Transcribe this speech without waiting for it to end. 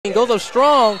Goes up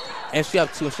strong, and she'll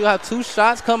have two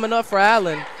shots coming up for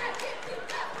Allen.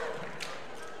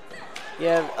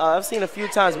 Yeah, I've seen a few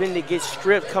times Benedict get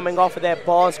stripped coming off of that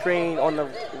ball screen on the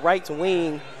right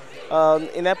wing.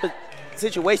 In that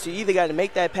situation, you either got to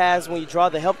make that pass when you draw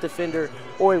the help defender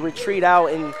or retreat out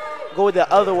and go the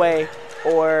other way,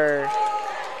 or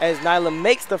as Nyla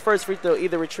makes the first free throw,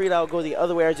 either retreat out, go the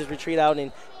other way, or just retreat out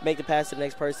and make the pass to the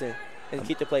next person and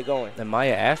keep the play going. And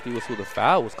Maya Ashby was who the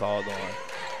foul was called on.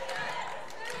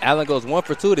 Allen goes 1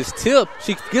 for 2. This tip,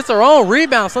 she gets her own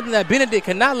rebound, something that Benedict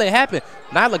cannot let happen.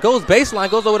 Nyla goes baseline,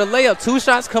 goes over the layup. 2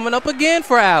 shots coming up again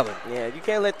for Allen. Yeah, you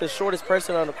can't let the shortest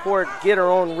person on the court get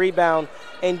her own rebound.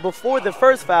 And before the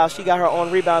first foul, she got her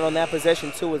own rebound on that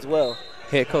possession too as well.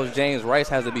 Head coach James Rice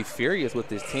has to be furious with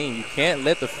this team. You can't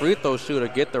let the free throw shooter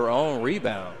get their own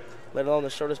rebound. Let alone the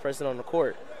shortest person on the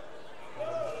court.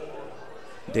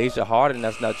 Deja Harden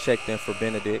that's now checked in for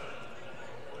Benedict.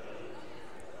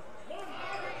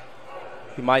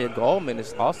 Maya Goldman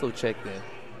is also checked in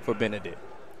for Benedict.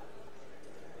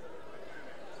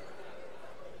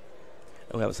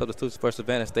 And we have a substitute for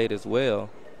Savannah State as well.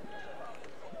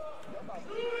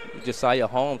 Josiah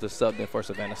Holmes is subbed in for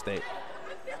Savannah State.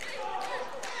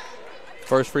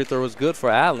 First free throw was good for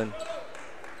Allen.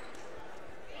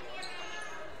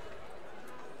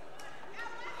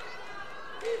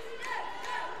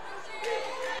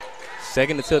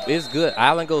 Second attempt is good.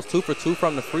 Allen goes 2 for 2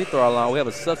 from the free throw line. We have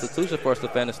a substitution for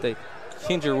Savannah State.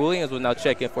 Kendra Williams will now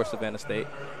check in for Savannah State.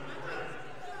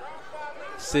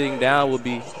 Sitting down will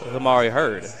be Hamari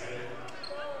Hurd.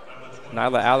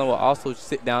 Nyla Allen will also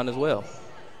sit down as well.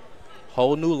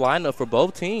 Whole new lineup for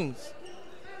both teams.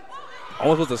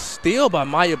 Almost was a steal by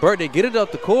Maya Burt. They get it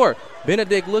up the court.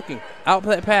 Benedict looking.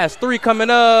 Outlet pass. 3 coming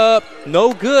up.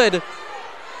 No good.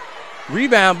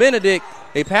 Rebound, Benedict.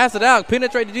 They pass it out.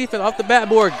 Penetrate the defense off the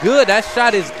backboard. Good. That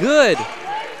shot is good.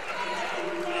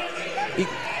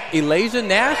 Elijah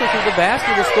Nash was the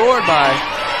basket restored by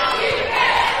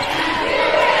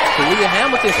Talia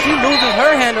Hamilton. She loses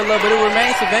her handle, but it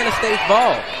remains Savannah State's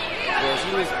ball. Yeah,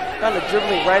 she was kind of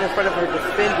dribbling right in front of her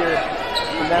defender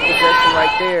in that possession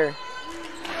right there.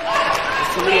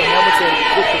 Talia Hamilton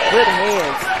with the good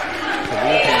hands.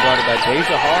 Talia being guarded by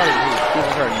Deja Harden, who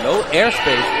gives her no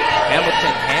airspace.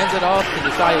 Hamilton hands it off to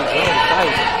Josiah Jones. Josiah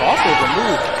with a crossover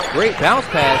move. Great bounce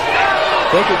pass.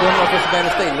 Booker going off for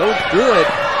Savannah State. No good.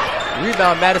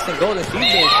 Rebound, Madison Golden. She's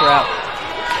being trapped.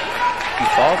 He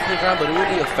falls to the ground, but it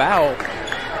will be a foul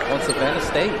on Savannah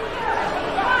State.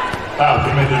 Foul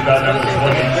committed by number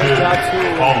 22.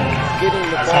 Getting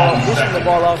the ball, pushing the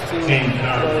ball off to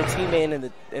the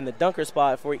teammate in the dunker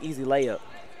spot for an easy layup.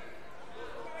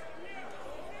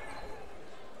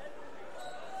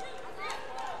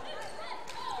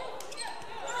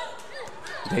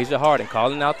 Deja Harden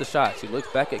calling out the shot. She looks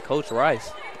back at Coach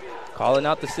Rice, calling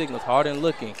out the signals. Harden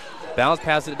looking. Bounce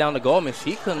passes it down to Goldman.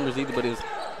 She couldn't receive it, but it was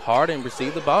Harden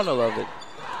received the bottom of it.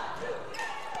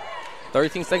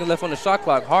 13 seconds left on the shot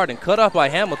clock. Harden cut off by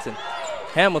Hamilton.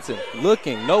 Hamilton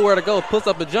looking, nowhere to go. Puts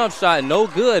up a jump shot, no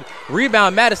good.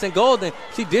 Rebound, Madison Golden.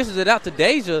 She dishes it out to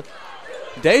Deja.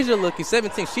 Deja looking,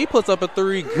 17. She puts up a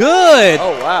 3. Good.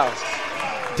 Oh, wow.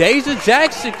 Deja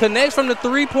Jackson connects from the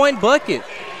 3-point bucket.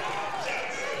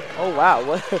 Oh, wow.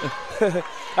 That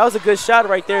was a good shot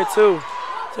right there, too.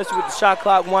 Especially with the shot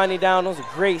clock winding down. That was a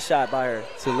great shot by her.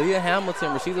 Talia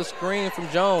Hamilton receives a screen from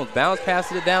Jones. Bounce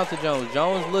passes it down to Jones.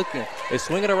 Jones looking. They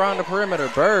swing it around the perimeter.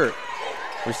 Bird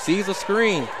receives a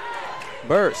screen.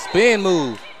 Bird, spin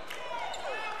move.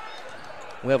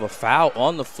 We have a foul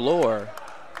on the floor.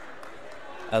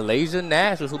 Elijah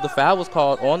Nash is who the foul was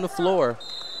called on the floor.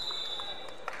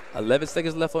 11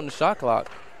 seconds left on the shot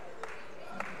clock.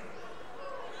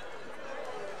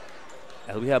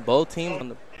 As we have both teams on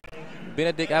the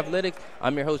Benedict Athletics,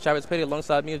 I'm your host, Travis Petty.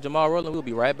 Alongside me is Jamal Rowland. We'll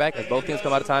be right back as both teams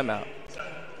come out of timeout.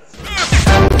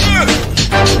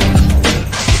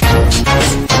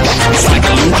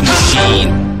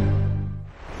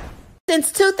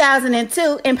 Since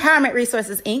 2002, Empowerment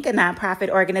Resources, Inc., a nonprofit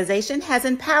organization, has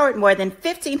empowered more than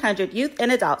 1,500 youth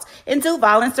and adults in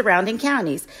Duval and surrounding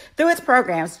counties through its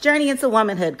programs Journey into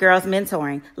Womanhood, Girls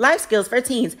Mentoring, Life Skills for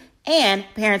Teens, and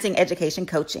parenting education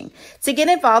coaching. To get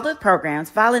involved with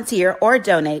programs, volunteer, or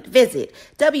donate, visit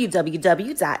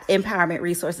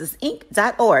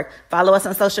www.empowermentresourcesinc.org. Follow us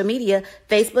on social media,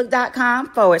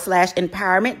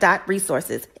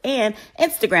 facebook.com/empowerment.resources and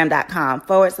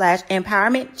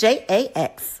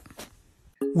instagram.com/empowermentjax.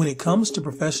 When it comes to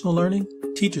professional learning,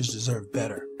 teachers deserve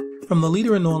better. From the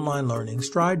leader in online learning,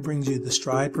 Stride brings you the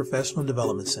Stride Professional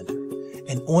Development Center,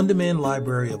 an on-demand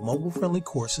library of mobile-friendly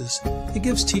courses that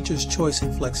gives teachers choice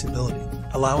and flexibility,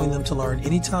 allowing them to learn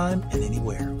anytime and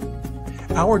anywhere.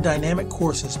 Our dynamic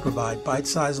courses provide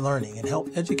bite-sized learning and help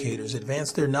educators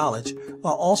advance their knowledge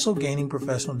while also gaining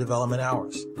professional development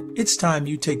hours. It's time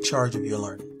you take charge of your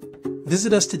learning.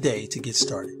 Visit us today to get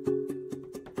started.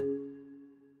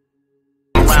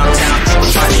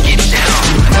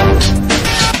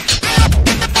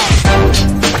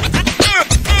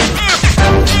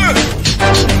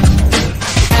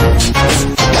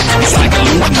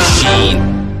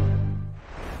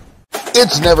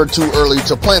 It's never too early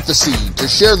to plant the seed, to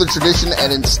share the tradition,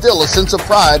 and instill a sense of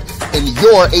pride in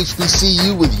your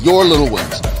HBCU with your little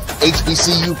ones.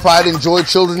 HBCU Pride and Joy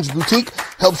Children's Boutique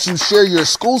helps you share your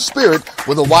school spirit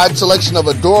with a wide selection of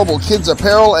adorable kids'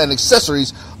 apparel and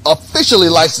accessories officially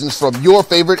licensed from your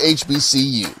favorite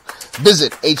HBCU.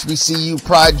 Visit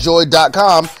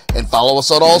hbcupridejoy.com and follow us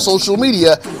on all social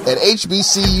media at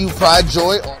HBCU Pride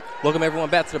Joy. Welcome everyone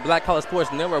back to the Black College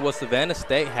Sports Network, where Savannah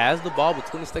State has the ball with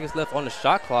 20 seconds left on the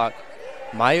shot clock.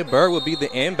 Maya Bird will be the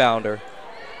inbounder.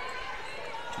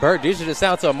 Bird dishes it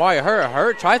down to Amaya Hurd.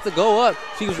 Hurd tries to go up.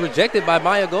 She was rejected by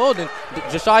Maya Golden.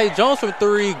 Josiah Jones from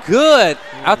three. Good.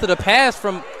 After the pass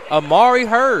from Amari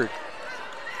Hurd.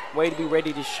 Way to be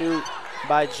ready to shoot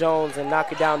by Jones and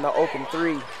knock it down the open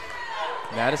three.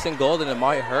 Madison Golden and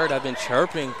Amaya Hurd have been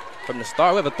chirping from the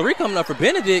start. We have a three coming up for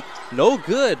Benedict. No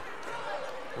good.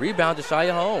 Rebound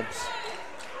Josiah Holmes.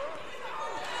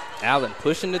 Allen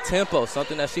pushing the tempo,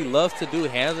 something that she loves to do.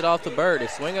 Hands it off to Bird. They're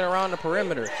swinging around the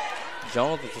perimeter.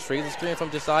 Jones with the straight screen from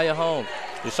Josiah Holmes.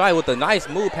 Josiah with a nice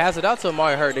move, pass it out to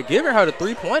Amaya Hurd. They're giving her the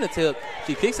three-pointer tip.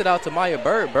 She kicks it out to Maya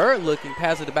Bird. Bird looking,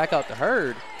 passes it back out to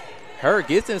Hurd. Hurd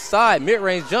gets inside,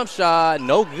 mid-range jump shot,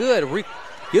 no good.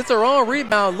 Gets her own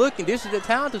rebound, looking, dishes it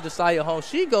down to Josiah Holmes.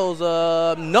 She goes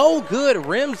up, no good,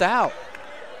 rims out.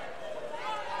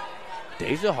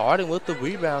 Deja Harding with the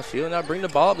rebound. She'll now bring the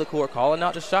ball up the court, calling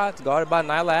out the shots, guarded by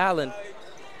Nyla Allen.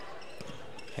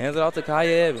 Hands it off to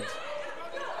Kaya Evans.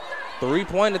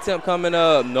 Three-point attempt coming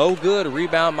up. No good.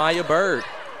 Rebound, Maya Bird.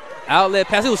 Outlet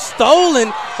pass. It was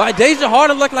stolen by Deja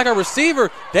Harding, looking like a receiver.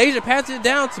 Deja passes it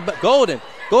down to Golden.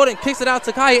 Golden kicks it out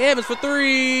to Kaya Evans for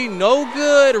three. No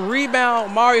good.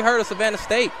 Rebound, Mari Hurd of Savannah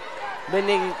State.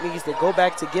 Benedict needs to go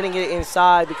back to getting it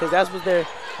inside, because that's what their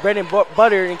bread and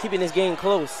butter and keeping this game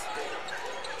close.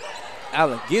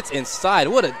 Allen gets inside.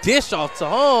 What a dish off to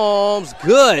Holmes.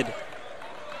 Good.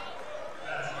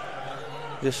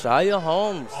 Josiah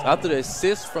Holmes after the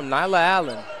assist from Nyla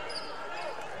Allen.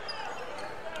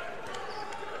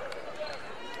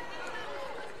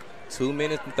 Two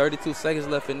minutes and 32 seconds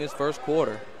left in this first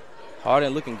quarter.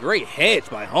 Harding looking great. Hedge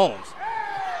by Holmes.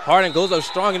 Harding goes up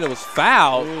strong and it was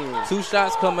fouled. Two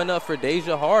shots coming up for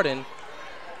Deja Harding.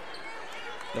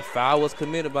 The foul was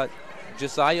committed by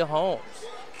Josiah Holmes.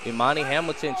 Imani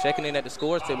Hamilton checking in at the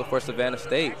scores table for Savannah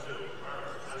State.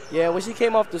 Yeah, when she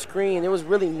came off the screen, there was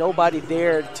really nobody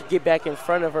there to get back in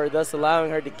front of her, thus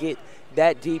allowing her to get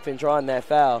that deep and drawing that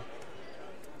foul.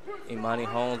 Imani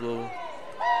Holmes will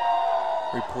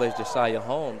replace Josiah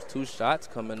Holmes. Two shots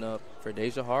coming up for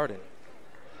Deja Harding.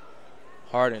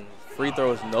 Harding, free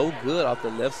throw is no good off the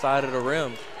left side of the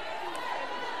rim.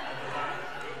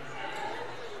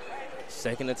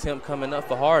 Second attempt coming up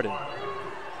for Harding.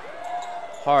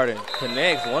 Harding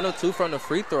connects, 1 or 2 from the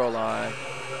free throw line.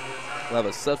 We'll have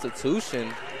a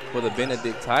substitution for the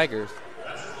Benedict Tigers.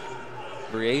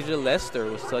 Breasia Lester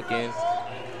was tucked in,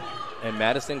 and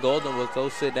Madison Golden will go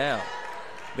sit down.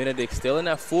 Benedict still in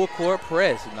that full court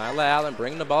press. Nyla Allen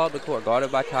bringing the ball up the court,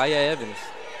 guarded by Kaya Evans.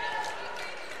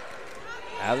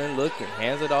 Allen looking,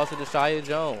 hands it off to Josiah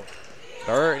Jones.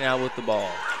 Bird now with the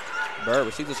ball. Bird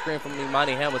receives a screen from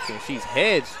Imani Hamilton. She's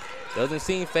hedged. Doesn't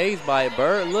seem fazed by it.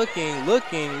 Bird looking,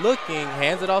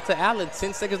 hands it off to Allen.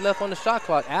 10 seconds left on the shot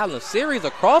clock. Allen, series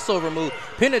of crossover move,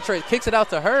 penetrates, kicks it out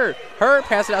to Hurd. Hurd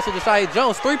passes it out to Josiah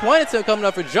Jones. Three-point attempt coming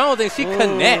up for Jones, and she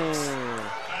connects.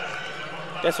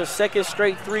 That's her second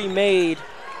straight three made.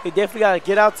 They definitely got to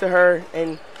get out to her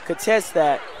and contest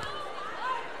that.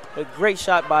 A great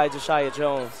shot by Josiah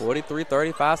Jones.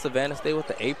 43-35, Savannah State with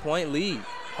the 8-point lead.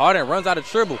 Harding runs out of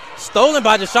dribble. Stolen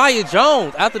by Josiah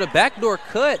Jones. After the backdoor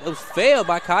cut, it was failed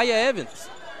by Kaya Evans.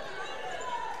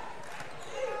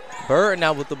 Bird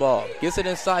now with the ball. Gets it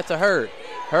inside to Hurd.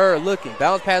 Hurd looking.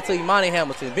 Bounce pass to Imani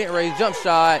Hamilton. Bent raise jump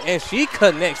shot, and she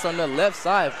connects from the left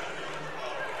side.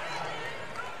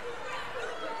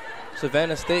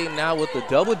 Savannah State now with the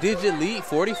double-digit lead,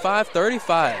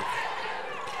 45-35.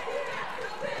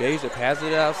 Deja passes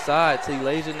it outside to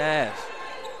Elijah Nash.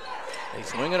 They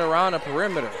swing it around the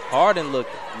perimeter. Harding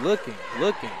looking.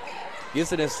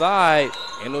 Gets it inside.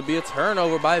 And it'll be a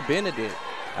turnover by Benedict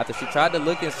after she tried to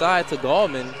look inside to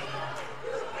Gallman.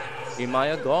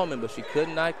 Emaya Gallman, but she could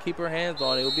not keep her hands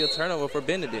on it. It will be a turnover for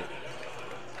Benedict.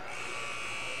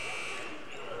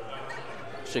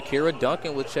 Shakira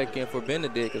Duncan will check in for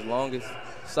Benedict as long as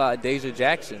side Deja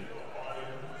Jackson.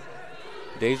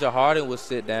 Deja Harden will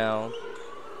sit down,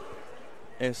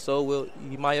 and so will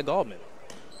Emaya Gallman.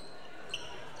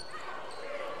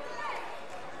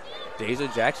 Deja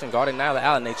Jackson guarding Nyla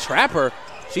Allen. They trap her.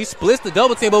 She splits the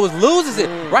double team, but loses it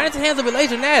right into the hands of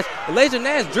Elijah Nash. Elijah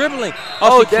Nash dribbling.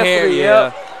 Oh, definitely,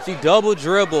 yeah. She double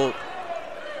dribbled.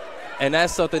 And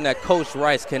that's something that Coach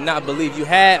Rice cannot believe. You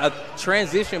had a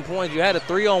transition point. You had a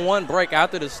 3-on-1 break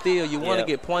after the steal. You want to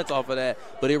get points off of that,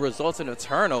 but it results in a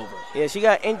turnover. Yeah, she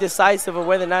got indecisive of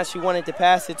whether or not she wanted to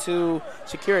pass it to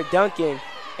Shakira Duncan,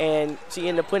 and she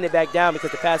ended up putting it back down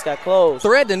because the pass got closed.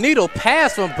 Thread the needle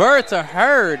pass from Bird to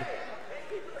Hurd.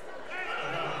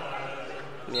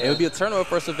 Yeah. It would be a turnover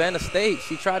for Savannah State.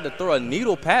 She tried to throw a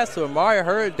needle pass to Amari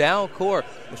Hurd down court,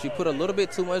 but she put a little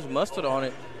bit too much mustard on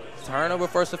it. Turnover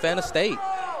for Savannah State.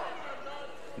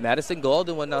 Madison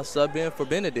Golden will now sub in for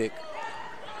Benedict.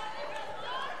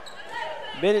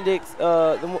 Benedict's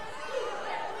the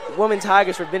women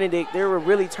Tigers for Benedict, they were a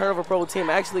really turnover-prone team.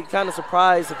 Actually, kind of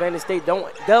surprised Savannah State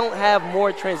don't have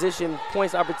more transition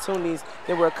points opportunities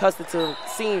than we're accustomed to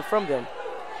seeing from them.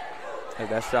 As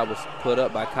that shot was put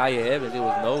up by Kaya Evans, it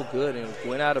was no good and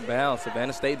went out of bounds.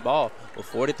 Savannah State ball with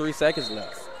 43 seconds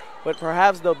left. But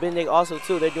perhaps, though, Benedict also,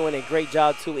 too, they're doing a great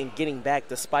job, too, in getting back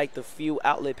despite the few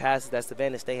outlet passes that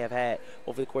Savannah State have had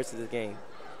over the course of this game.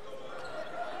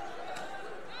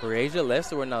 Breasia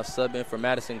Lester will now sub in for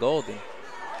Madison Golden.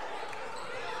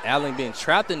 Allen being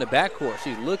trapped in the backcourt.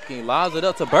 She's looking, lobs it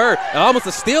up to Bird. And almost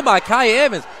a steal by Kaya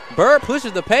Evans. Bird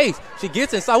pushes the pace. She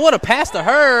gets inside. What a pass to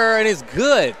her, and it's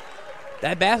good.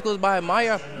 That basket goes by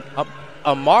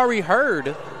Amari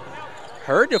Hurd.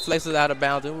 Hurd deflects it out of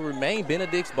bounds and will remain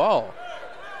Benedict's ball.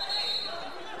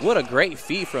 What a great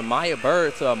feat from Maya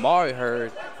Bird to Amari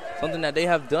Hurd. Something that they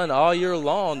have done all year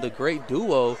long, the great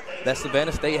duo that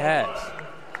Savannah State has.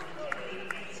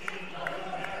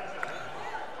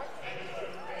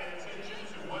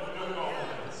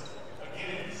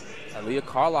 Aaliyah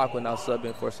Carlock will now sub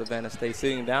in for Savannah State.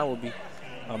 Sitting down will be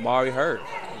Amari Hurd.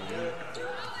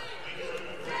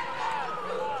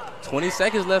 20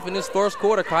 seconds left in this first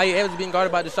quarter. Kaya Evans being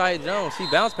guarded by Deshia Jones. She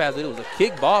bounced past it. It was a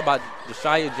kick ball by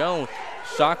Deshia Jones.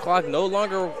 Shot clock no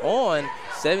longer on.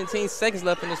 17 seconds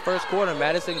left in this first quarter.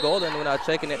 Madison Golden will now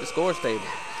checking at the scores table.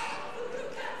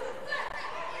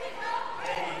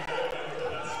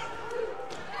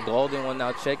 Golden will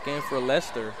now check in for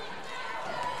Lester.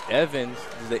 Evans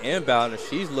is the inbounder.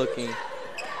 She's looking.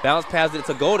 Bounce past it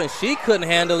to Golden. She couldn't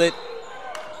handle it.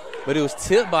 But it was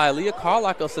tipped by Aaliyah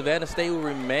Carlock of Savannah State, will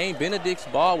remain Benedict's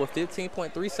ball with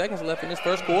 15.3 seconds left in this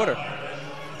first quarter.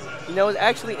 You know, it's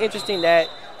actually interesting that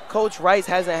Coach Rice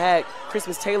hasn't had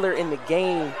Christmas Taylor in the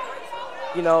game,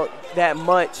 you know, that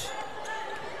much.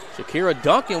 Shakira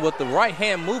Duncan with the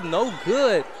right-hand move, no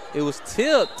good. It was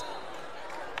tipped.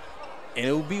 And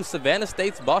it will be Savannah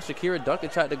State's ball. Shakira Duncan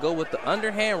tried to go with the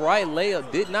underhand right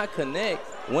layup, did not connect,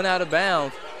 went out of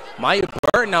bounds. Maya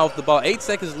Bird now with the ball. 8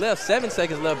 seconds left, 7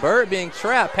 seconds left. Bird being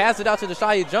trapped. Pass it out to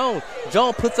Deshia Jones.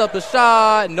 Jones puts up a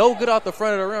shot. No good off the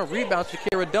front of the rim. Rebound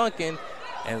Shakira Duncan.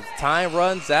 And time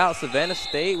runs out. Savannah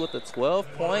State with a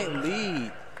 12-point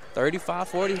lead.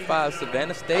 35-45.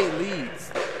 Savannah State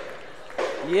leads.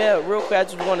 Yeah, real quick, I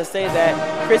just want to say that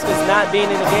Christmas not being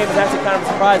in the game is actually kind of a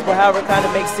surprise, but however, it kind of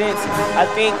makes sense. I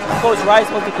think Coach Rice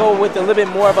wants to go with a little bit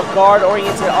more of a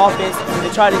guard-oriented offense to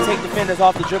try to take defenders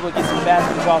off the dribble and get some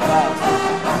baskets off fouls.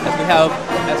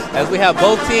 As we have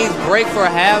both teams break for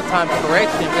a halftime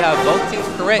correction, we have both teams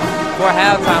correct for a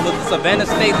halftime with the Savannah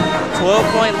State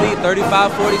 12-point lead,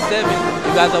 35-47.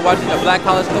 You guys are watching the Black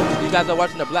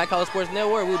College Sports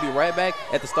Network. We'll be right back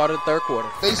at the start of the third quarter.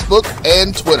 Facebook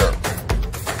and Twitter.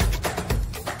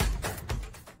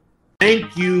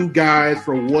 Thank you guys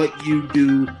for what you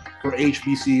do for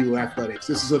HBCU athletics.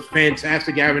 This is a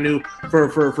fantastic avenue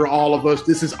for all of us.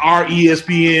 This is our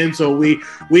ESPN, so we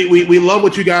love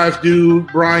what you guys do.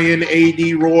 Brian,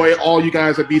 AD, Roy, all you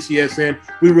guys at BCSN.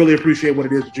 We really appreciate what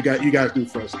it is that you guys do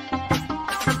for us.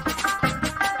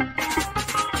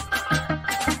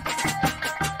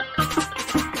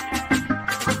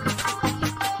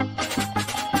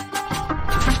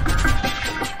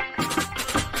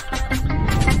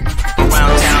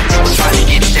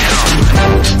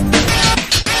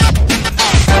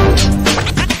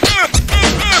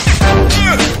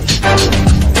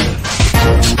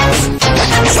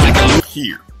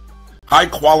 High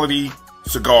quality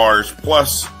cigars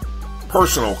plus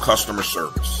personal customer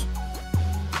service.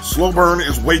 Slow Burn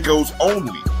is Waco's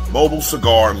only mobile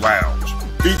cigar lounge,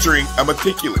 featuring a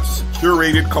meticulous,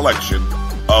 curated collection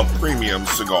of premium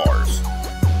cigars.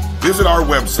 Visit our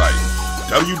website,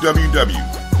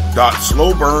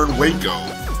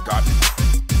 www.slowburnwaco.com.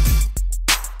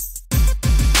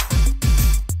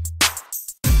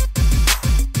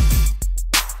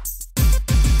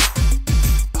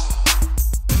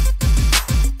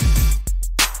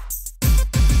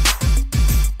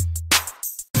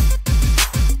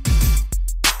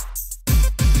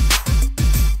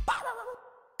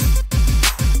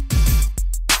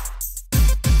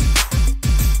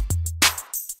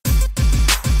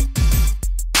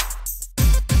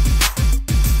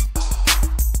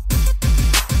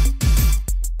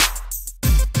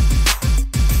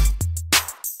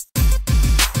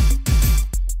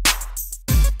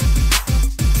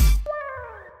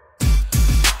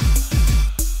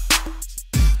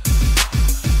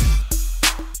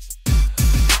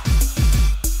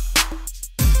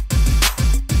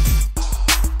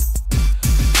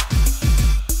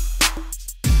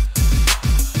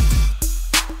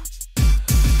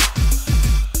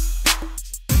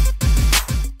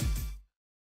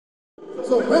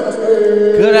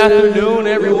 Good afternoon,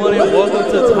 everyone, and welcome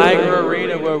to Tiger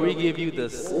Arena, where we give you the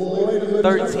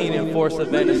 13-4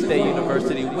 Savannah State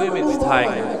University Women's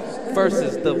Tigers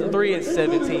versus the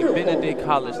 3-17 Benedict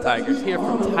College Tigers here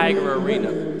from Tiger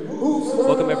Arena.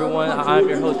 Welcome, everyone. I'm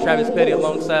your host, Travis Petty.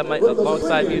 Alongside me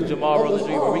is Jamal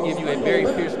Rolandry, where we give you a very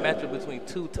fierce matchup between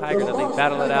two Tigers as they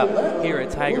battle it out here at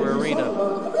Tiger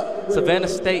Arena. Savannah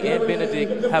State and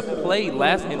Benedict have played in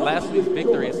last week's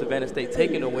victory, and Savannah State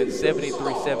taking a win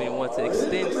 73-71 to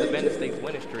extend Savannah State's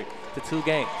winning streak to 2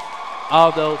 games.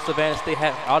 Although Savannah State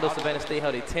held a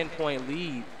 10-point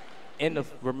lead in the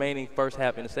remaining first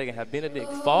half and the second half,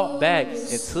 Benedict fought back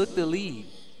and took the lead.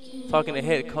 Talking to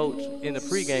head coach in the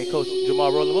pregame, Coach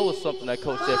Jamal Rowland, what was something that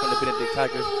coach said from the Benedict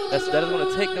Tigers that is going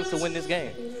to take them to win this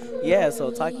game? Yeah,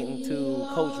 so talking to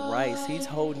Coach Rice, he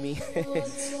told me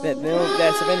that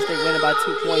Savannah State winning by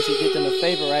 2 points, he did them a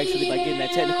favor actually by getting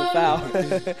that technical foul.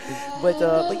 but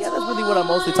yeah, that's really what I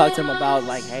mostly talked to him about.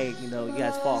 Like, hey, you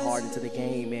guys fought hard into the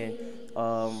game, and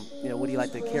what do you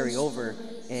like to carry over?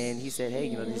 And he said,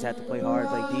 hey, they just have to play hard,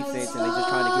 play defense, and they're just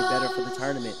trying to get better for the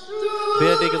tournament.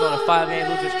 Benedict is on a 5-game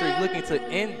losing streak, looking to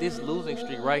end this losing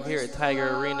streak right here at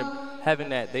Tiger Arena. Having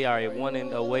that, they are a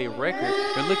 1-away record.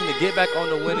 They're looking to get back on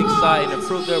the winning side and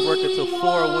improve their record to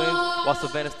 4 wins, while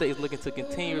Savannah State is looking to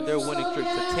continue their winning streak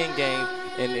to 10 games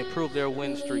and improve their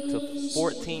winning streak to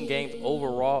 14 games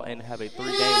overall and have a 3-game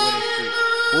winning streak.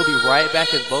 We'll be right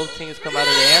back as both teams come out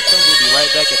of the anthem. We'll be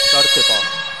right back at the start of tip-off.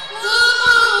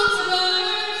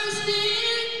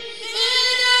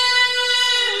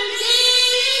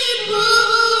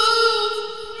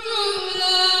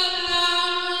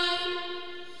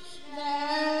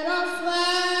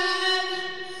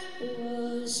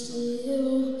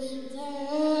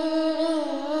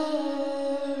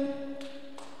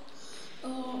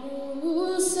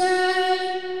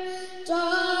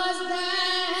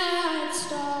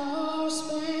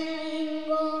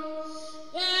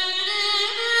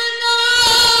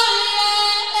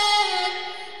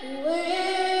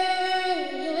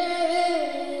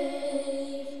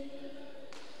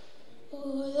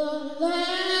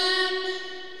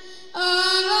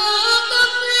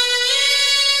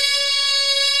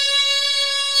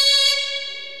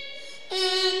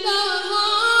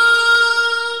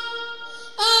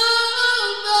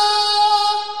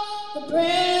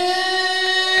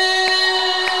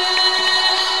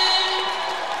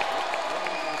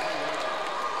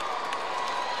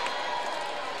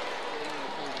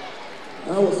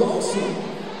 That was awesome.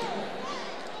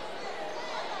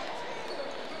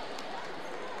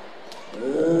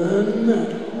 And now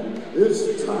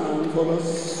it's time for the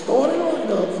starting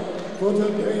lineups for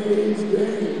today's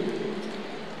game.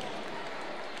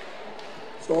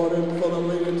 Starting for the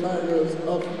Lady Tigers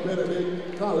of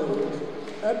Benedict College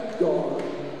at guard,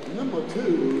 number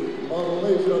 2,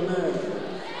 Malaysia Nash.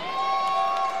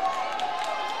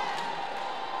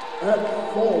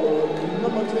 At forward,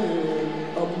 number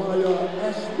 10, Amaya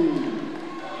Ashby.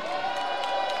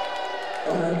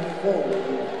 At forward,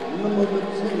 number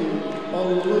 15,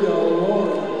 Aaliyah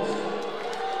Lawrence.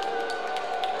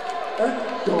 At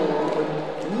guard,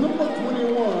 number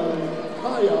 21,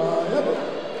 Kaya Everett.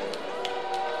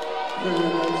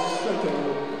 And at center,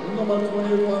 number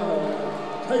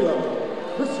 25, Taylor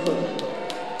Christmas.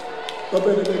 The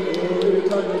Benedict Lady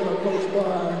Tigers are coached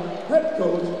by head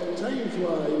coach James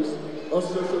Rice,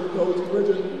 assistant coach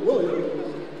Bridget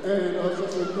Williams, and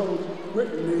assistant coach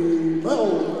Brittany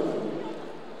Melvin.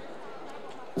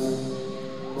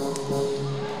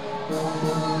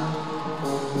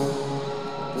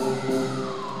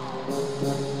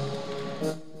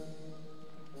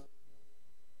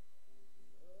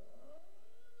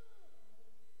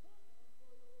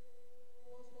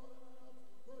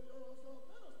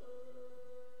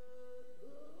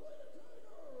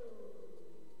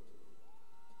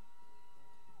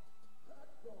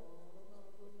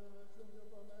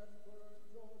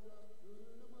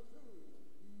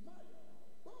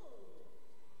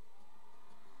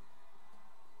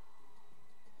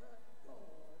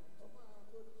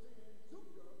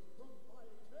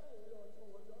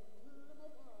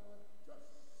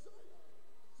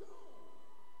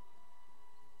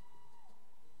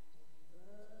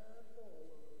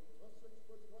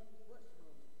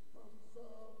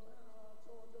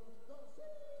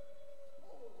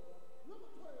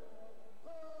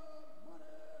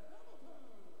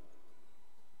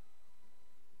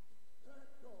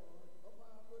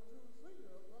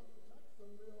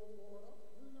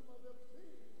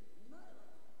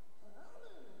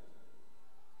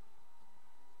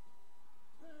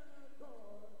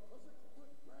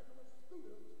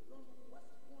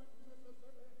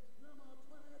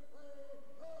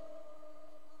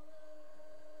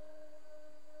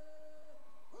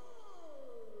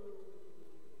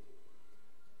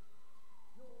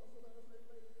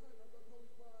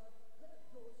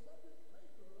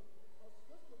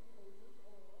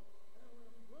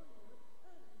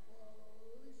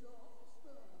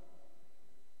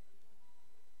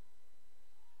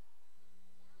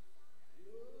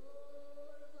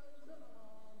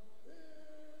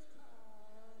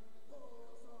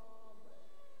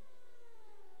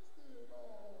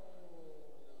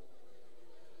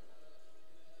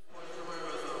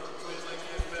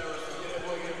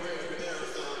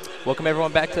 Welcome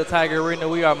everyone back to the Tiger Arena.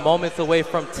 We are moments away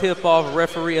from tip-off.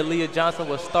 Referee Aaliyah Johnson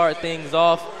will start things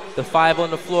off. The 5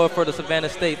 on the floor for the Savannah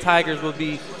State Tigers will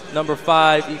be number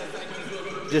 5,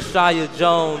 Jashia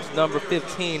Jones, number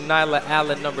 15, Nyla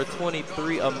Allen, number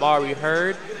 23, Amari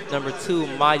Hurd, number 2,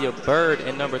 Maya Bird,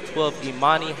 and number 12,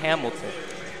 Imani Hamilton.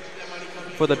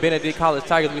 For the Benedict College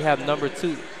Tigers, we have number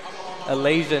 2,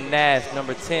 Alasia Nash,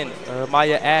 number 10,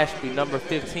 Maya Ashby, number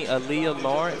 15, Aaliyah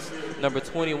Lawrence, number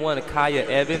 21, Kaya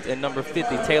Evans, and number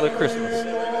 50, Taylor Christmas.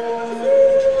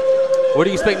 What are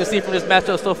you expecting to see from this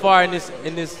matchup so far in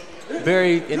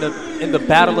the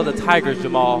battle of the Tigers,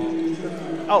 Jamal?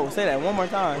 Oh, say that one more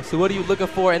time. So what are you looking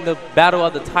for in the battle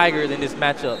of the Tigers in this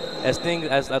matchup?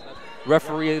 As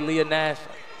referee Leah Nash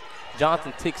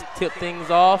Johnson tip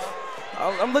things off.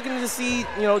 I'm looking to see,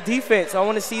 defense. I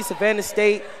want to see Savannah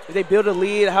State, if they build a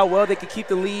lead, how well they can keep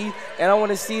the lead. And I want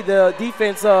to see the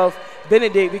defense of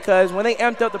Benedict, because when they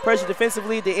amped up the pressure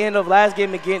defensively at the end of last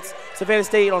game against Savannah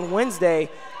State on Wednesday,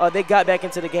 they got back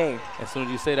into the game. As soon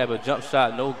as you say that, but jump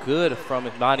shot no good from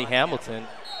Imani Hamilton.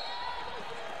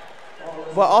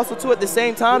 But also, too, at the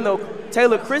same time, though,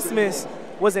 Taylor Christmas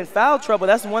was in foul trouble.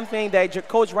 That's one thing that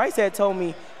Coach Rice had told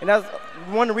me, and that's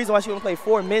one of the reasons why she only played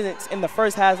 4 minutes in the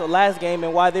first half of last game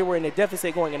and why they were in a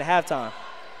deficit going into halftime.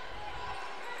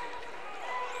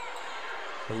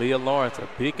 Aaliyah Lawrence, a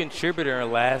big contributor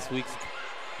in last week's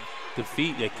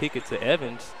defeat. They kick it to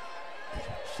Evans.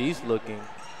 She's looking.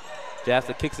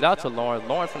 Jasper kicks it out to Lawrence.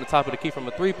 Lawrence from the top of the key from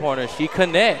a three-pointer. She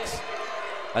connects.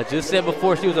 I just said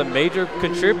before she was a major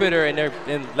contributor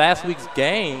in last week's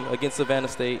game against Savannah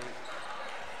State.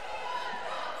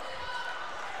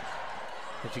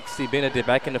 As you can see, Benedict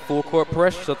back in the full court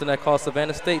pressure, something that caused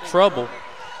Savannah State trouble.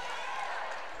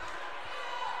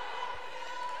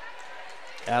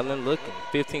 Allen looking,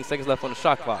 15 seconds left on the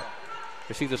shot clock.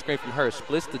 Receives a screen from her,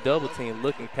 splits the double team,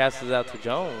 looking, passes out to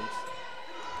Jones.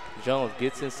 Jones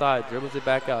gets inside, dribbles it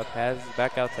back out, passes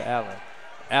back out to Allen.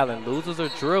 Allen loses her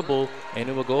dribble, and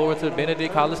it will go over to the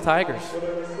Benedict College Tigers.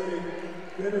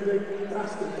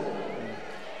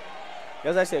 That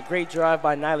was actually a great drive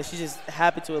by Nyla. She just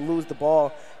happened to lose the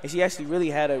ball, and she actually really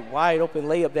had a wide open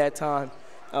layup that time.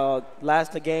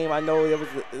 Last game, I know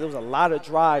there was a lot of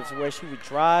drives where she would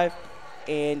drive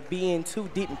and be in too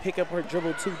deep and pick up her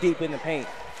dribble too deep in the paint.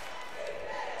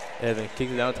 Evan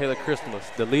kicks it down to Taylor Christmas,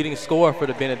 the leading scorer for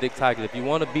the Benedict Tigers. If you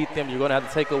want to beat them, you're going to have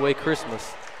to take away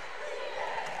Christmas.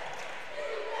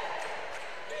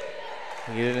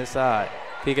 And get it inside.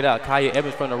 Kick it out. Kaya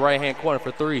Evans from the right-hand corner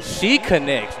for 3. She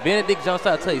connects. Benedict jumps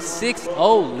out to a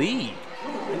 6-0 lead.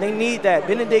 And they need that.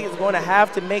 Benedict is going to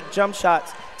have to make jump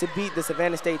shots to beat the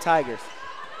Savannah State Tigers.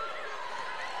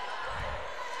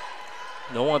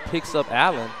 No one picks up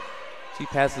Allen. She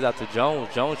passes out to Jones.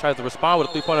 Jones tries to respond with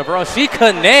a three-pointer of her own. She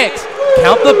connects.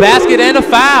 Count the basket and a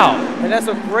foul. And that's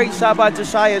a great shot by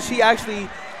Jashia. She actually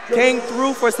came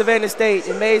through for Savannah State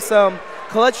and made some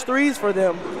clutch threes for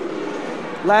them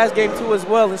last game too as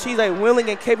well. And she's a willing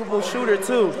and capable shooter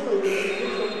too.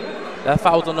 That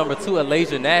foul was on number 2,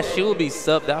 Alasia Nash. She will be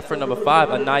subbed out for number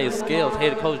 5, Anaya Scales.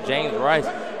 Head coach James Rice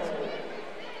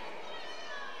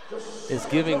is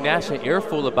giving Nash an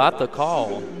earful about the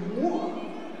call.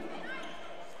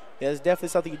 Yeah, it's definitely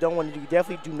something you don't want to do. You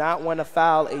definitely do not want to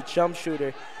foul a jump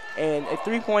shooter. And a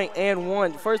 3-point and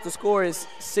 1. First, the score is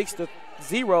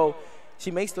 6-0. She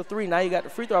makes the 3. Now you got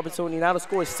the free throw opportunity. Now the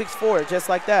score is 6-4, just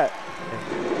like that.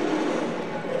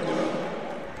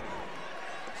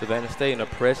 Savannah State in a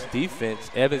press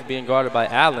defense. Evans being guarded by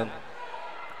Allen.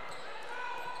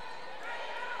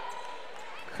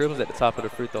 Cribbs at the top of the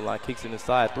free throw line, kicks it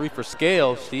inside. 3 for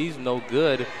Scales. She's no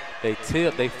good. They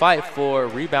tip. They fight for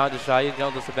rebound to Jashia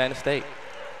Jones of Savannah State.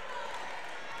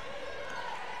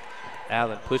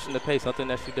 Allen pushing the pace, something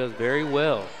that she does very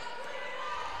well.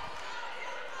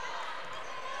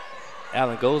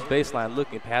 Allen goes baseline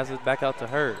looking, passes back out to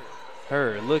her.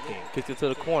 Her looking, kicks it to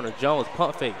the corner. Jones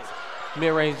pump fakes.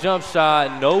 Mid-range jump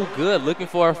shot, no good. Looking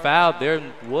for a foul. There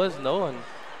was no one.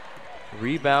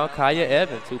 Rebound, Kaya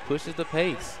Evans, who pushes the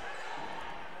pace.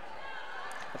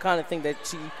 I kind of think that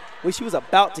she was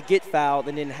about to get fouled,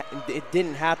 and then it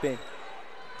didn't happen.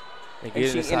 And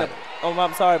she ended up,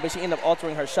 I'm sorry, but she ended up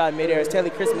altering her shot midair as Taylor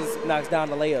Christmas knocks down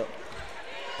the layup.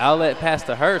 Outlet pass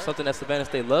to her, something that Savannah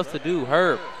State loves to do.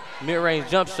 Her mid-range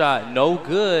jump shot, no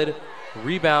good.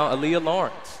 Rebound, Aaliyah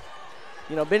Lawrence.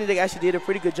 You know, Benedict actually did a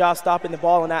pretty good job stopping the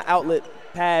ball on that outlet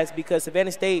pass, because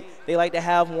Savannah State, they like to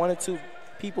have 1 or 2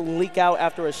 people leak out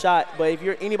after a shot. But if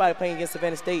you're anybody playing against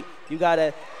Savannah State, you got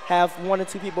to have 1 or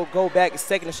 2 people go back. The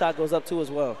second shot goes up too as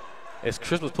well. As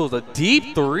Christmas pulls a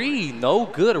deep three, no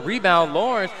good. A rebound,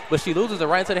 Lawrence, but she loses it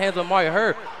right into the hands of Amari.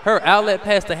 Her outlet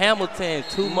pass to Hamilton,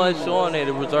 too much on it,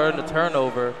 resulting in a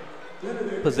turnover.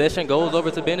 Possession goes over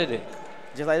to Benedict.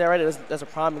 Just like that right there, that's a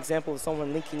prime example of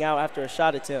someone linking out after a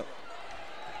shot attempt.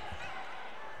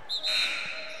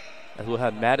 As we'll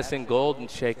have Madison Golden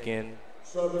check in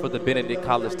for the Benedict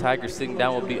College Tigers. Sitting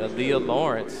down will be Aaliyah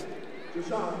Lawrence.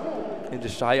 And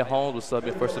Josiah Holmes was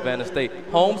subbing for Savannah State.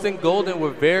 Holmes and Golden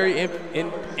were very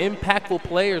impactful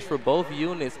players for both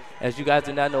units. As you guys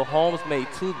did not know, Holmes made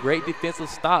 2 great defensive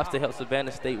stops to help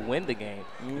Savannah State win the game.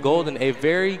 Golden, a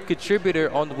very contributor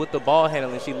with the ball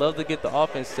handling. She loves to get the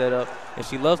offense set up, and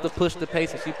she loves to push the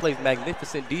pace, and she plays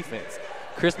magnificent defense.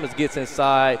 Christmas gets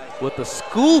inside with a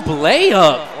scoop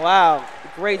layup. Wow.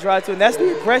 Great drive, too. And that's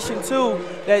the aggression, too,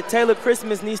 that Taylor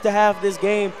Christmas needs to have this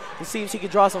game and see if she can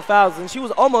draw some fouls. And she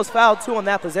was almost fouled, too, on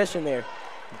that possession there.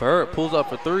 Bird pulls up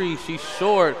for 3. She's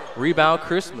short. Rebound,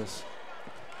 Christmas.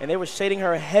 And they were shading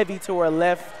her heavy to her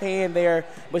left hand there,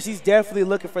 but she's definitely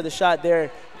looking for the shot there.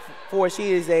 For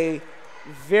she is a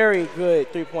very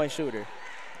good three-point shooter.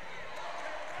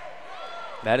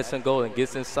 Madison Golden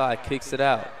gets inside, kicks it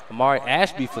out. Amari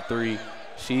Ashby for 3.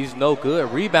 She's no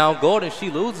good. Rebound, Golden. She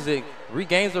loses it.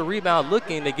 Regains the rebound,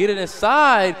 looking to get it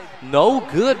inside. No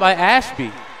good by Ashby.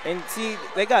 And see,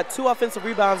 they got 2 offensive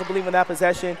rebounds, I believe, in that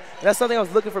possession. And that's something I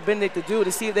was looking for Benedict to do,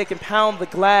 to see if they can pound the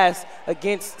glass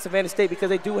against Savannah State, because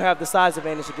they do have the size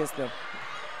advantage against them.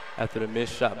 After the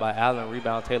missed shot by Allen,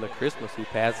 rebound Taylor Christmas, who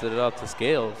passes it up to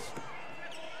Scales.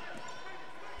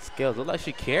 Scales looked like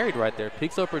she carried right there.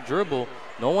 Picks up her dribble.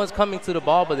 No one's coming to the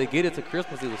ball, but they get it to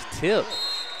Christmas. It was tipped.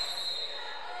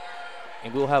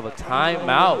 And we'll have a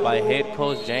timeout by head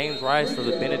coach James Rice for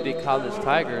the Benedict College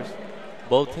Tigers.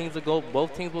 Both teams will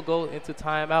go into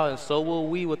timeout, and so will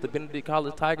we with the Benedict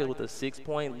College Tigers with a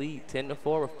 6-point lead,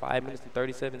 10-4 with 5 minutes and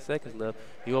 37 seconds left.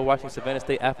 You are watching Savannah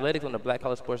State Athletics on the Black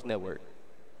College Sports Network.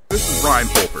 This is Brian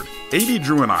Fulford. AD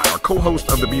Drew and I are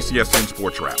co-hosts of the BCSN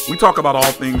Sports Wrap. We talk about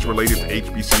all things related to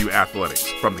HBCU athletics.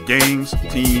 From the games,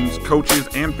 teams, coaches,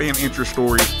 and fan interest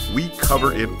stories, we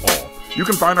cover it all. You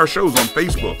can find our shows on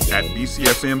Facebook at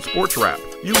BCSN Sports Wrap,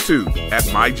 YouTube at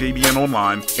MyJBN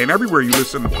Online, and everywhere you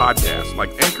listen to podcasts like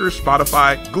Anchor,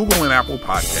 Spotify, Google, and Apple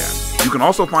Podcasts. You can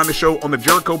also find the show on the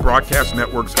Jericho Broadcast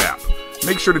Network's app.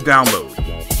 Make sure to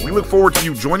download. We look forward to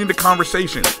you joining the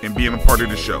conversation and being a part of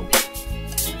the show.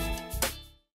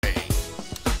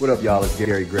 What up, y'all? It's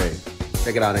Gary Gray.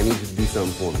 Check it out. I need you to do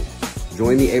something for me.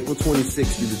 Join me April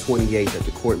 26th through the 28th at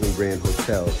the Cortland Grand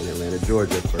Hotel in Atlanta,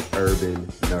 Georgia for Urban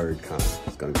Nerd Con.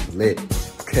 It's going to be lit.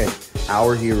 Okay.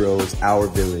 Our heroes, our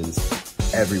villains,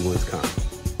 everyone's con.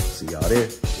 See y'all there.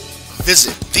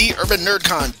 Visit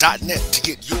theurbannerdcon.net to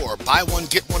get your buy one,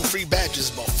 get one free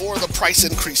badges before the price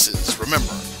increases.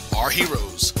 Remember, our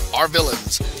heroes, our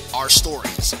villains, our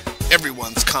stories,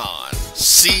 everyone's con.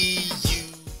 See you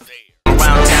there.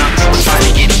 Around town, trying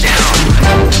to get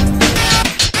down.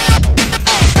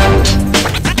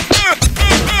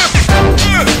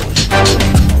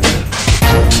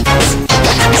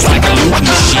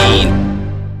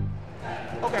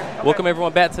 Welcome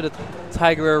everyone back to the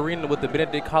Tiger Arena with the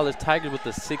Benedict College Tigers with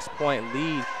a 6-point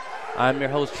lead. I'm your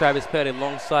host Travis Petty.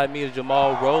 Alongside me is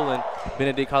Jamal Rowland.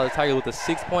 Benedict College Tigers with a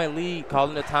 6-point lead,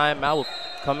 calling the timeout,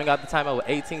 coming out the timeout with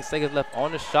 18 seconds left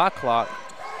on the shot clock.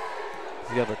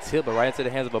 We have a tip, but right into the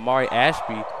hands of Amari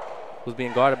Ashby, who's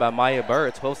being guarded by Maya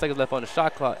Bird. 12 seconds left on the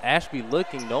shot clock. Ashby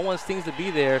looking, no one seems to be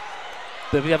there.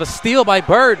 Then we have a steal by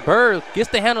Bird. Bird gets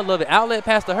the handle of it. Outlet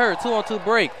pass to her. 2-on-2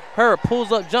 break. Her pulls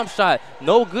up jump shot.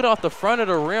 No good off the front of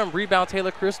the rim. Rebound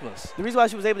Taylor Christmas. The reason why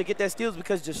she was able to get that steal is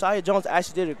because Josiah Jones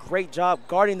actually did a great job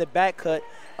guarding the back cut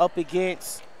up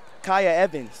against Kaya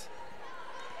Evans.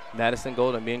 Madison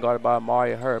Golden being guarded by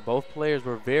Amari Hurd. Both players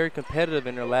were very competitive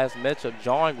in their last matchup,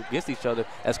 jawing against each other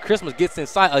as Christmas gets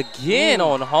inside again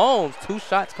on Holmes. 2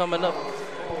 shots coming up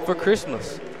for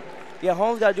Christmas. Yeah,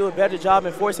 Holmes got to do a better job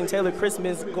in forcing Taylor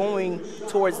Christmas going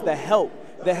towards the help.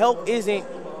 The help isn't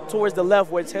towards the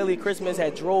left where Taylor Christmas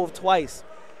had drove twice.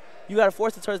 You got to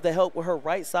force it towards the help with her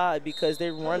right side because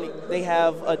they're running. They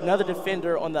have another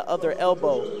defender on the other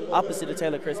elbow opposite of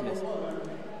Taylor Christmas.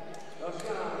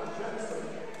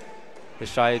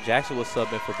 Shia Jackson was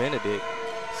subbing for Benedict.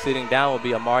 Sitting down will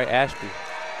be Amari Ashby.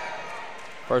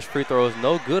 First free throw is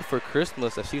no good for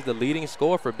Christmas as she's the leading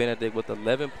scorer for Benedict with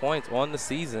 11 points on the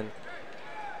season.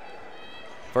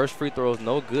 First free throw is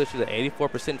no good. She's an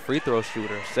 84% free throw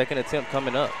shooter. Second attempt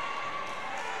coming up.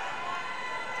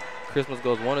 Christmas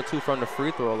goes 1 or 2 from the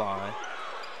free throw line.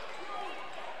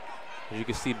 As you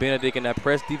can see, Benedict in that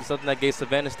press deep, something that gave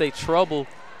Savannah State trouble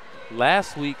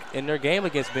last week in their game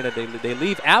against Benedict. They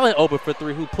leave Allen open for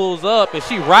three, who pulls up, and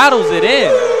she rattles it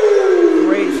in.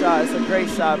 Great shot. It's a great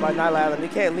shot by Nyla Allen. They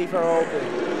can't leave her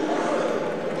open.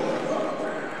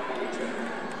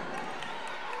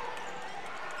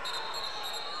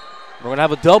 We're going to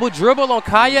have a double dribble on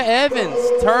Kaya Evans.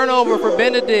 Turnover for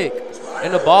Benedict.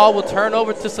 And the ball will turn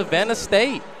over to Savannah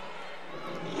State.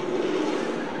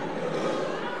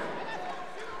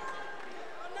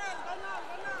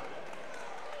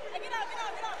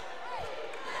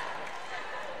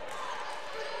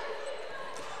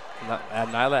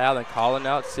 Nyla Allen calling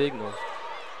out signals.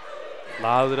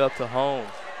 Lobs it up to Holmes.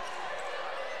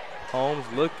 Holmes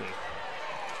looking.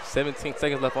 17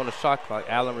 seconds left on the shot clock.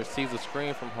 Allen receives a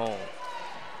screen from Holmes.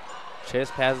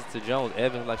 Chest passes to Jones.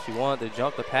 Evans, like she wanted to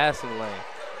jump the passing lane.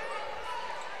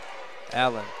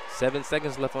 Allen, 7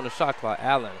 seconds left on the shot clock.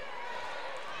 Allen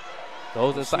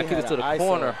goes inside, kicks it to the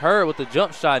corner. Hurd with the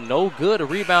jump shot, no good. A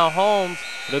rebound Holmes.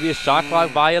 It'll be a shot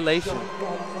clock violation.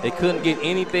 They couldn't get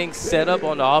anything set up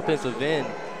on the offensive end.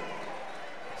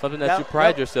 Something that you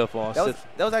pride yourself on. That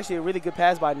was actually a really good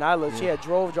pass by Nyla. She had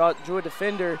drew a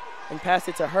defender and passed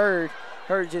it to Hurd.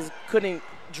 Hurd just couldn't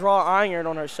draw iron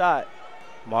on her shot.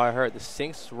 Mari Hurd, the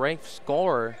 6th ranked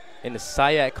scorer in the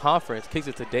SIAC conference, kicks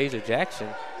it to Deja Jackson.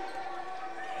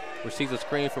 Receives a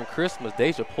screen from Christmas.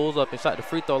 Deja pulls up and shot the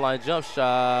free throw line jump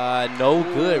shot. No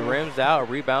good. Rims out.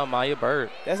 Rebound Maya Bird.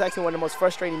 That's actually one of the most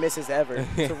frustrating misses ever,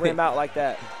 to rim out like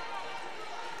that.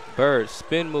 Bird,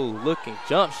 spin move, looking,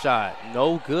 jump shot.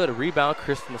 No good. Rebound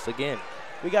Christmas again.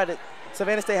 We got it.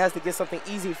 Savannah State has to get something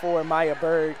easy for Maya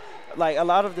Bird. Like, a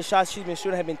lot of the shots she's been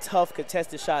shooting have been tough,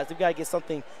 contested shots. They've got to get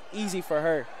something easy for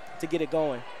her to get it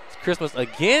going. Christmas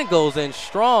again goes in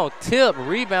strong. Tip,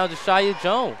 rebound to Shia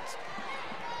Jones.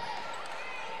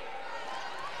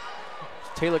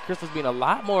 Taylor Christmas being a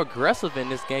lot more aggressive in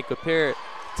this game compared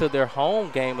to their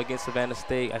home game against Savannah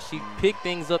State. As she picked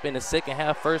things up in the second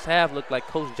half, first half looked like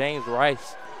Coach James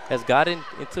Rice has gotten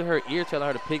into her ear telling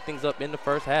her to pick things up in the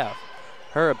first half.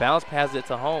 Her bounce passes it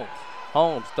to Holmes.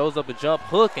 Holmes throws up a jump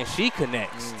hook, and she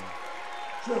connects.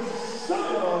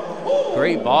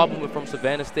 Great ball movement from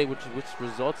Savannah State, which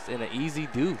results in an easy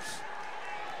deuce.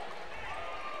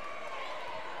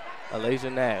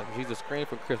 Alasia Nash, she's a screen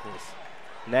for Christmas.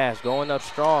 Nash going up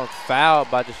strong,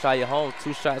 fouled by Jashia Holmes.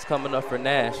 2 shots coming up for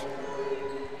Nash.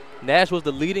 Nash was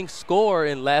the leading scorer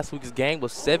in last week's game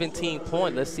with 17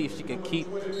 points. Let's see if she can keep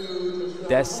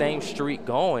that same streak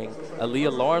going.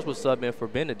 Aaliyah Lawrence was subbing in for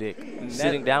Benedict.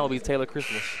 Sitting down will be Taylor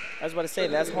Christmas. I was about to say,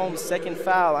 that's Holmes' second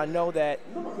foul. I know that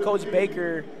Coach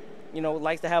Baker,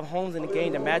 likes to have Holmes in the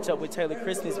game to match up with Taylor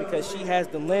Christmas because she has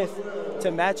the length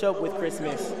to match up with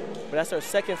Christmas. But that's her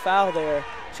second foul there.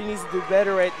 She needs to do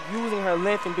better at using her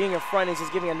length and being in front and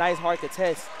just giving a nice hard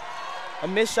contest. A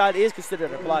missed shot is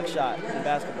considered a block shot in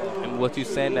basketball. And what you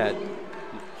saying that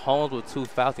Holmes with 2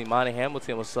 fouls, Imani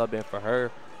Hamilton was subbing for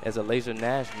her as Alasia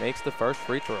Nash makes the first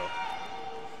free throw.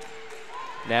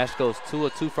 Nash goes 2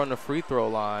 of 2 from the free throw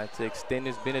line to extend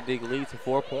his Benedict lead to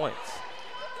 4 points.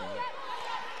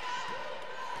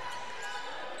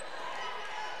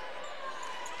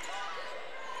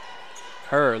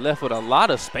 Her left with a lot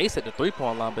of space at the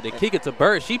three-point line, but they kick it to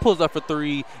Bird. She pulls up for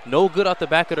 3. No good off the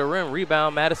back of the rim.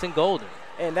 Rebound, Madison Golden.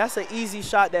 And that's an easy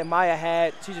shot that Maya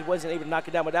had. She just wasn't able to knock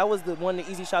it down. But that was one of the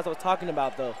easy shots I was talking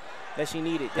about, though, that she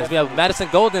needed. Yes, we have Madison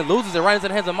Golden loses it right into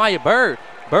the hands of Maya Bird.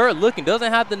 Bird looking, doesn't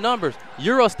have the numbers.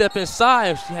 Euro step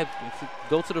inside. She had to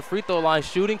go to the free throw line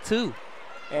shooting 2.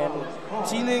 And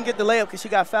she didn't get the layup because she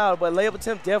got fouled, but layup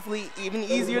attempt definitely even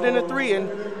easier than a 3.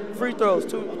 And free throws,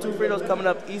 two free throws coming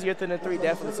up easier than a 3,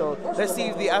 definitely. So let's see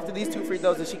if after these 2 free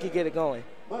throws if she can get it going.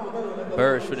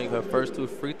 Bird shooting her first 2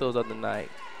 free throws of the night.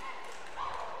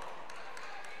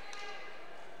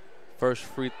 First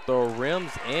free throw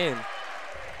rims in.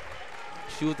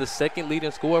 She was the second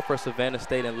leading scorer for Savannah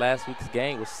State in last week's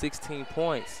game with 16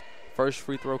 points. First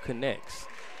free throw connects.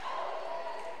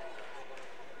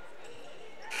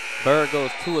 Bird goes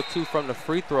 2 of 2 from the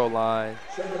free throw line.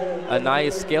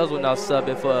 Anaya Scales will now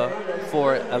subbing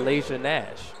for Alasia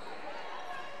Nash.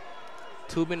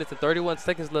 2 minutes and 31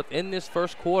 seconds left in this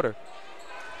first quarter.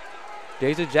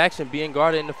 Deja Jackson being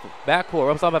guarded in the backcourt.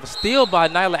 We're talking about a steal by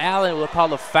Nyla Allen. We'll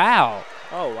call a foul.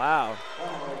 Oh, wow.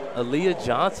 Aaliyah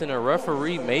Johnson, a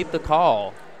referee, made the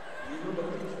call.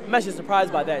 I'm actually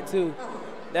surprised by that, too.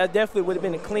 That definitely would have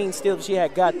been a clean steal if she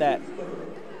had got that.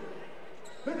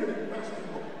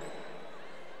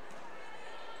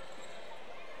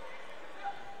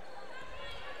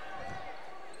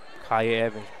 Kaya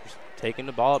Evans taking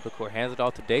the ball up the court, hands it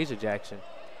off to Deja Jackson.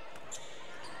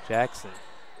 Jackson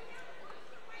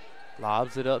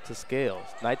lobs it up to Scales.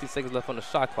 19 seconds left on the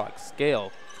shot clock.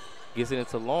 Scale Gets it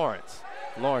into Lawrence.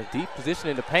 Lawrence, deep position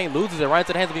in the paint, loses it right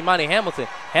into the hands of Imani Hamilton.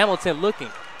 Hamilton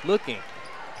looking.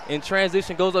 In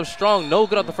transition, goes up strong. No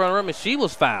good off the front rim, and she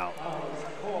was fouled.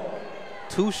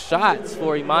 2 shots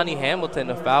for Imani Hamilton.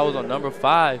 The foul was on number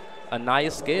 5,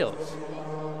 Anaya Scales.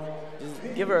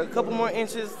 Just give her a couple more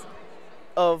inches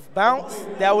of bounce,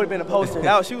 that would have been a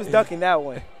poster. She was dunking that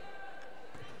one.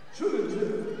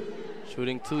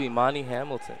 Shooting 2, Imani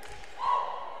Hamilton.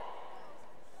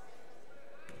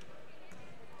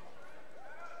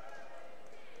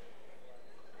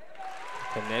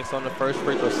 Connects on the first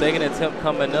free throw. Second attempt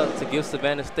coming up to give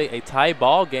Savannah State a tie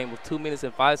ball game with 2 minutes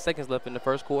and 5 seconds left in the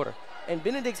first quarter. And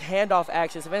Benedict's handoff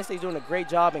action, Savannah State's doing a great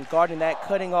job in guarding that,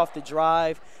 cutting off the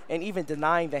drive, and even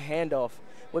denying the handoff.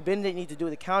 What Benedict needs to do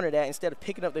to counter that, instead of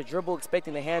picking up the dribble,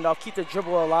 expecting the handoff, keep the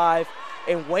dribble alive,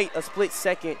 and wait a split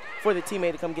second for the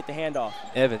teammate to come get the handoff.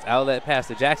 Evans, outlet pass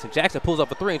to Jackson. Jackson pulls up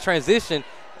a 3 in transition,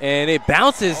 and it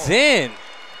bounces in.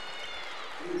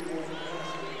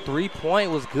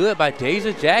 3-point was good by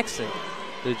Deja Jackson,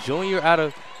 the junior out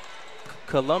of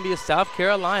Columbia, South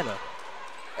Carolina.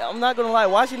 I'm not going to lie,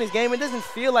 watching this game, it doesn't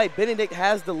feel like Benedict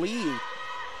has the lead.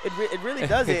 It really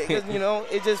doesn't, because, you know,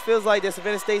 it just feels like the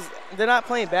Savannah State's, they're not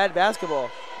playing bad basketball.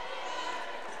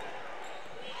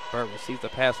 Burt receives the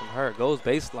pass from her, goes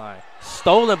baseline.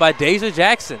 Stolen by Deja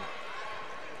Jackson.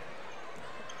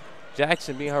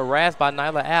 Jackson being harassed by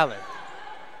Nyla Allen.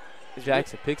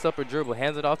 Jackson picks up her dribble,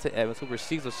 hands it off to Evans, who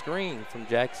receives a screen from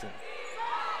Jackson.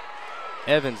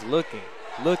 Evans looking,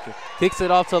 kicks it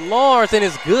off to Lawrence, and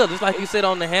it's good. Just like you said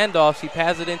on the handoff, she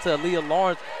passes it into Aaliyah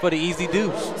Lawrence for the easy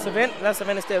deuce.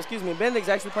 Savannah State, Benedict's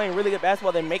actually playing really good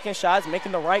basketball. They're making shots,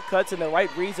 making the right cuts and the right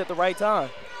reads at the right time.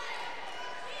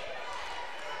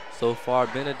 So far,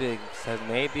 Benedict has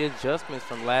made the adjustments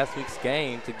from last week's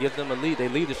game to give them a lead. They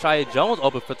leave Jashia Jones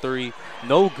open for 3.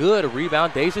 No good. A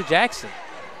rebound, Deja Jackson.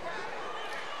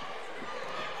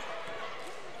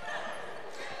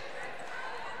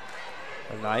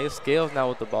 Anaya Scales now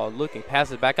with the ball, looking,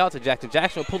 passes back out to Jackson.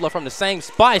 Jackson will pull up from the same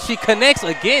spot. She connects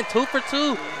again, 2 for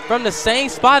 2 from the same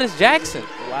spot as Jackson.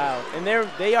 Wow, and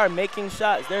they are making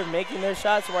shots. They're making their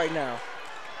shots right now.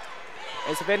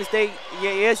 And Savannah State,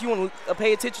 yes, you want to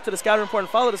pay attention to the scouting report and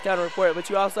follow the scouting report, but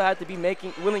you also have to be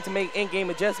willing to make in-game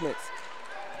adjustments.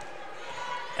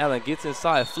 Allen gets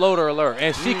inside, floater alert,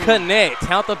 and she connects.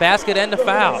 Count the basket and the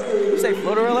foul. You say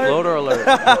floater alert? Floater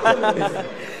alert.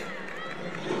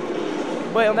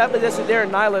 But on that possession there,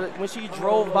 Nyla, when she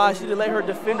drove by, she didn't let her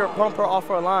defender bump her off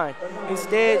her line.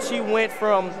 Instead, she went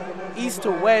from east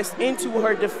to west into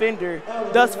her defender,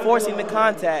 thus forcing the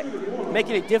contact,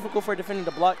 making it difficult for a defender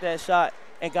to block that shot,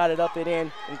 and got it up and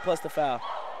in, and plus the foul.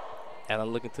 Allen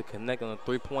looking to connect on a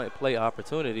 3-point play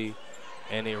opportunity,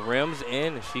 and it rims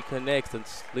in, and she connects. The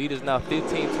lead is now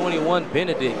 15-21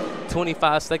 Benedict,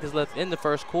 25 seconds left in the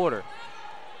first quarter.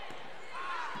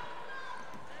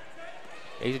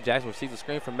 Deja Jackson receives a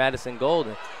screen from Madison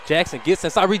Golden. Jackson gets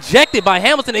inside, rejected by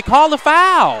Hamilton. They call the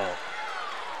foul.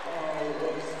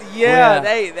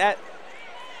 Yeah,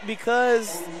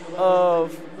 because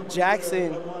of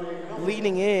Jackson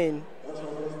leading in,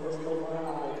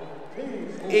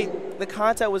 the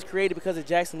contact was created because of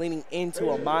Jackson leaning into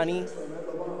Amani.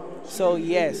 So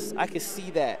yes, I could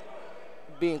see that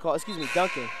being called. Excuse me,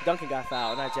 Duncan. Duncan got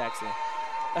fouled, not Jackson.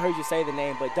 I heard you say the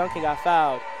name, but Duncan got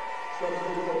fouled.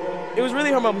 It was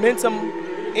really her momentum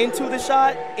into the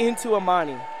shot, into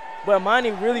Amani. But Amani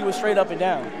really was straight up and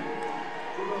down.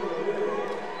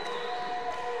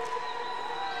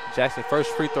 Jackson, first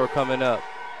free throw coming up.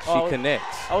 She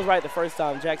connects. I was right the first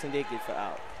time. Jackson did get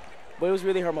fouled. But it was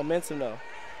really her momentum, though.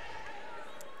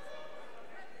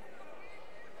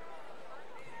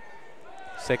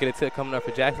 Second attempt coming up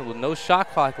for Jackson with no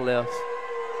shot clock left.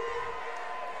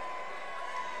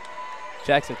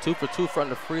 Jackson 2 for 2 from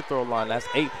the free throw line. That's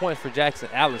 8 points for Jackson.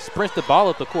 Allen sprints the ball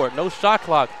up the court. No shot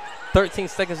clock. 13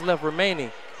 seconds left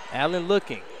remaining. Allen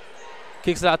looking.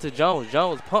 Kicks it out to Jones.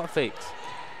 Jones pump fakes.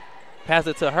 Pass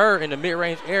it to her in the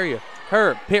mid-range area.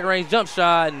 Her pit-range jump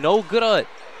shot. No good.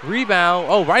 Rebound.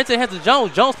 Oh, right to the hands of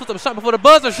Jones. Jones puts up a shot before the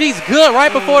buzzer. She's good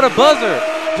right before the buzzer.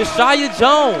 Jashia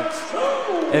Jones.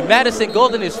 And Madison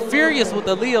Golden is furious with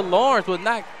Aaliyah Lawrence with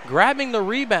not grabbing the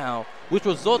rebound, which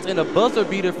results in a buzzer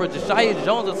beater for Jashia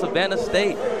Jones of Savannah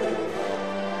State.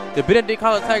 The Benedict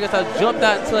College Tigers have jumped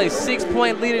out to a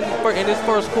 6-point lead in this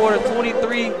first quarter,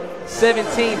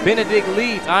 23-17. Benedict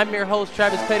leads. I'm your host,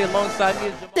 Travis Petty, alongside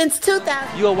me. Since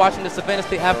 2000. You are watching the Savannah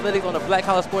State Athletics on the Black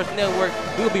College Sports Network.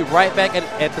 We will be right back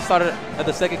at the start of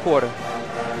the second quarter.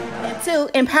 Two,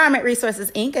 Empowerment Resources,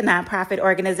 Inc., a nonprofit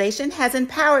organization, has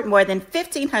empowered more than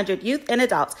 1,500 youth and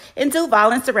adults in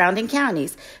Duval and surrounding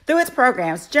counties through its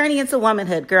programs Journey into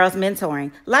Womanhood, Girls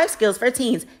Mentoring, Life Skills for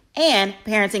Teens, and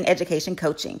Parenting Education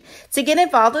Coaching. To get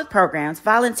involved with programs,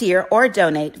 volunteer, or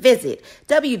donate, visit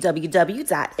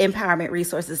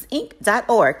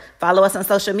www.empowermentresourcesinc.org. Follow us on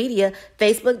social media,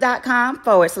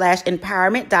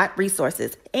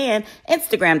 facebook.com/empowerment.resources and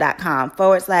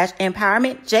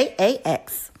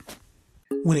instagram.com/empowermentjax.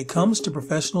 When it comes to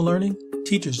professional learning,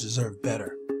 teachers deserve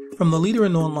better. From the leader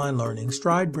in online learning,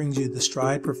 Stride brings you the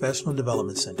Stride Professional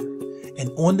Development Center, an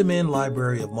on-demand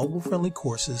library of mobile-friendly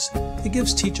courses that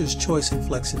gives teachers choice and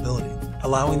flexibility,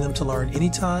 allowing them to learn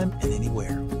anytime and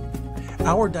anywhere.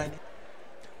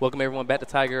 Welcome everyone back to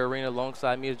Tiger Arena.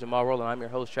 Alongside me is Jamal Rowland. I'm your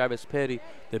host, Travis Petty.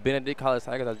 The Benedict College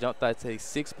Tigers have jumped out to a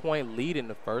 6-point lead in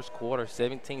the first quarter.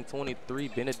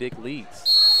 17-23, Benedict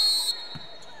leads.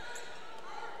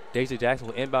 Deja Jackson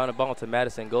will inbound the ball to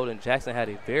Madison Golden. Jackson had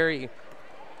a very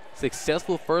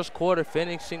successful first quarter,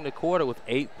 finishing the quarter with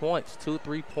 8 points, 2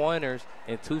 3-pointers,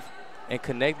 and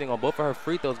connecting on both of her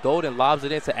free throws. Golden lobs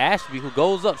it into Ashby, who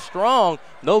goes up strong.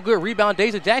 No good. Rebound,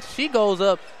 Deja Jackson. She goes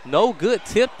up. No good.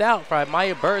 Tipped out by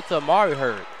Maya Bird to Amari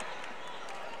Hurd.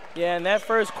 Yeah, in that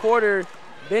first quarter,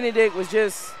 Benedict was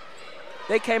just –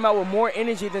 they came out with more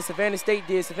energy than Savannah State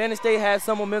did. Savannah State had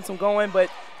some momentum going, but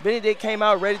Benedict came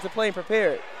out ready to play and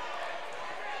prepared.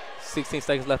 16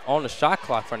 seconds left on the shot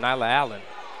clock for Nyla Allen.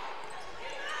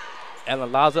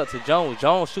 Allen lobs up to Jones.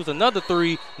 Jones shoots another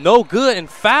three. No good, and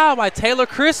foul by Taylor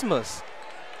Christmas.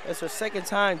 That's her second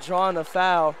time drawing a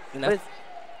foul. I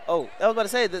was about to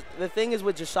say, the thing is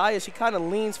with Josiah, she kind of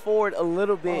leans forward a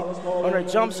little bit on her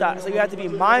jump shot, so you have to be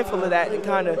mindful of that and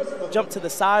kind of jump to the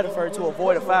side of her to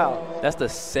avoid a foul. That's the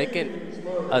second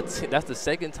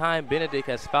time Benedict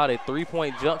has fouled a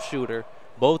three-point jump shooter.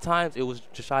 Both times it was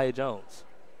Josiah Jones.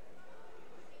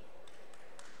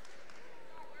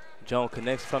 Jones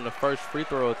connects from the first free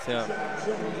throw attempt.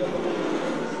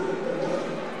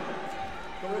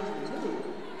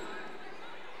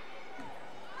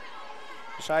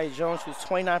 Josiah Jones shoots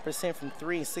 29% from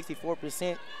three and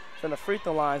 64% from the free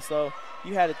throw line. So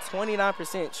you had a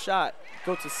 29% shot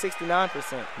go to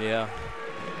 69%. Yeah.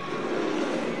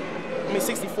 I mean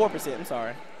 64%, I'm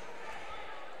sorry.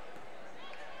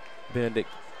 Benedict,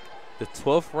 the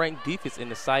 12th ranked defense in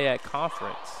the SIAC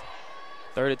conference.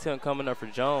 Third attempt coming up for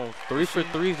Jones. 3 for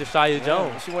 3 is Josiah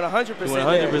Jones. She went 100%. She went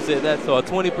 100% that. So a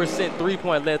 20%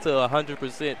 three-point led to a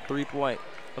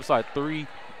 100% three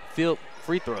field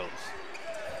free throws.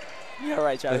 You all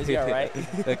right, Travis? You all right?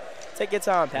 Take your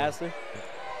time, Pastor.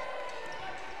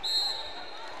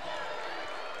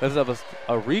 There's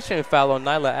a reaching foul on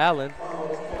Nyla Allen.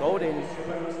 Golden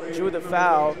drew the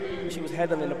foul. She was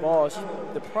handling the ball. She's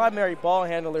the primary ball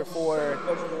handler for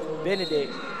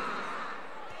Benedict.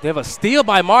 They have a steal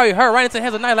by Mari Hurd right into the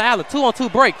hands of Nyla Allen.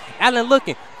 2-on-2 break. Allen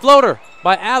looking. Floater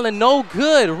by Allen. No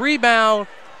good. Rebound.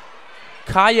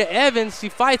 Kaya Evans. She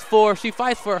fights for.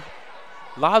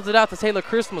 Lobs it out to Taylor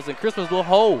Christmas, and Christmas will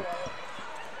hold.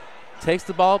 Takes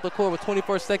the ball up the court with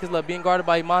 24 seconds left, being guarded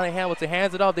by Imani Hamilton.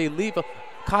 Hands it off. They leave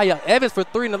Kaya Evans for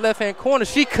three in the left-hand corner.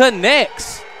 She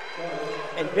connects.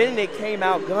 And Benedict came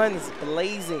out guns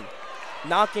blazing,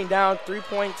 knocking down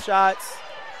three-point shots.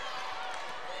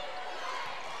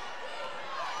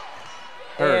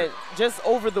 And just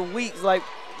over the weeks, like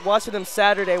watching them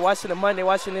Saturday, watching them Monday,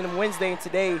 watching them Wednesday, and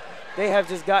today, they have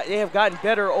gotten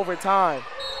better over time.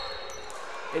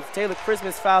 It's Taylor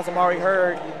Christmas fouls Amari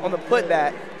Hurd on the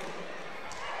putback.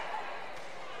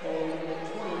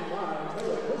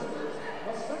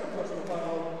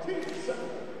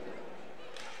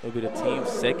 It'll be the team's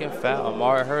second foul.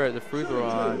 Amari Hurd at the free throw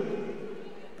line.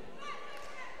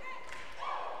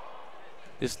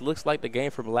 This looks like the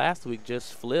game from last week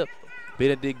just flipped.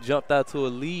 Benedict jumped out to a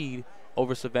lead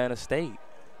over Savannah State.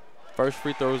 First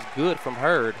free throw is good from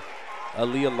Hurd.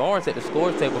 Aaliyah Lawrence at the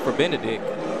scores table for Benedict.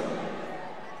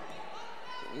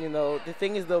 You know, the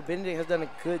thing is, though, Benedict has done a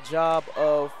good job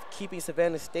of keeping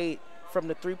Savannah State from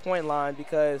the three-point line,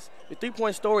 because the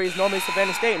three-point story is normally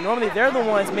Savannah State. Normally, they're the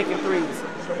ones making threes,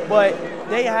 but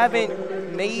they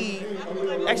haven't made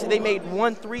 – actually, they made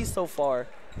 1 3 so far.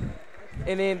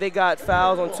 And then they got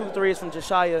fouls on 2 threes from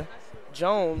Josiah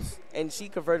Jones, and she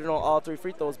converted on all 3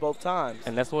 free throws both times.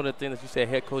 And that's one of the things that you said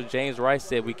head coach James Rice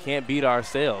said, we can't beat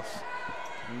ourselves.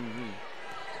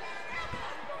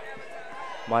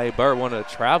 Maya Bird wanted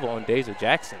to travel on Deja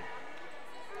Jackson.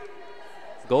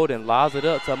 Golden lobs it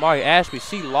up to Amari Ashby.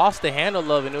 She lost the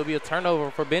handle of it, and it'll be a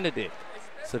turnover for Benedict.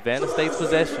 Savannah State's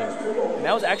possession. And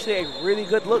that was actually a really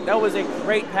good look. That was a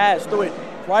great pass through it.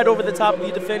 right over the top of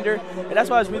the defender. And that's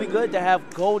why it's really good to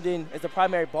have Golden as the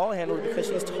primary ball handler, because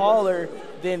she's taller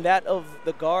than that of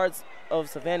the guards of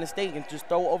Savannah State and just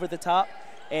throw over the top.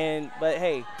 But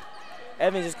hey,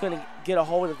 Evans just couldn't get a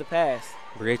hold of the pass.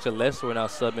 Briasia Lester will now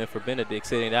sub in for Benedict.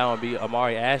 Sitting down will be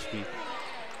Amari Ashby.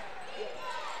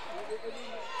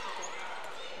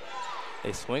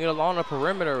 They swing it along the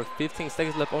perimeter with 15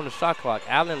 seconds left on the shot clock.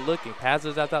 Allen looking,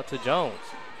 passes out to Jones.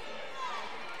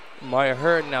 Maya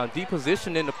Hurd now deep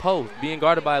position in the post, being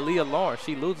guarded by Leah Lawrence.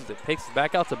 She loses it, takes it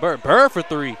back out to Bird. Bird for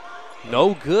three,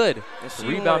 no good.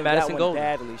 Rebound Madison Golden.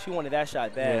 Badly. She wanted that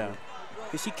shot badly.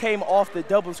 Because she came off the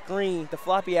double screen, the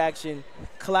floppy action,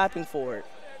 clapping for it.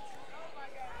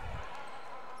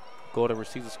 Golden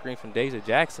receives a screen from Deja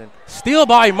Jackson. Steal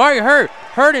by Mari Hurd.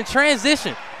 Hurd in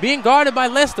transition, being guarded by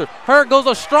Lester. Hurd goes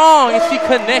up strong, and she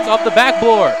connects off the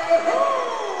backboard.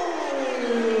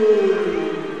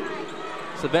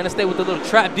 Savannah State with a little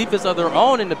trap defense of their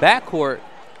own in the backcourt.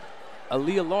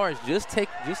 Aaliyah Lawrence just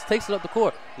takes it up the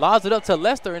court. Lobs it up to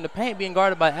Lester in the paint, being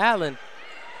guarded by Allen.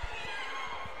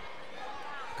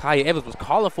 Kaya Evans was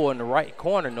calling for her in the right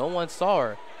corner. No one saw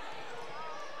her.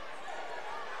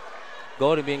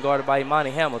 Golden being guarded by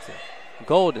Imani Hamilton.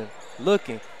 Golden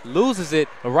looking, loses it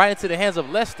right into the hands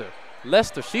of Lester.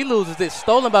 Lester, she loses it,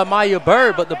 stolen by Maya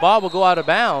Bird, but the ball will go out of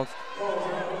bounds,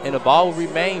 and the ball will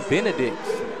remain Benedict's.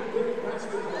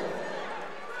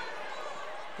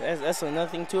 That's another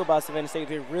thing, too, about Savannah State.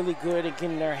 They're really good at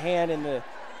getting their hand in the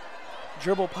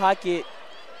dribble pocket,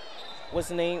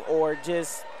 or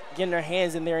just getting their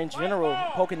hands in there in general,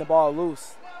 poking the ball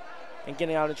loose and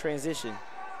getting out of transition.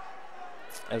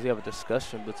 As we have a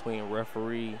discussion between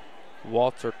referee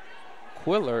Walter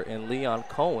Quiller and Leon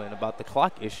Cohen about the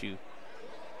clock issue.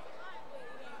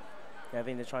 Yeah, I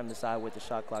think they're trying to decide what the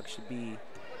shot clock should be,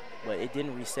 but it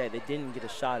didn't reset. They didn't get a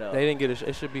shot up. They didn't get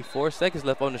it should be 4 seconds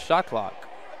left on the shot clock.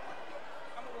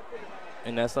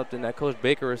 And that's something that Coach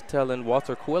Baker is telling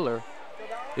Walter Quiller.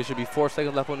 It should be 4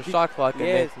 seconds left on the shot clock.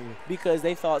 Yes, because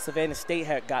they thought Savannah State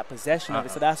had got possession of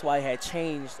it, so that's why it had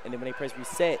changed. And then when they pressed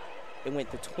reset, it went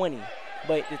to 20.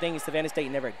 But the thing is, Savannah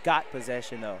State never got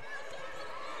possession, though.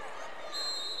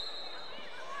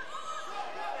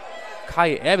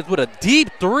 Kaya Evans with a deep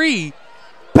three,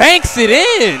 banks it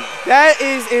in. That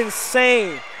is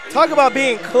insane. Talk about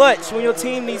being clutch when your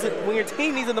team needs it. When your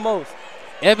team needs it the most.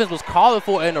 Evans was calling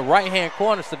for it in the right-hand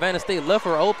corner. Savannah State left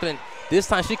her open. This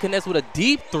time she connects with a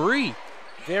deep three.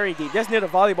 Very deep. That's near the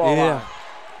volleyball line.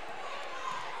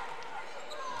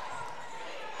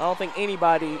 I don't think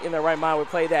anybody in their right mind would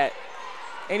play that.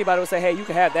 Anybody would say, hey, you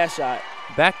can have that shot.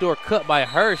 Backdoor cut by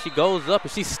her. She goes up,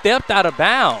 and she stepped out of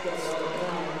bounds.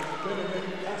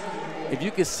 If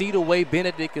you can see the way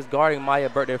Benedict is guarding Maya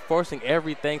Bird, they're forcing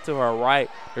everything to her right.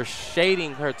 They're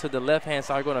shading her to the left-hand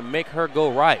side. They're going to make her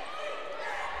go right.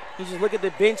 You just look at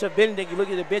the bench of Benedict. You look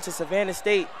at the bench of Savannah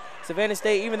State. Savannah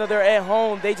State, even though they're at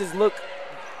home, they just look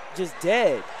just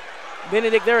dead.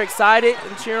 Benedict, they're excited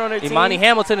and cheering on their team. Imani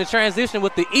Hamilton in transition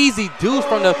with the easy deuce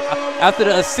from after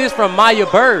the assist from Maya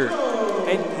Bird.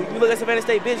 And if you look at Savannah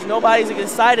State bench, nobody's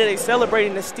excited. They're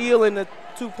celebrating the steal and the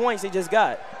 2 points they just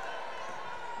got.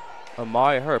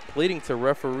 Amari Hurd pleading to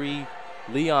referee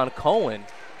Leon Cohen.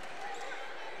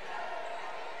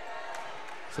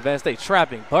 Savannah State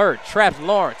trapping. Bird traps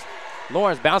Lawrence.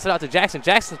 Lawrence bounces it out to Jackson.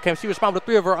 Jackson, can she respond with a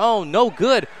three of her own? No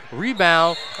good.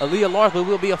 Rebound, Aaliyah Lawrence, but it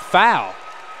will be a foul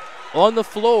on the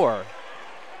floor.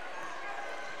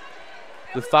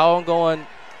 The foul going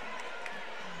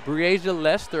Briasia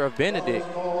Lester of Benedict.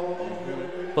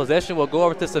 Possession will go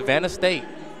over to Savannah State.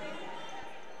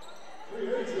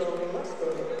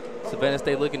 Savannah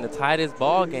State looking to tie this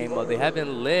ball game up. They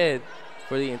haven't led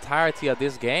for the entirety of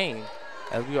this game,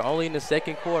 as we are only in the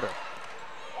second quarter.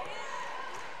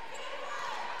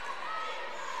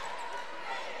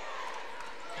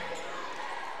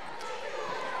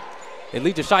 And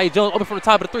Lee Jashai Jones open from the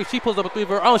top of the three. She pulls up a three of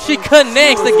her own. She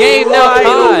connects. The game now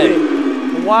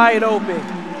tied. Wide open.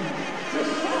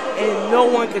 And no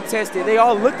one contested. They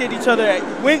all looked at each other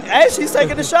as she's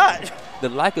taking the shot. The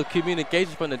lack of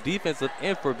communication from the defensive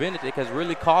end for Benedict has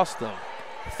really cost them.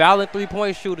 Fouling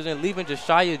three-point shooters and leaving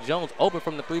Jashia Jones open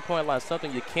from the three-point line,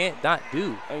 something you can't not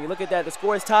do. And you look at that, the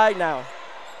score is tied now.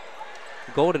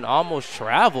 Golden almost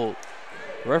traveled.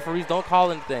 Referees don't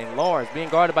call anything. Lawrence being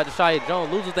guarded by Jashia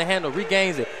Jones, loses the handle,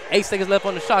 regains it. 8 seconds left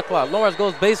on the shot clock. Lawrence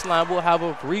goes baseline. We'll have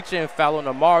a reach-in foul on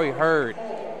Amari Hurd.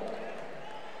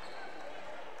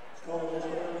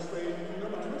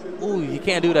 Ooh, you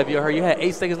can't do that if you're hurt. You had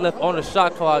 8 seconds left on the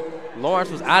shot clock. Lawrence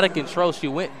was out of control. She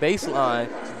went baseline.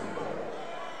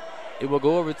 It will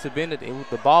go over to Benedict.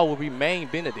 The ball will remain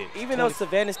Benedict. Even though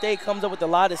Savannah State comes up with a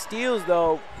lot of steals,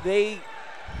 though, they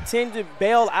tend to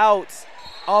bail out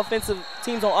offensive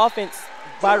teams on offense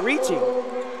by reaching.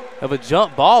 Of a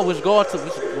jump ball, which will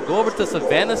go over to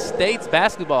Savannah State's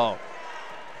basketball.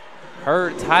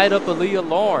 Hurd tied up Aaliyah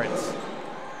Lawrence.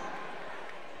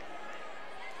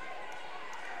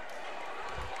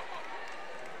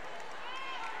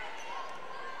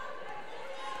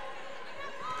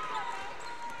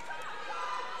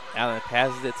 Allen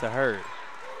passes it to Hurd.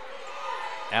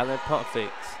 Allen pump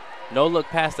fakes. No look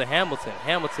pass to Hamilton.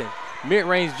 Hamilton,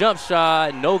 mid-range jump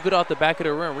shot, no good off the back of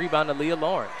the rim. Rebound to Leah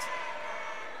Lawrence.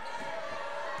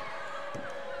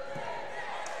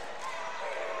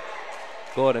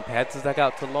 Gordon passes back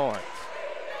out to Lawrence.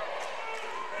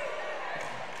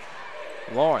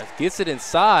 Lawrence gets it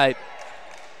inside.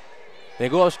 They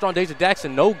go up strong. Deja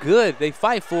Jackson, no good. They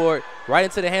fight for it. Right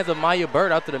into the hands of Maya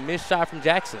Bird after the missed shot from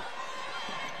Jackson.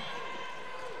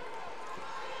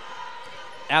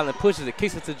 Allen pushes it,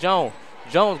 kicks it to Jones.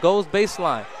 Jones goes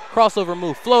baseline. Crossover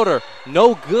move, floater,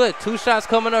 no good. 2 shots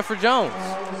coming up for Jones.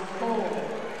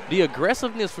 The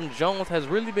aggressiveness from Jones has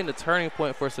really been the turning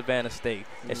point for Savannah State.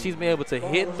 And she's been able to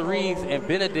hit threes, and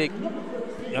Benedict,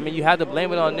 I mean, you have to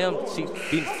blame it on them. She's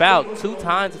been fouled 2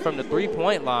 times from the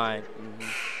 3-point line.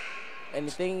 And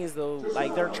the thing is, though,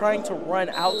 like, they're trying to run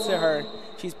out to her.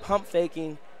 She's pump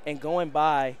faking and going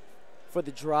by for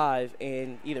the drive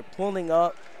and either pulling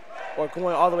up or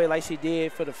going all the way like she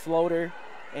did for the floater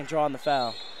and drawing the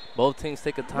foul. Both teams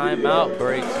take a timeout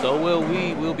break. So will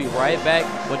we. We'll be right back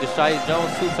when Jeshia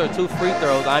Jones shoots her 2 free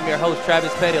throws. I'm your host,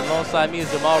 Travis Petty. Alongside me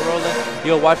is Jamal Rowland.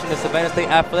 You're watching the Savannah State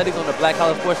Athletics on the Black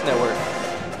College Sports Network.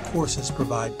 Courses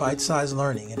provide bite-sized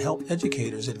learning and help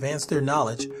educators advance their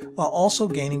knowledge while also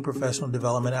gaining professional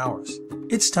development hours.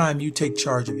 It's time you take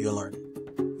charge of your learning.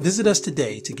 Visit us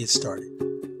today to get started.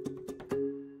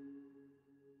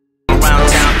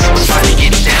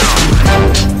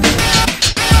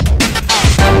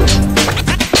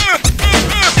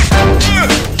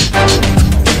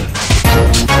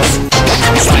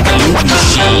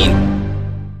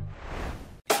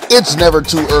 It's never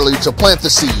too early to plant the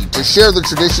seed, to share the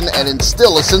tradition, and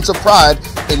instill a sense of pride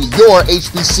in your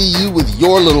HBCU with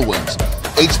your little ones.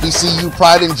 HBCU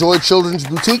Pride and Joy Children's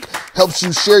Boutique helps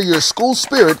you share your school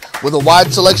spirit with a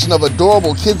wide selection of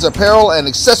adorable kids apparel and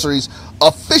accessories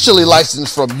officially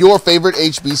licensed from your favorite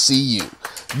HBCU.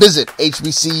 Visit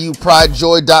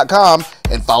hbcupridejoy.com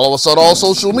and follow us on all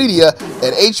social media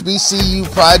at HBCU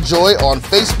Pride Joy on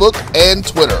Facebook and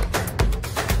Twitter.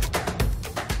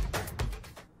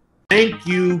 Thank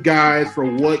you guys for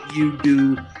what you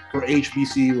do for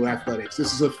HBCU athletics.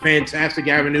 This is a fantastic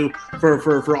avenue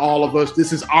for all of us.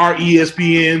 This is our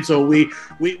ESPN, so we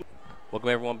welcome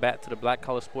everyone back to the Black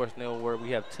College Sports Network.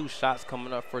 We have 2 shots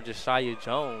coming up for Jeshia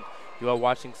Jones. You are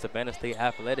watching Savannah State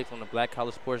Athletics on the Black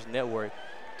College Sports Network.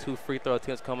 2 free throw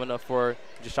attempts coming up for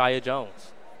Jeshia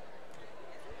Jones.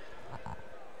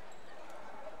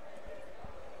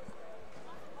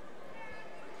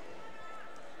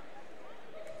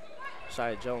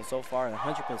 Jeshia Jones so far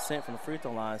 100% from the free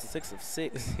throw line, 6 of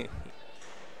 6. Let's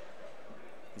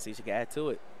see if she can add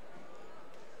to it.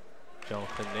 Jones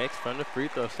connects from the free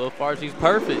throw. So far, she's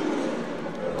perfect.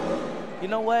 You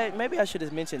know what? Maybe I should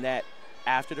have mentioned that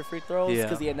after the free throws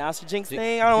because the announcer jinx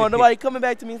thing. I don't want nobody coming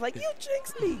back to me. He's like, you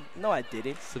jinxed me. No, I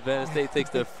didn't. Savannah State takes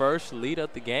the first lead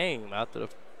of the game after the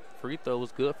free throw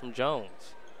was good from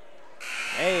Jones.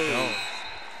 Hey. Jones,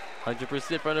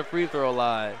 100% from the free throw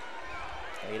line.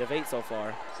 8 of 8 so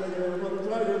far.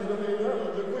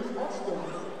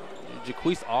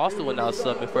 Jaquise Austin will now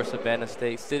sub in for Savannah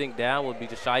State. Sitting down will be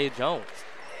Jeshia Jones.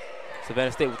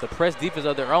 Savannah State with the press defense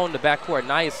of their own in the backcourt.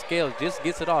 Nia Scales just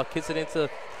gets it off, kicks it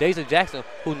into Deja Jackson,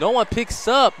 who no one picks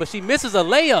up, but she misses a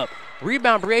layup.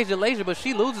 Rebound, Breasia Lazier, but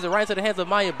she loses it right into the hands of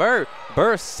Maya Bird.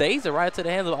 Bird saves it right into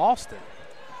the hands of Austin.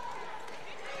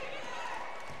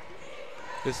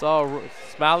 It's all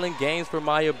smiling games for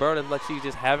Maya Bird. It's like she's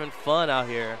just having fun out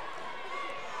here.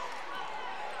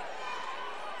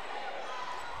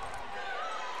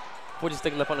 We're just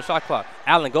taking left on the shot clock.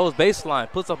 Allen goes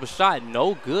baseline, puts up a shot,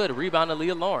 no good. Rebound to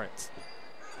Leah Lawrence.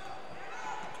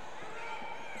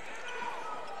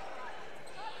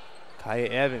 Kaya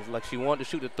Evans, like she wanted to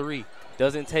shoot a 3,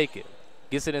 doesn't take it.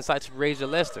 Gets it inside to Raja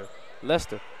Lester.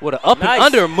 Lester with an up and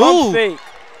under move. Fake.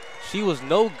 She was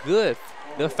no good.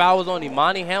 The foul was on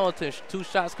Imani Hamilton. 2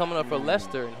 shots coming up for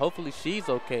Lester, and hopefully she's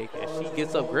okay as she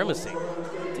gets up grimacing.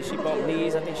 Did she bump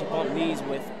knees? I think she bumped knees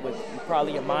with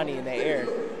probably Imani in the air.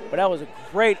 But that was a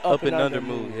great up and under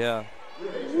move. Yeah.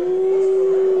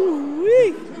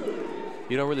 Woo-wee.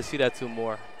 You don't really see that too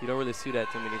many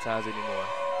times anymore.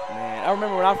 Man, I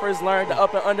remember when I first learned the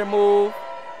up and under move.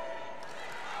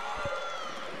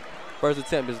 First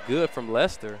attempt is good from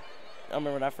Lester. I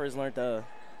remember when I first learned the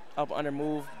up under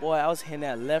move. Boy, I was hitting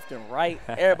that left and right.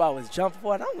 Everybody was jumping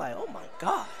for it. I'm like, oh my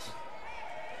gosh.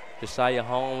 Josiah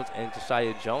Holmes and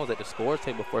Josiah Jones at the scores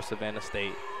table for Savannah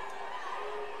State.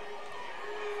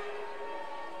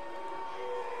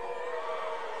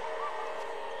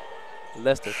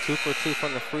 Lester 2 for 2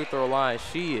 from the free throw line.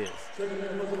 She is.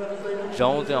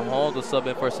 Jones and Holmes will sub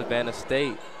in for Savannah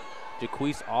State.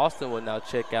 Jaquise Austin will now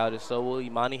check out, and so will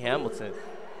Imani Hamilton.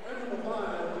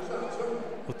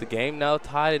 With the game now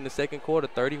tied in the second quarter,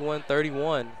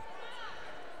 31-31.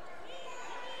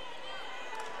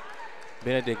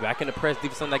 Benedict back in the press,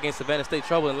 defense on that game. Savannah State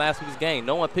trouble in last week's game.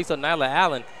 No one picks up Nyla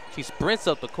Allen. She sprints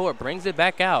up the court, brings it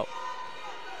back out,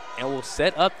 and will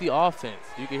set up the offense.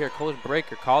 You can hear Coach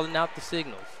Breaker calling out the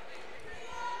signals.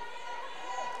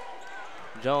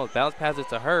 Jones bounce passes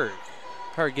to Hurd.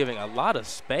 Hurd giving a lot of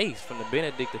space from the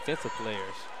Benedict defensive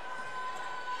players.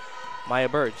 Maya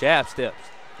Bird jab steps,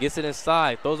 gets it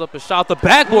inside, throws up a shot. The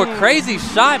backboard, crazy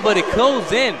shot, but it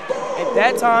goes in. At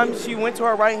that time, she went to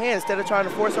her right hand. Instead of trying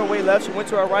to force her way left, she went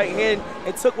to her right hand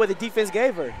and took what the defense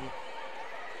gave her.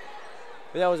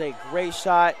 But that was a great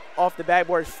shot off the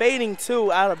backboard, fading two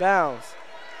out of bounds.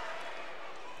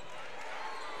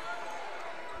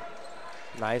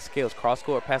 Nice skills.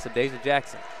 Cross-court pass to Deja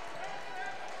Jackson.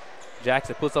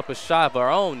 Jackson puts up a shot of her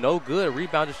own. No good.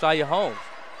 Rebound to Shia Holmes.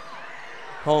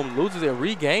 Holmes loses it,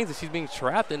 regains it. She's being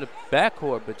trapped in the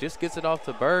backcourt, but just gets it off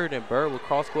to Bird, and Bird with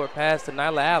cross-court pass to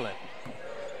Nyla Allen.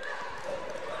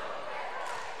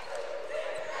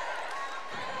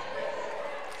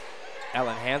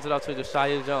 Allen hands it off to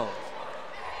Josiah Jones.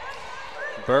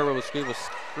 Bird will retrieve a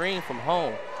screen from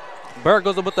home. Bird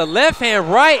goes up with the left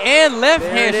hand, right and left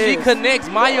hand. She connects.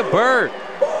 Maya Bird.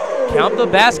 Count the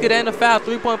basket and the foul.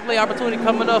 Three-point play opportunity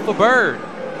coming up for Bird.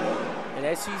 And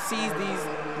as she sees these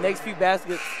next few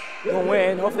baskets go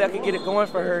in, hopefully I can get it going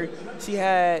for her. She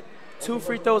had 2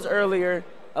 free throws earlier,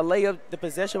 a layup the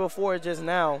possession before just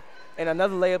now, and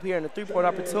another layup here in the three-point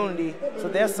opportunity. So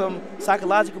there's some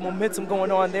psychological momentum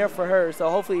going on there for her. So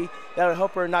hopefully that'll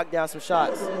help her knock down some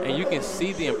shots. And you can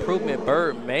see the improvement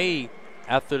Bird made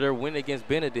after their win against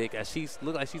Benedict, as she's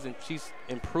looked like she's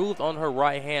improved on her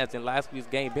right hands. In last week's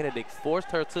game, Benedict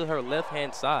forced her to her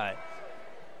left-hand side.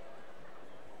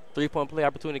 Three-point play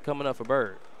opportunity coming up for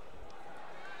Bird.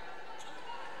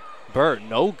 Bird,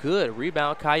 no good.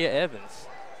 Rebound, Kaya Evans.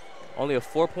 Only a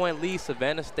 4-point lead.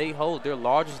 Savannah State holds their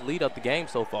largest lead of the game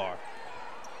so far.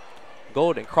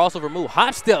 Golden, crossover move,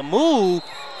 hot step move,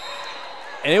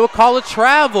 and they will call it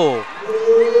travel.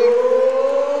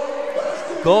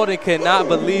 Golden cannot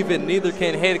believe it. Neither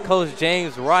can head coach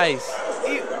James Rice.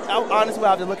 I honestly will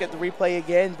have to look at the replay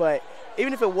again, but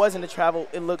even if it wasn't a travel,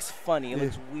 it looks funny. It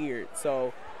looks weird.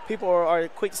 So people are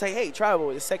quick to say, hey,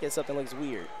 travel. The second something looks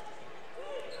weird.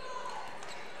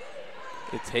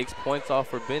 It takes points off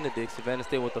for Benedict. Savannah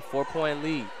State with a 4-point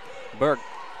lead. Burke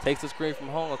takes the screen from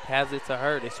home, passes it to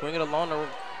her. They swing it along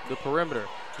the perimeter.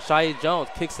 Shia Jones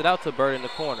kicks it out to Bird in the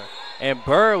corner. And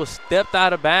Bird was stepped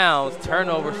out of bounds.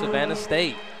 Turnover, Savannah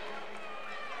State.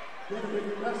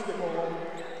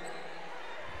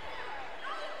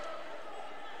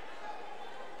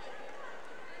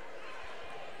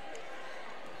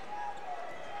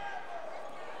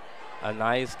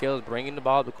 Anaya Scales bringing the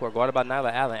ball to the court, guarded by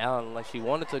Nyla Allen. Allen, like she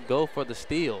wanted to go for the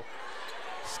steal.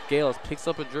 Scales picks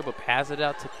up a dribble, passes it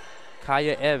out to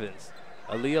Kaya Evans.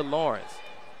 Aaliyah Lawrence,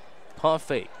 pump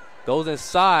fake, goes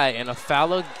inside, and a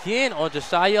foul again on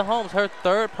Josiah Holmes, her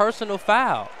third personal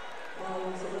foul.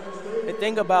 The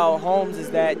thing about Holmes is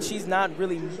that she's not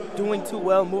really doing too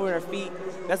well moving her feet.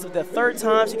 That's the third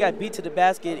time she got beat to the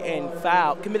basket and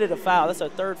committed a foul. That's her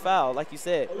third foul, like you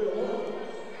said.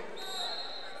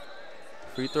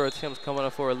 Free throw attempts coming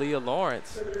up for Aaliyah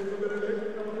Lawrence.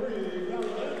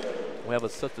 We have a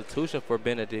substitution for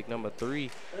Benedict, number 3,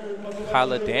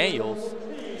 Kyla Daniels.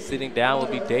 Sitting down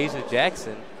will be Deja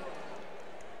Jackson.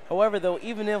 However, though,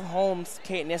 even if Holmes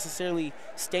can't necessarily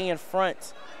stay in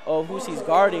front of who she's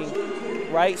guarding,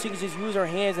 right, she can just use her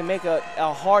hands and make a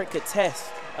hard contest,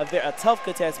 a tough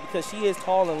contest, because she is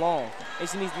tall and long, and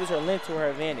she needs to use her length to her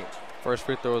advantage. First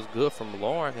free throw is good from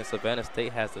Lawrence, and Savannah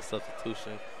State has the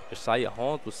substitution. Josiah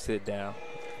Holmes will sit down.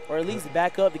 Or at least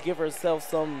back up to give herself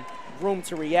some room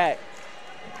to react.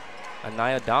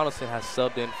 Anaya Donaldson has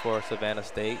subbed in for Savannah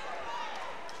State.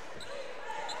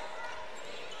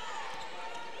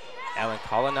 Allen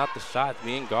calling out the shots,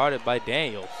 being guarded by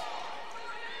Daniels.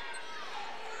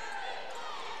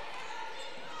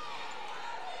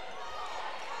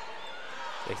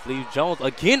 They leave Jones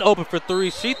again open for 3.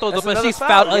 She throws up and she's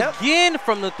fouled again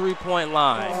from the 3-point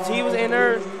line. She was in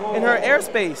her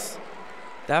airspace.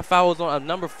 That foul was on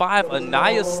number 5,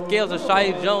 Anaya Scales.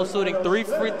 Josiah Jones shooting 3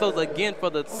 free throws again for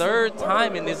the 3rd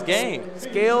time in this game.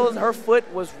 Scales, her foot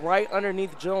was right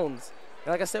underneath Jones.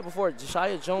 And like I said before,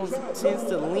 Josiah Jones tends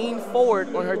to lean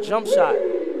forward on her jump shot.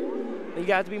 And you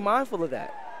got to be mindful of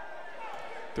that.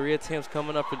 3 attempts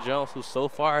coming up for Jones, who so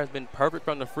far has been perfect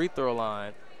from the free throw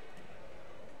line.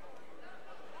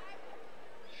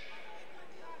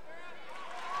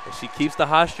 And she keeps the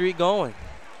hot streak going.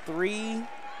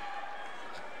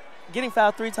 Getting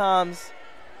fouled 3 times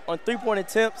on 3-point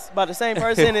attempts by the same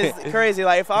person is crazy.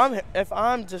 Like if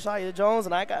I'm Josiah Jones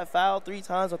and I got fouled 3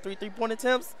 times on 3 3-point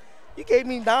attempts, you gave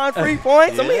me 9 free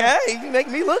points. Yeah. I mean, hey, you make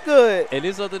me look good. And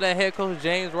this other than head coach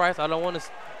James Rice, I don't want to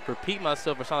repeat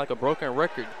myself or sound like a broken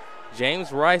record.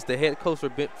 James Rice, the head coach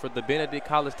for the Benedict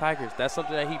College Tigers, that's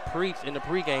something that he preached in the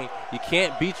pregame. You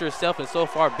can't beat yourself, and so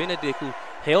far Benedict, who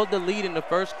held the lead in the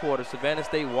first quarter, Savannah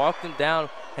State walked them down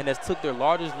and has took their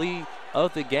largest lead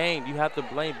of the game. You have to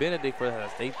blame Benedict for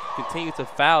that. They continue to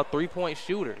foul 3-point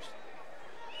shooters.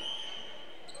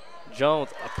 Jones,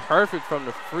 perfect from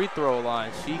the free throw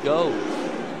line. She goes.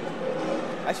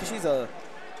 Actually, she's a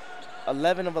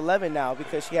 11 of 11 now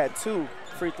because she had 2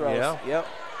 free throws. Yeah. Yep.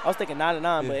 I was thinking 9 of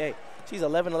 9, but hey, she's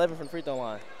 11-11 from the free throw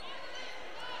line.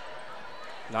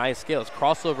 Nice Scales,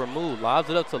 crossover move, lobs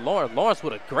it up to Lawrence. Lawrence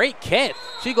with a great catch.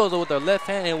 She goes with her left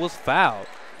hand and was fouled.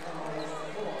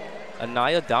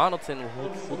 Anaya Donaldson,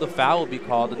 who the foul will be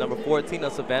called, the number 14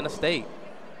 of Savannah State.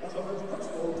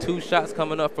 2 shots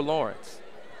coming up for Lawrence.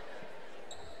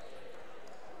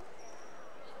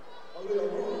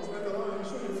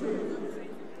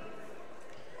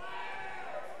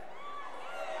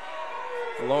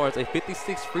 Lawrence, a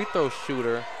 56 free throw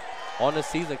shooter on the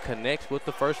season, connects with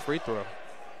the first free throw.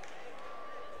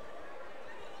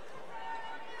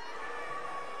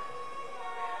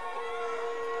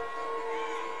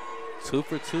 Two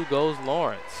for 2 goes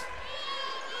Lawrence.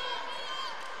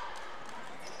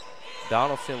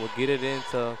 Donaldson will get it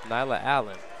into Nyla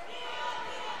Allen.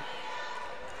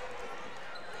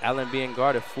 Allen being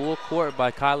guarded full court by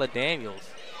Kyla Daniels.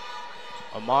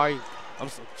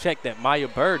 Check that. Maya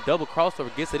Bird, double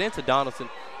crossover, gets it into Donaldson.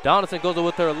 Donaldson goes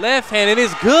with her left hand and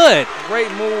it's good.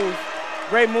 Great move.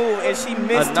 Great move. And she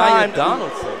mistimed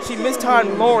Donaldson. She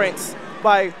mistimed Lawrence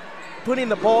by putting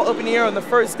the ball up in the air on the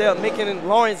first step, making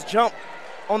Lawrence jump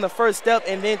on the first step,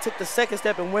 and then took the second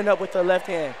step and went up with her left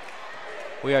hand.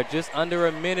 We are just under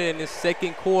a minute in this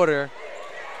second quarter.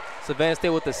 Savannah State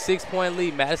with a 6-point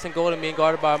lead. Madison Golden being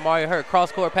guarded by Mario Hurt.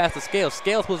 Cross-court pass to Scales.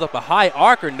 Scales pulls up a high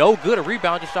arcer. No good. A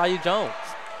rebound to Josiah Jones.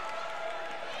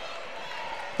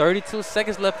 32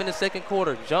 seconds left in the second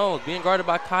quarter. Jones being guarded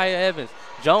by Kaya Evans.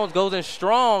 Jones goes in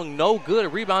strong. No good. A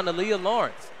rebound to Leah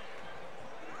Lawrence,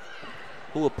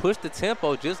 who will push the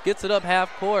tempo. Just gets it up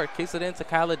half court. Kicks it into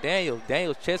Kyla Daniels.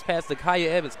 Daniels chest pass to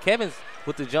Kaya Evans. Kevins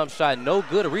with the jump shot. No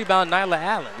good. A rebound, Nyla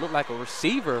Allen. Looked like a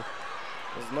receiver.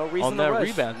 There's no reason on that to rush.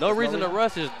 rebound. No reason to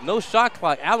rush. There's no shot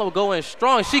clock. Allen will go in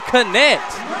strong. She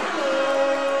connects.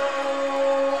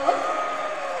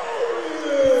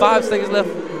 5 seconds left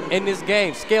in this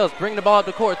game. Scales bring the ball up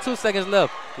the court. 2 seconds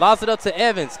left. Lobs it up to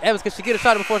Evans. Evans, can she get a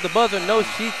shot before the buzzer? No,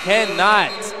 she cannot.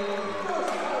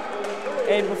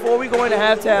 And before we go into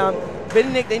halftime,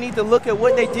 Benedict, they need to look at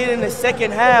what they did in the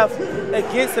second half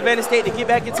against Savannah State to get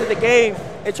back into the game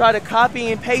and try to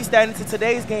copy and paste that into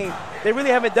today's game. They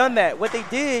really haven't done that. What they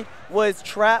did was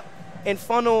trap and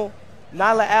funnel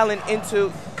Nyla Allen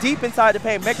into deep inside the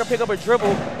paint, make her pick up her dribble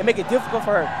and make it difficult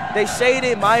for her. They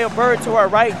shaded Maya Bird to her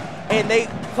right, and they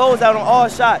closed out on all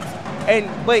shots.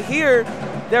 But here,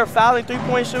 they're fouling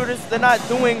 3-point shooters. They're not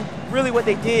doing really what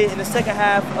they did in the second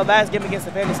half of last game against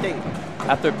Savannah State.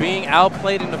 After being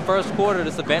outplayed in the first quarter,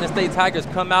 the Savannah State Tigers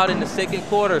come out in the second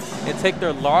quarter and take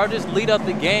their largest lead of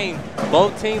the game.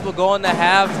 Both teams will go into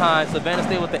halftime. Savannah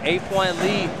State with the 8-point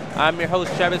lead. I'm your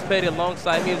host, Travis Petty,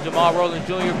 alongside me is Jamal Rowland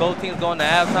Jr. Both teams going to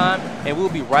halftime, and we'll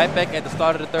be right back at the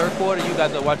start of the third quarter. You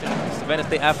guys are watching Savannah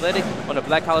State Athletic on the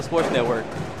Black College Sports Network.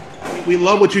 We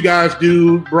love what you guys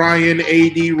do, Brian,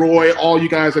 AD, Roy, all you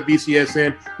guys at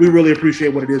BCSN. We really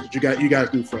appreciate what it is that you guys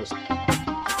do for us.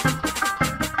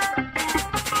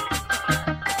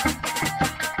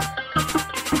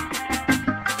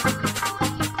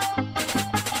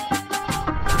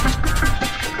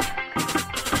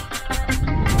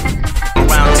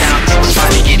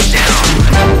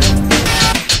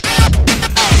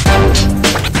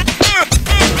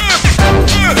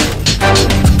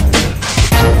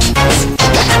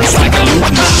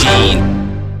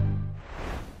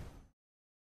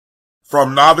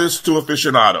 From novice to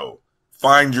aficionado,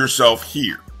 find yourself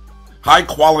here. High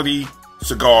quality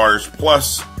cigars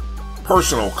plus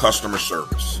personal customer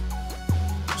service.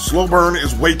 Slow Burn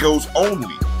is Waco's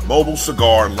only mobile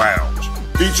cigar lounge,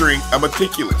 featuring a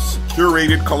meticulous,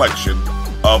 curated collection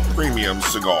of premium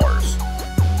cigars.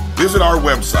 Visit our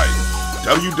website,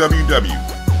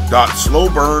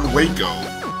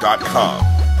 www.slowburnwaco.com.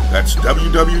 That's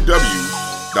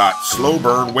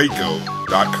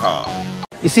www.slowburnwaco.com.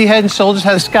 You see, Head & Shoulders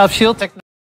has scalp shield technology.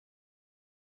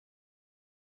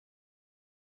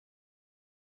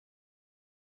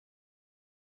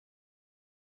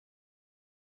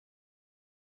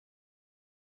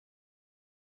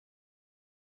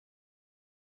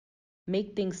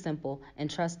 Make things simple and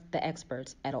trust the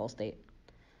experts at Allstate.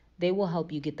 They will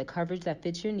help you get the coverage that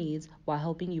fits your needs while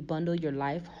helping you bundle your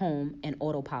life, home, and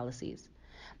auto policies.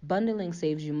 Bundling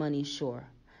saves you money, sure,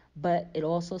 but it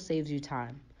also saves you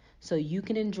time, so you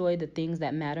can enjoy the things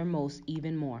that matter most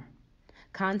even more.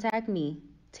 Contact me,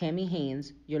 Tammy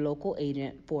Haynes, your local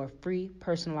agent, for a free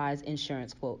personalized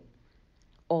insurance quote.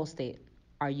 Allstate,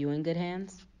 are you in good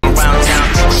hands?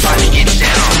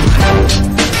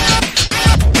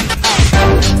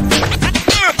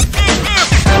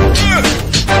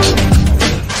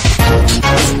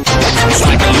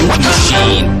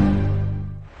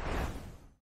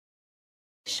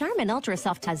 Charmin Ultra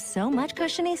Soft has so much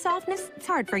cushiony softness, it's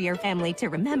hard for your family to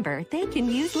remember they can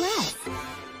use less.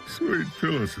 Sweet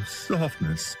pillows of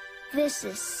softness. This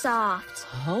is soft.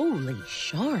 Holy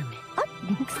Charmin. Oh,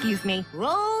 excuse me.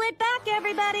 Roll it back,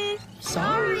 everybody.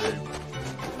 Sorry.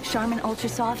 Charmin Ultra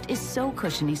Soft is so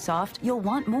cushiony soft, you'll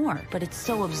want more, but it's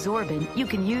so absorbent, you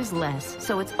can use less,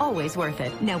 so it's always worth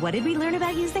it. Now, what did we learn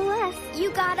about using less?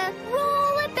 You gotta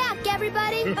roll it back,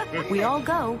 everybody. We all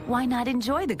go. Why not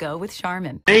enjoy the go with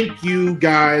Charmin? Thank you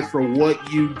guys for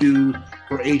what you do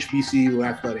for HBCU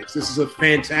athletics. This is a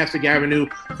fantastic avenue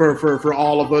for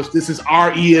all of us. This is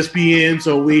our ESPN,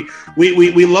 so we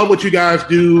love what you guys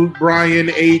do. Brian,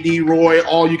 AD, Roy,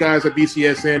 all you guys at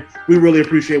BCSN. We really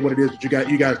appreciate what it is that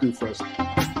you guys do for us.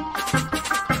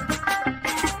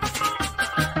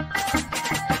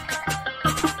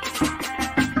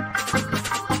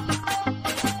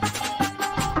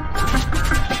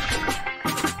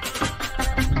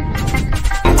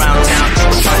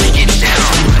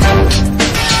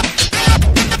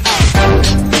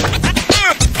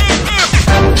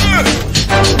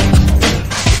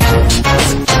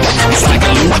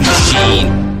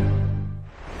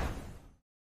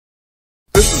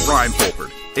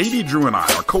 AD Drew and I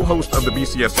are co-hosts of the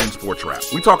BCSN Sports Wrap.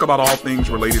 We talk about all things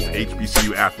related to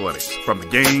HBCU athletics. From the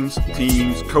games,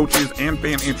 teams, coaches, and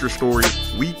fan interest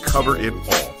stories, we cover it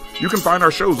all. You can find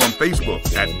our shows on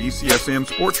Facebook at BCSN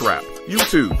Sports Wrap,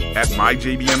 YouTube at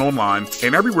MyJBN Online,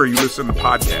 and everywhere you listen to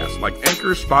podcasts like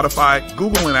Anchor, Spotify,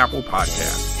 Google, and Apple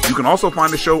Podcasts. You can also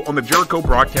find the show on the Jericho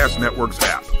Broadcast Network's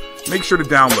app. Make sure to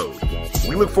download.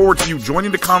 We look forward to you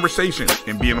joining the conversation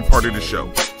and being a part of the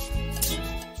show.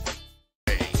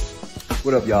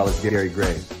 What up, y'all? It's Gary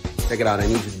Gray. Check it out. I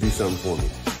need you to do something for me.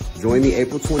 Join me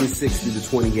April 26th through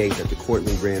the 28th at the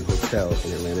Courtland Grand Hotel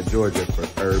in Atlanta, Georgia for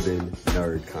Urban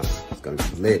Nerd Con. It's going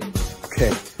to be lit.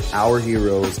 Okay. Our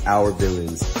heroes, our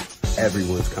villains,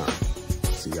 everyone's con.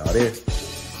 See y'all there.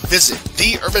 Visit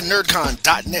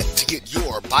theurbannerdcon.net to get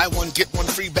your buy one, get one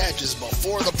free badges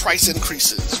before the price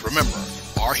increases. Remember,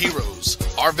 our heroes,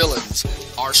 our villains,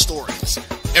 our stories,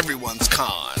 everyone's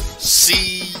con.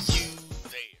 See you.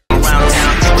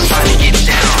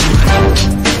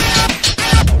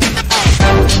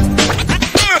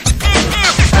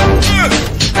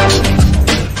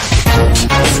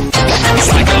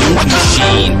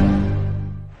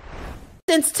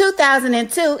 Since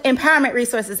 2002, Empowerment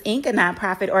Resources, Inc., a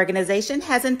nonprofit organization,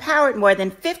 has empowered more than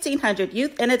 1,500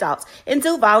 youth and adults in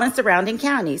Duval and surrounding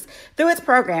counties through its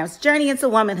programs Journey into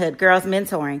Womanhood, Girls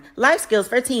Mentoring, Life Skills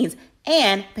for Teens,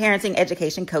 and parenting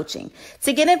education coaching.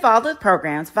 To get involved with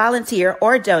programs, volunteer,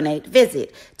 or donate,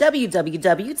 visit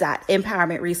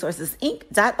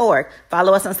www.empowermentresourcesinc.org.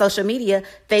 Follow us on social media,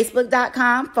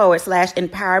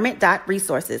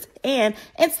 facebook.com/empowerment.resources and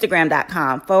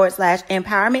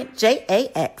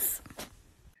instagram.com/empowermentjax.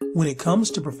 When it comes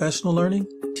to professional learning,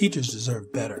 teachers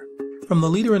deserve better. From the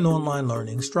leader in online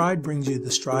learning, Stride brings you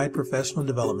the Stride Professional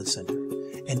Development Center,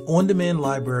 an on-demand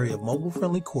library of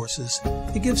mobile-friendly courses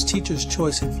that gives teachers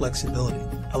choice and flexibility,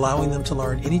 allowing them to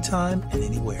learn anytime and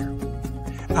anywhere.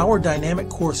 Our dynamic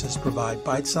courses provide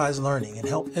bite-sized learning and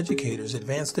help educators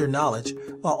advance their knowledge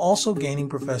while also gaining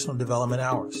professional development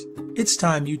hours. It's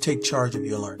time you take charge of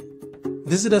your learning.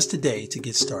 Visit us today to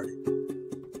get started.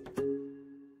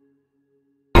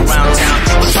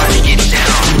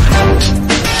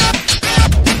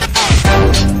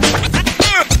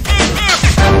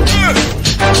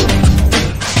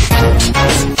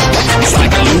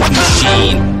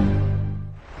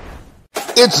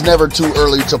 It's never too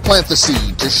early to plant the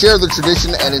seed, to share the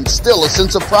tradition, and instill a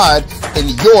sense of pride in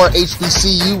your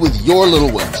HBCU with your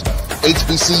little ones.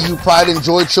 HBCU Pride and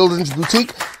Joy Children's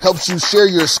Boutique helps you share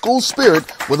your school spirit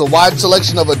with a wide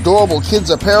selection of adorable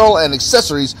kids apparel and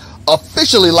accessories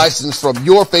officially licensed from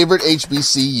your favorite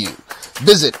HBCU.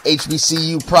 Visit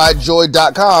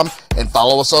hbcupridejoy.com and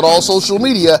follow us on all social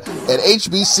media at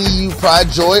HBCU Pride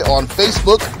Joy on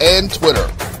Facebook and Twitter.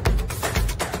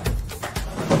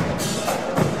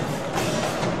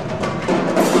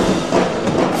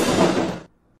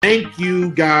 Thank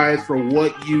you guys for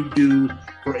what you do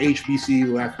for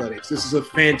HBCU athletics. This is a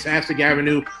fantastic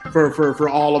avenue for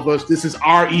all of us. This is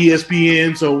our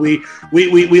ESPN, so we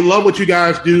love what you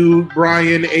guys do.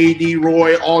 Brian, AD,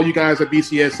 Roy, all you guys at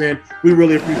BCSN, we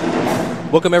really appreciate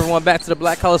it. Welcome everyone back to the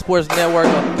Black College Sports Network.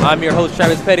 I'm your host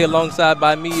Travis Petty. Alongside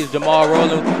by me is Jamal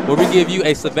Rowland, where we give you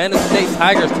a Savannah State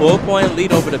Tigers 12-point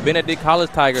lead over the Benedict College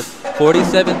Tigers,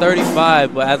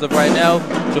 47-35. But as of right now,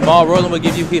 Jamal Rowland will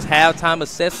give you his halftime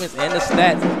assessments and the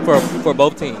stats for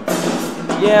both teams.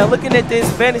 Yeah, looking at this,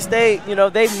 Savannah State,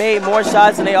 they've made more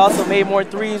shots and they also made more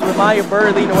threes, with Maya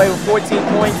Bird leading away with 14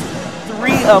 points,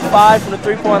 3 of 5 from the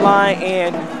three-point line,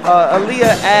 and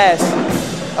Elijah Ash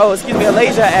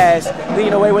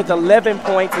leading away with 11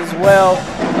 points as well.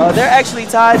 They're actually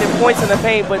tied in points in the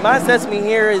paint, but my assessment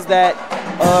here is that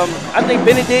I think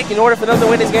Benedict, in order for them to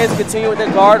win this game, is continue with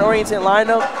their guard-oriented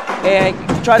lineup and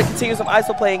try to continue some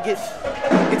ISO play and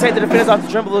take the defenders off the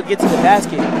dribble and get to the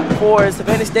basket. For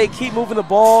Savannah State, keep moving the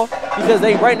ball, because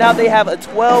right now they have a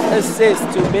 12 assist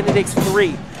to Benedict's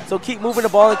 3. So keep moving the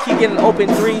ball and keep getting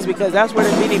open threes, because that's where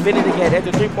they're beating Benedict at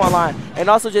the three-point line. And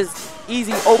also just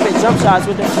easy open jump shots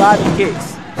with their driving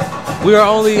kicks. We are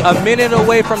only a minute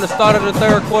away from the start of the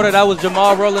third quarter. That was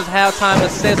Jamal Rowland's halftime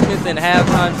assessments and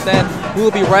halftime stats. We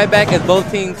will be right back as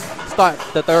both teams start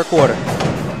the third quarter.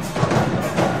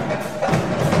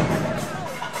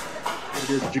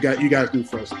 What you guys do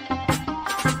for us.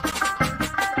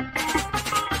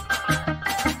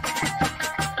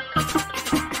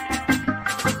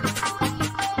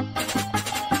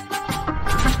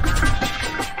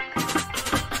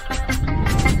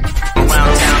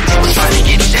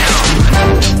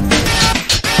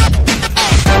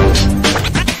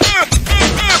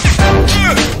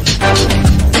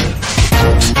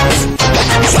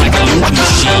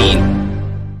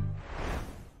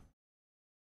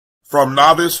 From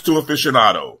novice to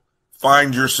aficionado,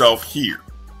 find yourself here.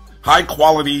 High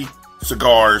quality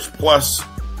cigars plus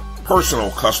personal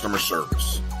customer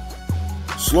service.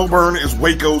 Slow Burn is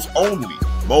Waco's only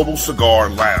mobile cigar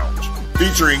lounge,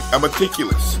 featuring a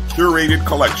meticulous, curated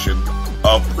collection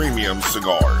of premium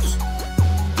cigars.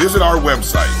 Visit our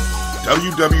website,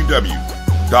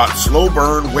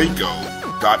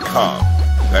 www.slowburnwaco.com.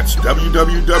 That's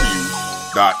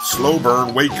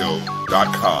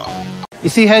www.slowburnwaco.com. You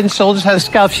see, Head & Shoulders has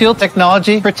Scalp Shield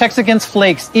technology, protects against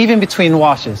flakes, even between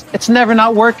washes. It's never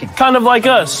not working. Kind of like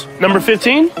us. Number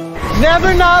 15?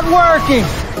 Never not working.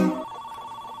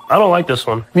 I don't like this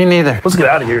one. Me neither. Let's get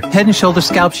out of here. Head & Shoulders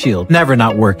Scalp Shield, never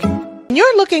not working.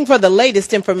 You're looking for the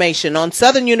latest information on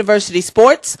Southern University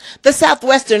sports, the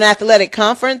Southwestern Athletic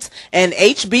Conference, and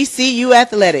HBCU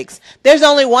athletics. There's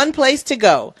only one place to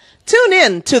go. Tune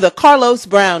in to the Carlos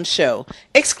Brown Show,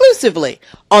 exclusively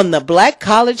on the Black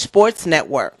College Sports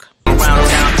Network.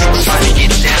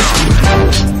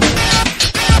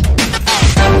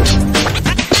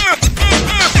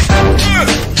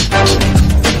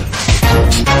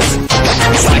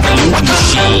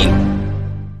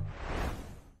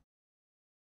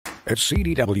 At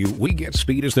CDW, we get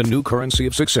speed as the new currency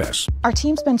of success. Our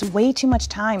team spends way too much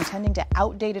time tending to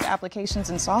outdated applications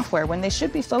and software when they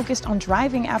should be focused on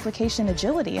driving application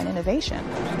agility and innovation.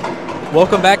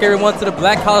 Welcome back, everyone, to the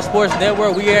Black College Sports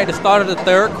Network. We are at the start of the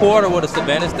third quarter where the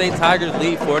Savannah State Tigers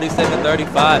lead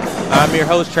 47-35. I'm your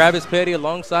host, Travis Petty.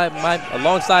 Alongside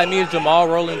me is Jamal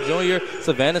Rowland Jr.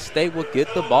 Savannah State will get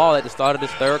the ball at the start of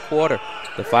this third quarter.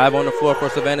 The 5 on the floor for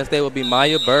Savannah State will be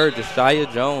Maya Bird, Josiah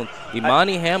Jones,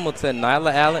 Imani Hamilton,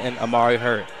 Nyla Allen, and Amari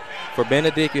Hurd. For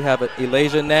Benedict, you have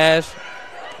Elijah Nash,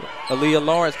 Aaliyah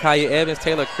Lawrence, Kaya Evans,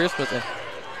 Taylor Christmas, and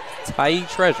Tai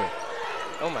Treasure.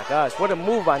 Oh my gosh, what a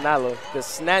move by Nyla. The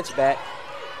snatch back.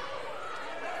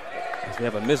 We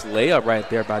have a missed layup right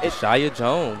there by Josiah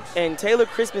Jones. And Taylor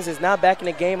Christmas is now back in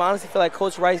the game. I honestly feel like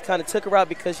Coach Rice kind of took her out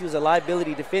because she was a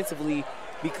liability defensively,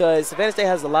 because Savannah State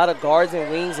has a lot of guards and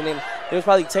wings, and then they was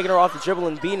probably taking her off the dribble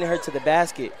and beating her to the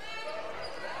basket.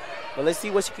 But let's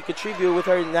see what she could contribute with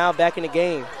her now back in the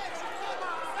game.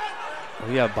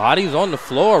 We have bodies on the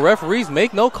floor. Referees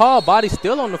make no call. Bodies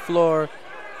still on the floor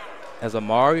as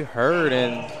Amari Hurd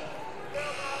and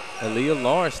Aaliyah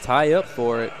Lawrence tie up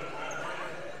for it.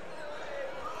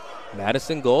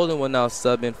 Madison Golden will now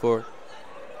sub in for.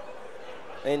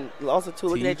 And also, too,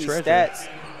 looking at these Treasure. stats,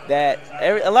 that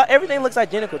everything looks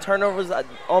identical. Turnovers are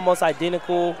almost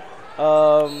identical.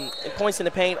 Points in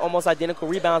the paint almost identical.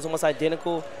 Rebounds almost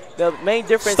identical. The main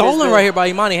difference Stolen is right here by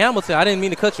Imani Hamilton. I didn't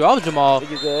mean to cut you off, Jamal.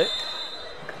 You're good.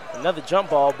 Another jump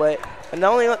ball, but the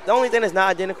only thing that's not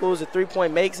identical is the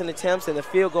three-point makes and attempts and the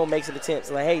field goal makes and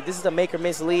attempts. Like, hey, this is a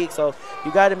make-or-miss league, so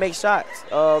you got to make shots.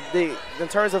 In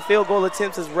terms of field goal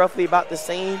attempts, is roughly about the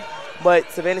same, but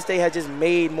Savannah State had just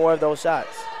made more of those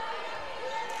shots.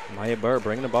 Maya Bird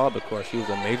bringing the ball up, of course. She was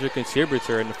a major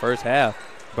contributor in the first half.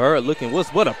 Bird looking,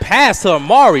 what a pass to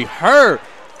Amari Hurd.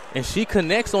 And she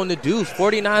connects on the deuce.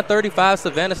 49-35,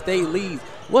 Savannah State leads.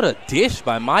 What a dish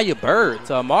by Maya Bird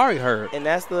to Amari Hurd. And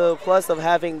that's the plus of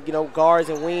having, guards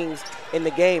and wings in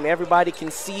the game. Everybody can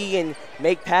see and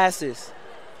make passes.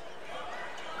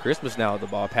 Christmas now with the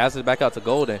ball. Passes it back out to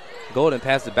Golden. Golden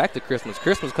passes it back to Christmas.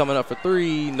 Christmas coming up for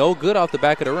three. No good off the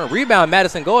back of the rim. Rebound,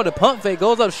 Madison Golden. Pump fake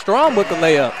goes up strong with the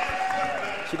layup.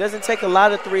 She doesn't take a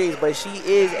lot of threes, but she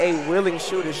is a willing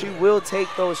shooter. She will take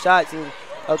those shots and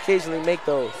occasionally make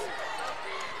those.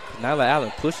 Nyla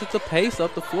Allen pushes the pace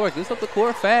up the floor. Gets up the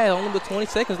court fast. Only with 20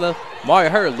 seconds left. Maya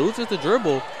Hurd loses the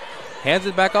dribble. Hands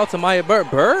it back out to Maya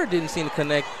Bird. Bird didn't seem to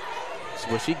connect.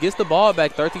 But she gets the ball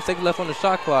back. 13 seconds left on the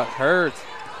shot clock. Hurd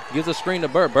gives a screen to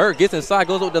Bird. Bird gets inside,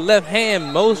 goes with the left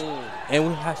hand.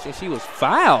 And she was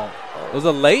fouled. It was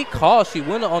a late call. She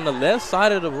went on the left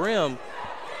side of the rim.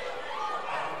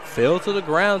 Fell to the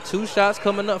ground. 2 shots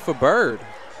coming up for Bird.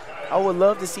 I would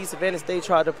love to see Savannah State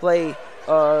try to play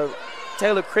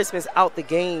Taylor Christmas out the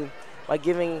game by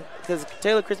because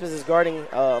Taylor Christmas is guarding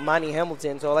Imani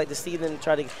Hamilton, so I'd like to see them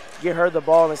try to get her the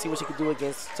ball and see what she can do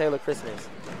against Taylor Christmas.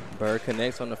 Bird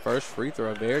connects on the first free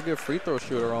throw. A very good free throw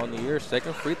shooter on the year.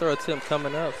 Second free throw attempt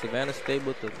coming up. Savannah State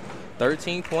with the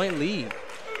 13-point lead.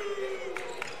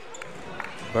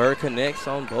 Bird connects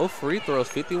on both free throws.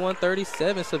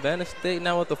 51-37. Savannah State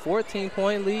now with the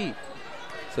 14-point lead.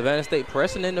 Savannah State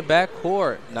pressing in the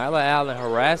backcourt. Nyla Allen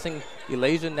harassing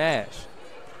Elijah Nash.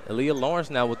 Aaliyah Lawrence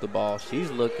now with the ball.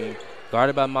 She's looking.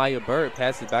 Guarded by Maya Bird.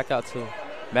 Passes back out to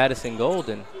Madison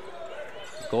Golden.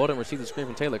 Golden receives a screen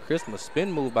from Taylor Christmas. Spin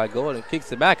move by Golden.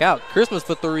 Kicks it back out. Christmas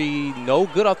for three. No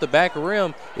good off the back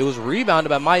rim. It was rebounded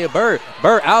by Maya Bird.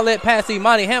 Bird outlet pass to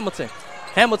Imani Hamilton.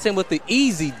 Hamilton with the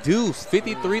easy deuce.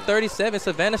 53-37.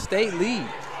 Savannah State lead.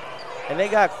 And they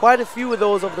got quite a few of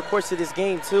those over the course of this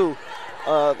game, too.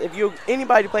 If you're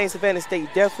anybody playing Savannah State, you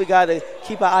definitely got to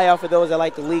keep an eye out for those that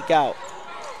like to leak out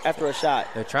after a shot.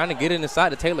 They're trying to get it inside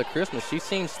to Taylor Christmas. She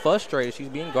seems frustrated. She's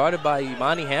being guarded by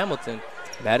Imani Hamilton.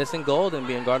 Madison Golden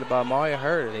being guarded by Maria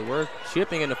Hurd. They were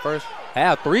chipping in the first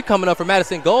half. 3 coming up for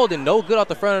Madison Golden. No good off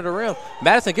the front of the rim.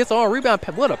 Madison gets on rebound.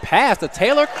 What a pass to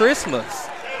Taylor Christmas.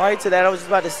 Prior to that, I was just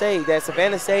about to say that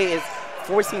Savannah State is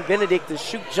forcing Benedict to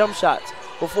shoot jump shots.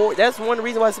 That's one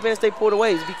reason why Savannah State pulled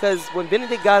away, is because when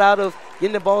Benedict got out of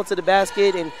getting the ball to the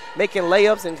basket and making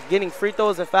layups and getting free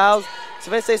throws and fouls,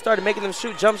 Savannah State started making them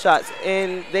shoot jump shots,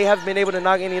 and they haven't been able to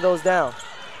knock any of those down.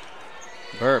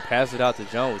 Bird passes it out to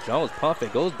Jones. Jones pump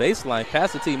it, goes baseline,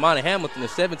 pass it to Imani Hamilton, the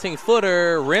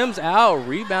 17-footer, rims out,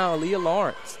 rebound Leah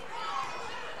Lawrence.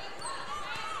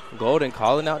 Golden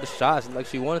calling out the shots like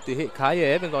she wanted to hit Kaya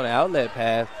Evans on the outlet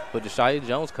pass, but Jashia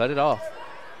Jones cut it off.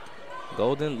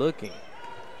 Golden looking.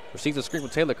 Receives a screen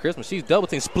from Taylor Christmas. She's double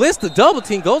team, splits the double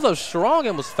team, goes up strong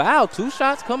and was fouled. 2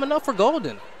 shots coming up for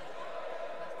Golden.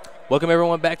 Welcome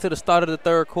everyone back to the start of the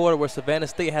third quarter, where Savannah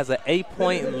State has an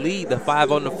 8-point lead. The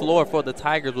 5 on the floor for the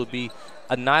Tigers will be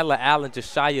Nyla Allen,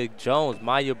 Jashia Jones,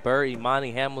 Maya Bird,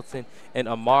 Imani Hamilton, and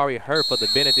Amari Hurd. For the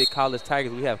Benedict College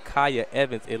Tigers, we have Kaya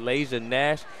Evans, Elijah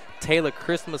Nash, Taylor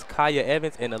Christmas, Kaya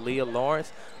Evans, and Aaliyah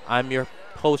Lawrence. I'm your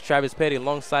host, Travis Petty.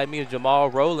 Alongside me is Jamal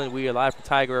Rowland. We are live from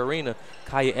Tiger Arena.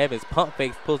 Kaya Evans pump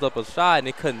fakes, pulls up a shot, and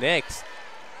it connects.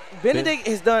 Benedict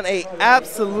has done an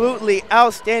absolutely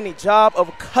outstanding job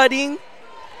of cutting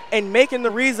and making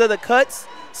the reads of the cuts,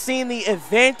 seeing the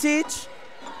advantage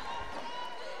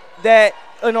that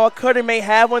a cutter may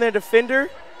have on their defender,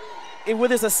 and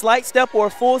whether it's a slight step or a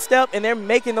full step, and they're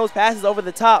making those passes over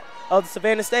the top of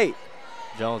Savannah State.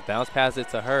 Jones bounce passes it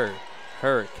to Hurd.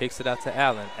 Hurd kicks it out to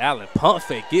Allen. Allen pump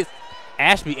fake, gets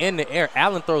Ashby in the air.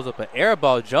 Allen throws up an air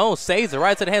ball. Jones saves it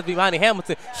right to the hands of Imani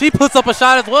Hamilton. She puts up a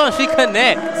shot as well, and she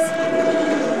connects.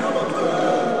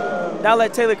 Now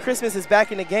that Taylor Christmas is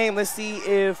back in the game, let's see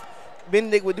if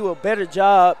Benedict would do a better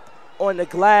job on the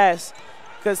glass,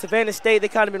 because Savannah State, they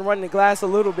kind of been running the glass a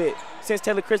little bit since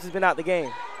Taylor Christmas has been out the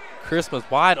game. Christmas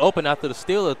wide open after the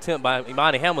steal attempt by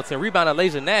Imani Hamilton. Rebound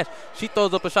Elijah Nash. She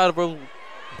throws up a shot of her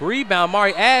Rebound,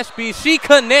 Amari Ashby. She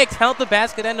connects, count the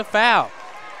basket and the foul.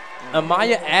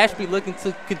 Amaya Ashby looking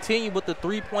to continue with the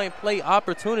three-point play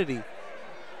opportunity.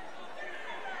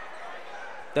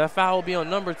 That foul will be on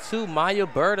number 2, Maya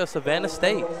Bird of Savannah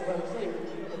State.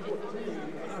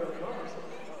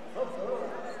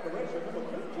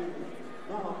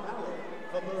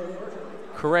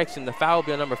 Correction, the foul will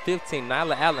be on number 15,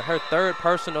 Nyla Allen, her 3rd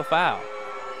personal foul.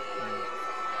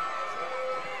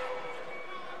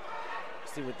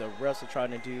 See what the refs are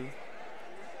trying to do.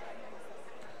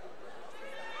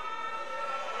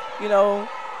 You know,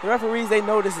 the referees, they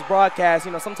know this is broadcast.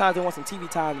 You know, sometimes they want some TV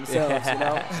time themselves, you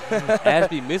know.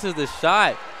 Ashby misses the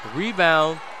shot.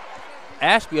 Rebound,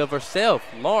 Ashby of herself.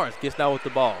 Lawrence gets down with the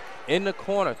ball. In the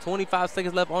corner, 25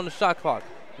 seconds left on the shot clock.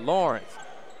 Lawrence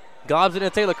gobs it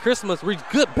in Taylor Christmas.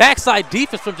 Good backside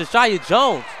defense from Jashia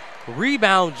Jones.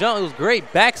 Rebound, Jones. It was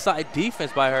great backside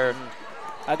defense by her.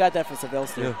 I got that from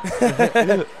Sylvester.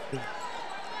 Yeah.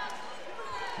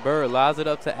 Bird allows it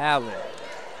up to Allen.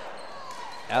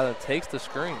 Allen takes the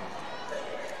screen.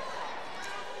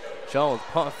 Jones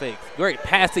pump fakes. Great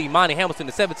pass to Imani Hamilton,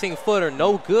 the 17-footer,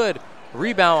 no good.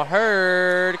 Rebound,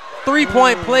 Hurd.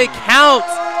 3-point play counts.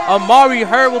 Amari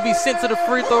Hurd will be sent to the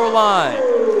free throw line.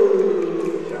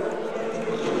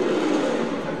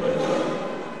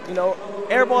 You know,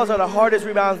 air balls are the hardest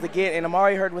rebounds to get, and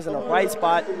Amari Hurd was in the right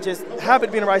spot, just happened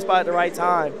to be in the right spot at the right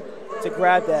time to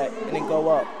grab that and then go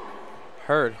up.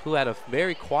 Hurd, who had a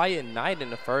very quiet night in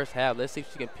the first half. Let's see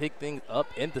if she can pick things up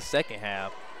in the second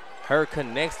half. Hurd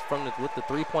connects with the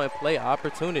three-point play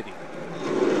opportunity.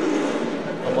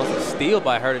 Almost a steal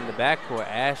by Hurd in the backcourt.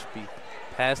 Ashby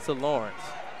pass to Lawrence.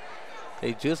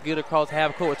 They just get across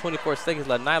half court with 24 seconds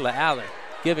left. Nyla Allen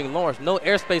giving Lawrence no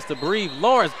airspace to breathe.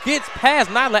 Lawrence gets past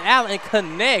Nyla Allen and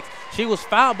connects. She was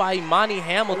fouled by Imani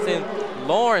Hamilton.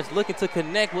 Lawrence looking to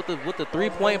connect with the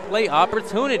three-point play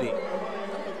opportunity.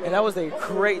 And that was a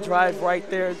great drive right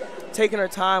there, taking her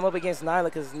time up against Nyla,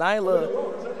 because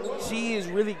Nyla, she is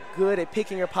really good at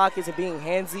picking her pockets and being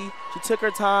handsy. She took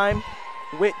her time,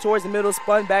 went towards the middle,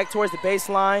 spun back towards the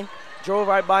baseline, drove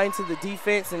right by into the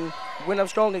defense, and went up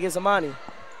strong against Imani.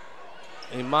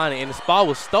 Imani, and the ball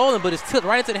was stolen, but it's tipped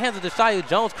right into the hands of Jashia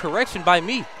Jones. Correction by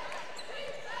me.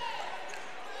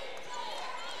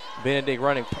 Benedict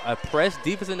running a press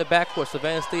defense in the backcourt.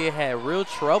 Savannah State had real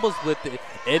troubles with it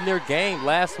in their game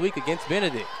last week against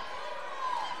Benedict.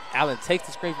 Allen takes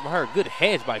the screen from her. Good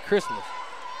hedge by Christmas.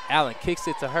 Allen kicks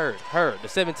it to her. The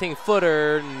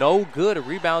 17-footer, no good. A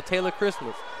rebound, Taylor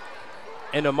Christmas.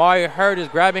 And Amari Hurd is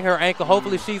grabbing her ankle.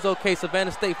 Hopefully she's okay.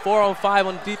 Savannah State 4-on-5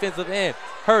 on the defensive end.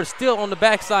 Hurd still on the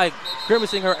backside,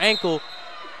 grimacing her ankle.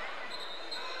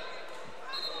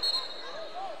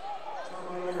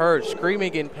 Hurd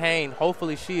screaming in pain.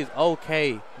 Hopefully she is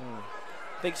okay.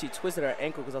 I think she twisted her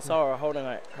ankle because I saw her holding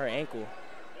her ankle.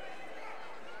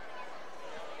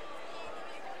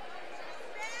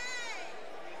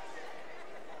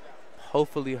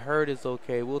 Hopefully Hurd is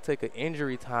okay. We'll take an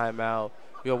injury timeout.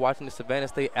 You're watching the Savannah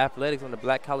State Athletics on the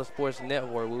Black College Sports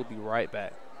Network. We'll be right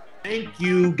back. Thank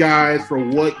you guys for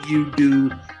what you do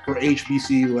for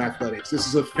HBCU athletics. This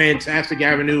is a fantastic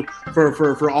avenue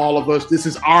for all of us. This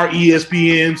is our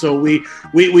ESPN, so we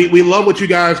love what you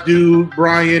guys do.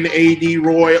 Brian, AD,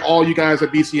 Roy, all you guys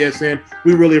at BCSN.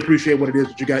 We really appreciate what it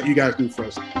is that you guys do for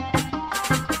us.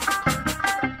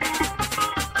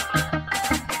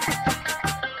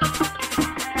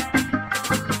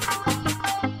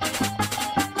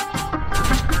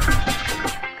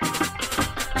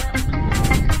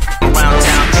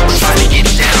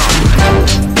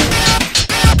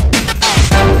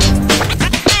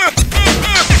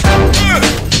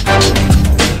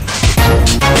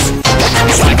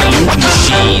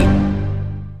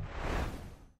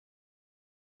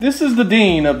 This is the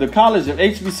Dean of the College of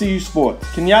HBCU Sports,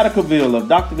 Kenyatta Cavill of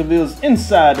Dr. Cavill's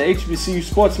Inside the HBCU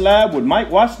Sports Lab with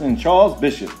Mike Washington and Charles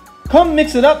Bishop. Come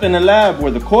mix it up in the lab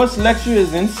where the course lecture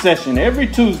is in session every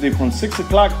Tuesday from 6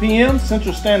 o'clock p.m.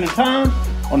 Central Standard Time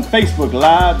on Facebook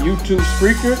Live, YouTube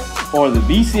Spreaker, or the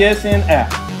BCSN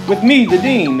app. With me, the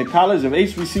Dean, the College of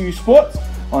HBCU Sports,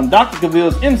 on Dr.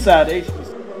 Cavill's Inside the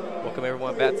HBCU. Welcome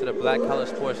everyone back to the Black College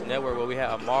Sports Network where we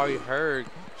have Amari Hurd.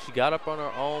 She got up on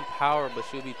her own power, but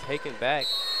she'll be taken back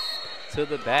to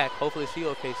the back. Hopefully she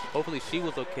okay. Hopefully she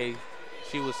was okay.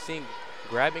 She was seen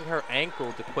grabbing her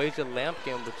ankle. DeQuasia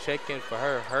Lampkin will check in for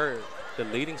her. Hurd, the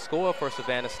leading scorer for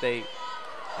Savannah State.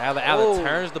 Allen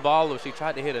turns the ball over. She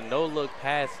tried to hit a no-look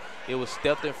pass. It was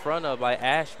stepped in front of by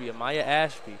Ashby, Amaya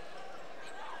Ashby.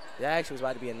 That actually was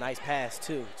about to be a nice pass,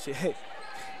 too.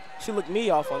 She looked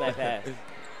me off on that pass.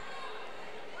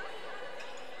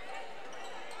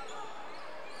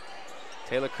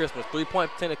 Taylor Christmas, 3-point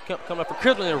attempt coming up for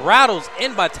Christmas, and rattles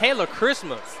in by Taylor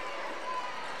Christmas.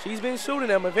 She's been shooting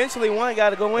them. Eventually one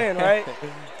got to go in, right?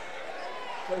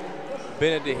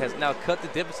 Benedict has now cut the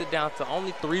deficit down to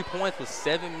only 3 points with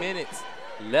 7 minutes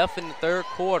left in the third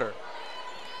quarter.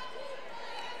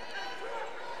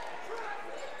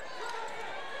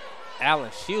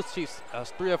 Allen, she's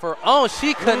 3 of her own.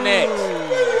 She connects.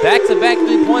 Back-to-back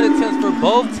 3-point attempts for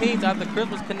both teams after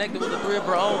Christmas connected with a 3 of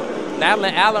her own.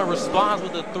 Nyla Allen responds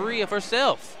with a 3 of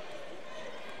herself.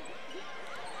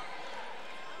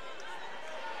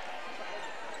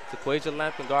 Taquasia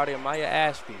Lampkin guarding Maya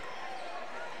Ashby.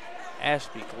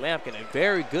 Ashby, Lampkin, a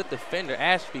very good defender.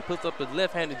 Ashby puts up the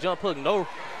left-handed jump hook. No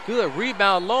good.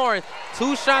 Rebound, Lawrence.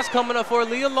 2 shots coming up for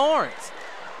Leah Lawrence.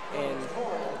 And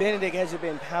Benedict has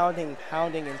been pounding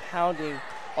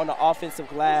on the offensive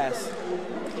glass.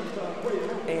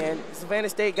 And Savannah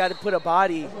State got to put a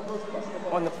body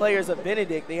on the players of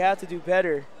Benedict. They have to do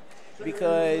better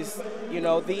because, you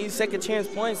know, these second chance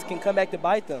points can come back to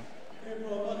bite them.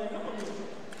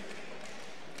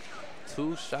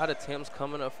 2 shot attempts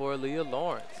coming up for Leah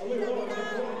Lawrence.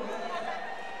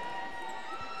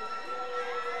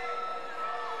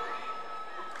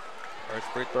 First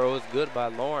free throw is good by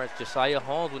Lawrence. Josiah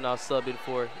Holmes will now sub in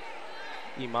for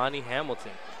Imani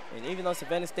Hamilton. And even though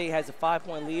Savannah State has a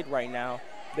 5-point lead right now,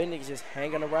 Benedict's just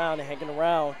hanging around and hanging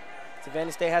around.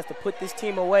 Savannah State has to put this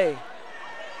team away.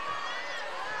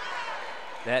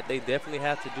 That they definitely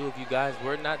have to do. If you guys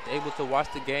were not able to watch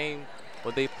the game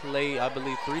what they played, I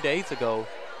believe, 3 days ago,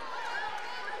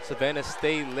 Savannah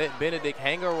State let Benedict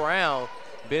hang around.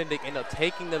 Benedict ended up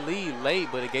taking the lead late,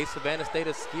 but it gave Savannah State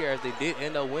a scare as they did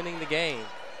end up winning the game.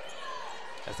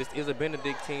 As this is a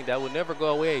Benedict team that will never go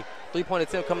away. 3-point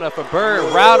attempt coming up for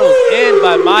Bird. Rattles in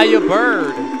by Maya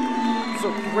Bird. It's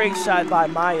a great shot by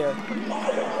Maya.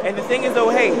 And the thing is, though,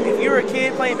 hey, if you're a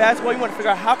kid playing basketball, you want to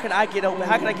figure out how can I get open?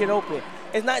 How can I get open?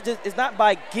 It's not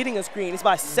by getting a screen. It's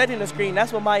by setting a screen.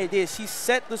 That's what Maya did. She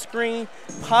set the screen,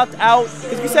 popped out.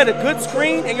 If you set a good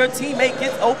screen and your teammate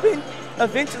gets open,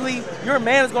 eventually your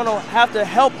man is going to have to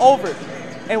help over.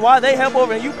 And while they help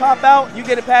over and you pop out, you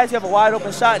get a pass, you have a wide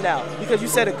open shot now because you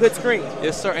set a good screen.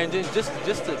 Yes, sir. And then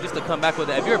just to come back with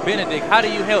that, if you're Benedict, how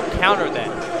do you help counter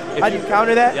that? How do you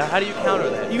counter that? Yeah, how do you counter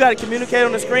that? You got to communicate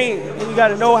on the screen, and you got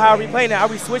to know how we playing that. Are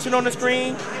we switching on the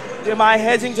screen? Am I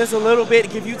hedging just a little bit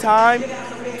to give you time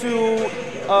to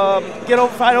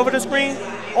fight over the screen?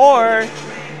 Or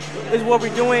is what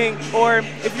we're doing, or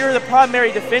if you're the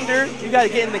primary defender, you got to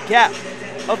get in the gap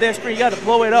of their screen. You got to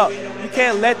blow it up. You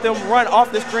can't let them run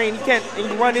off the screen. You can't, and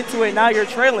you run into it, now you're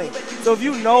trailing. So if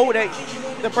you know that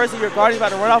the person you're guarding is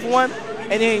about to run off one,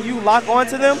 and then you lock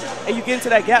onto them, and you get into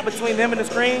that gap between them and the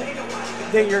screen,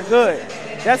 then you're good.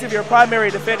 That's if you're a primary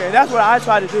defender. And that's what I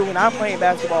try to do when I'm playing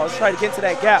basketball, is try to get into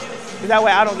that gap. Because that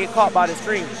way I don't get caught by the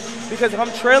screen. Because if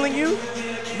I'm trailing you,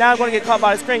 now I'm going to get caught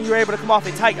by the screen. You're able to come off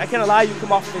it tight. I can't allow you to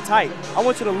come off of it tight. I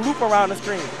want you to loop around the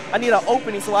screen. I need an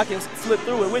opening so I can slip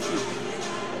through it with you.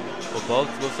 Well,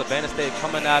 both with Savannah State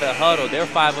coming out of huddle, their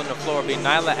 5 on the floor be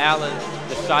Nyla Allen,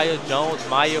 Deshia Jones,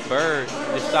 Maya Bird,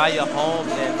 Josiah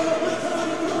Holmes, and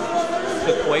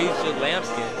Taquasia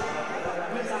Lampkin.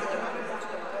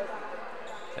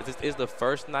 As this is the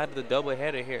first night of the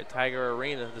doubleheader here at Tiger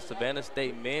Arena. The Savannah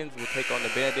State men's will take on the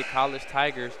Benedict College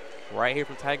Tigers right here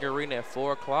from Tiger Arena at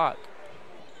 4 o'clock.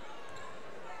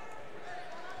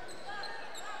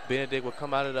 Benedict will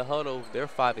come out of the huddle. Their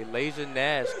 5, Elijah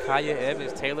Nash, Kaya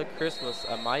Evans, Taylor Christmas,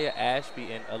 Amaya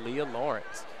Ashby, and Aaliyah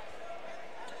Lawrence.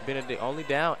 Benedict only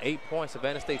down 8 points.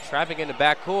 Savannah State trapping in the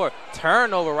backcourt.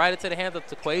 Turnover right into the hands of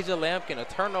Taquasia Lampkin. A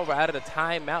turnover out of the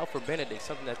timeout for Benedict,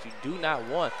 something that you do not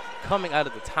want coming out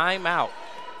of the timeout.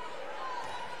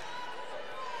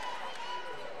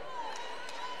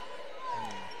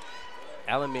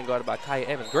 Allen being guarded by Kaya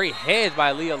Evans. Great hedge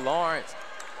by Leah Lawrence.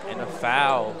 And a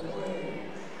foul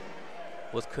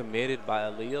was committed by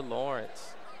Aaliyah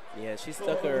Lawrence. Yeah, she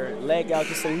stuck her leg out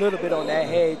just a little bit on that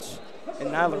hedge, and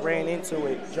Nyla ran into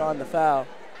it, drawing the foul.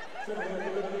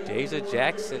 Deja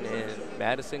Jackson and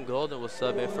Madison Golden will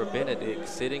sub in for Benedict.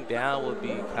 Sitting down will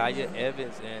be Kaya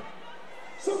Evans and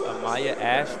Amaya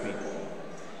Ashby.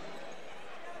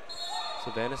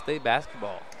 Savannah State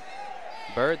basketball.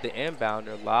 Bird, the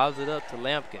inbounder, lobs it up to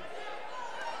Lampkin.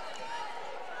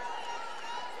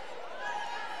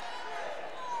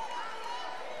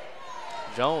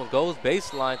 Jones goes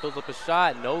baseline, throws up a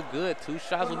shot, no good. 2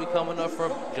 shots will be coming up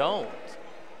from Jones.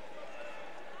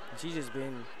 She's just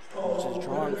been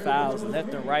drawing fouls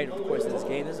left and right, of course, in this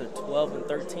game. This is a 12 and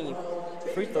 13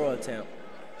 free throw attempt.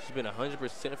 She's been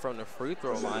 100% from the free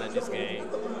throw line in this game.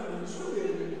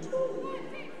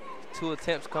 2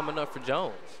 attempts coming up for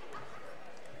Jones.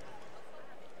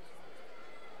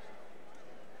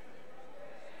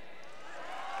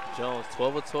 Jones,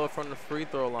 12 of 12 from the free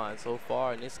throw line so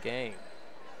far in this game.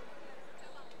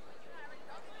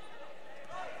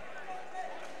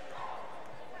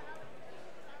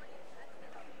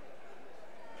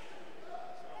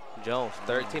 Jones,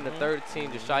 13 to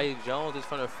 13. Josiah Jones is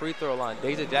from the free throw line.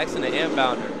 Deja Jackson, the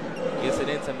inbounder, gets it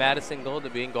into Madison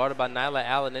Golden, being guarded by Nyla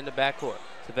Allen in the backcourt.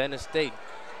 Savannah State.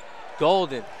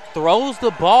 Golden throws the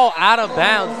ball out of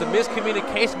bounds. The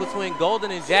miscommunication between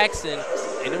Golden and Jackson,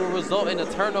 and it will result in a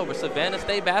turnover. Savannah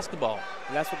State basketball.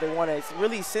 And that's what they wanted. It's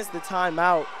really since the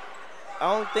timeout,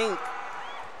 I don't think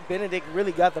Benedict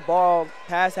really got the ball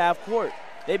past half court.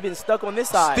 They've been stuck on this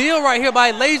side. Steal right here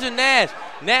by Lasia Nash.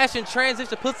 Nash in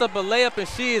transition puts up a layup, and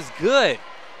she is good.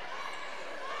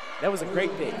 That was a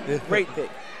great pick. Great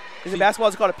pick. Is it basketball?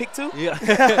 It's called a pick, too? Yeah.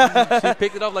 She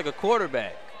picked it up like a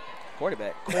quarterback.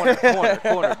 Cornerback.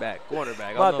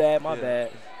 My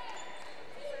bad.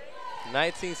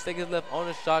 19 seconds left on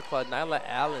the shot clock. Nyla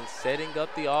Allen setting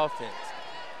up the offense.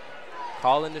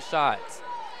 Calling the shots.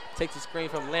 Takes a screen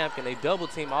from Lampkin. They double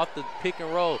team off the pick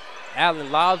and roll.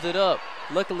 Allen lobs it up.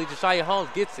 Luckily, Josiah Holmes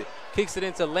gets it. Kicks it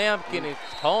into Lampkin, and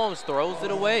Holmes throws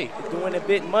it away. Doing a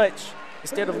bit much.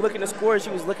 Instead of looking to score, she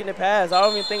was looking to pass. I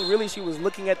don't even think really she was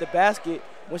looking at the basket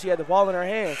when she had the ball in her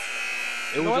hands.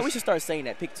 You know what? We should start saying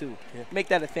that, pick two. Yeah. Make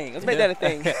that a thing. Let's make that a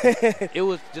thing. It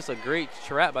was just a great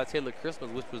trap by Taylor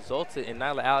Christmas, which resulted in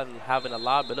Nyla Allen having to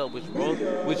lob it up, which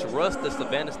rushed the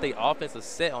Savannah State offensive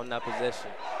set on that possession.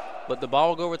 But the ball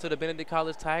will go over to the Benedict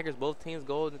College Tigers. Both teams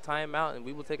go in the timeout, and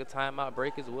we will take a timeout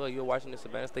break as well. You're watching the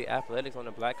Savannah State Athletics on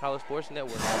the Black College Sports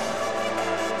Network.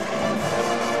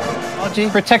 Technology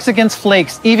protects against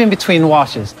flakes, even between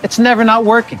washes. It's never not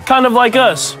working. Kind of like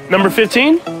us. Number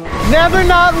 15? Never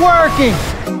not working.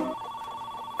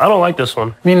 I don't like this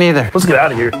one. Me neither. Let's get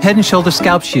out of here. Head and Shoulder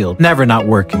Scalp Shield. Never not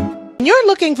working. When you're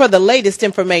looking for the latest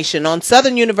information on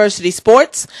Southern University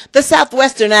sports, the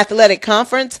Southwestern Athletic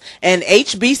Conference, and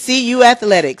HBCU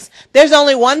athletics, there's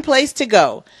only one place to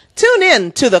go. Tune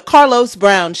in to the Carlos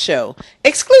Brown Show,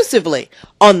 exclusively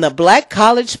on the Black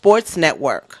College Sports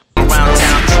Network. Around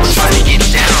town, trying to get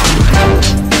down.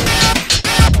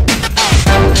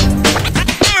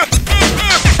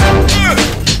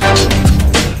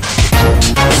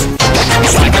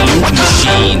 It's like a loop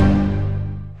machine.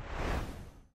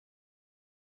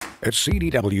 At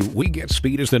CDW, we get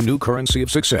speed as the new currency of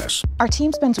success. Our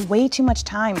team spends way too much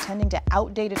time tending to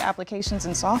outdated applications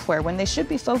and software when they should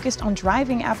be focused on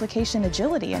driving application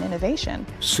agility and innovation.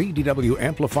 CDW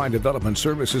Amplified Development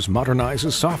Services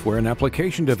modernizes software and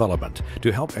application development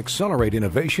to help accelerate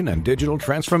innovation and digital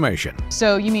transformation.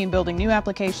 So you mean building new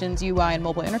applications, UI, and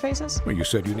mobile interfaces? Well, you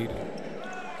said you needed.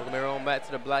 Welcome everyone back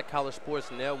to the Black College Sports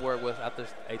Network with after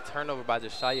a turnover by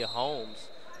Josiah Holmes,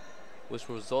 which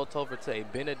will result over to a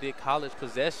Benedict College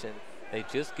possession. They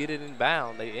just get it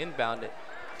inbound. They inbound it.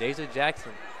 Deja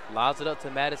Jackson lobs it up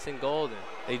to Madison Golden.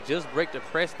 They just break the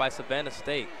press by Savannah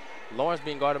State. Lawrence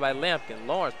being guarded by Lampkin.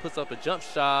 Lawrence puts up a jump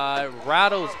shot,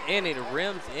 rattles in it,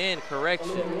 rims in,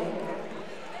 correction.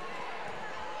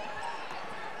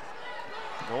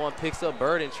 No one picks up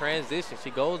Bird in transition. She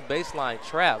goes baseline,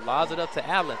 trap, lobs it up to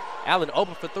Allen. Allen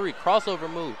open for three, crossover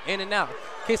move, in and out.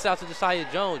 Kicks out to Josiah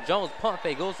Jones. Jones pump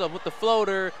fake, goes up with the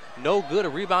floater. No good, a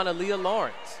rebound to Leah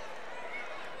Lawrence.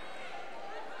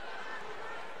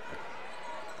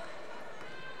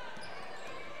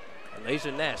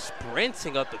 Lasia Nash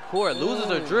sprinting up the court, loses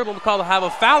her dribble. We call it have a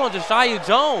foul on Josiah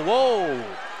Jones. Whoa.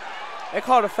 They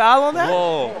called a foul on that?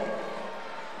 Whoa.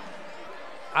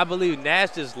 I believe Nash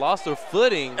just lost her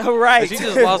footing. Right. She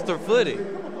just lost her footing.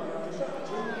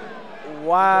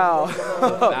 Wow.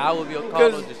 That would be a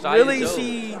call on Josiah really, Jones.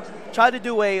 she tried to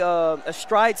do a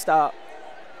stride stop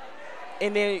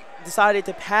and then decided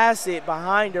to pass it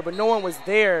behind her, but no one was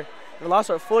there and lost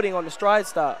her footing on the stride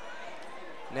stop.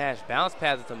 Nash bounce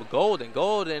passes to Golden.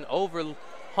 Golden over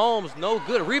Holmes, no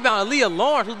good. Rebound, Leah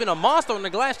Lawrence, who's been a monster on the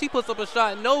glass. She puts up a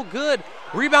shot, no good.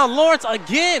 Rebound, Lawrence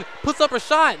again, puts up a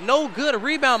shot, no good.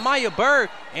 Rebound, Maya Bird,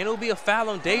 and it'll be a foul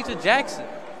on Deja Jackson.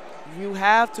 You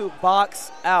have to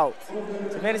box out.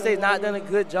 Savannah State's not done a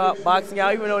good job boxing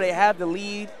out, even though they have the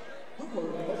lead.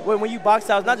 When you box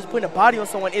out, it's not just putting a body on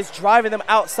someone, it's driving them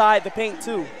outside the paint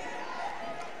too.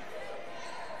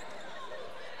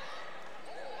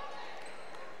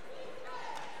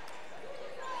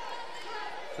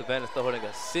 Savannah still holding a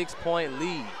 6-point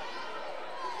lead.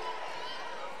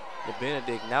 The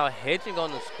Benedict now hedging on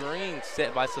the screen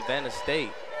set by Savannah State.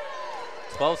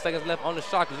 12 seconds left on the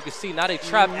shot. As you can see, now they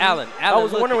trap Allen. I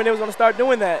was wondering when they was going to start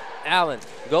doing that. Allen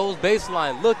goes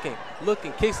baseline,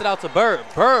 looking, kicks it out to Bird.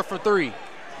 Bird for three.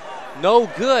 No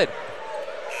good.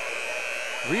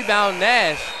 Rebound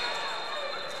Nash.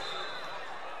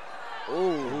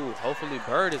 Ooh, hopefully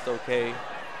Bird is okay.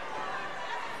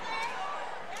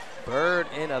 Bird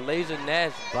and Alasia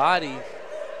Nash body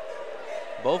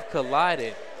both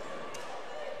collided.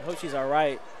 I hope she's all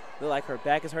right. Look like her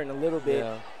back is hurting a little bit.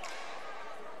 Yeah.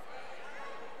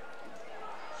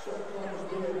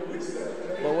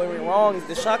 But what went wrong is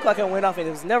the shot clock went off and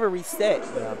it was never reset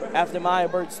after Maya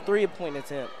Bird's 3-point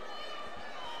attempt.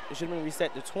 It should have been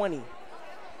reset to 20. Did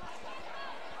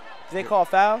they call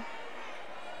foul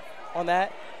on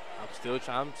that? I'm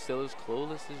still as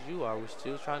clueless as you are. We're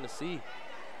still trying to see.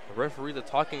 The referees are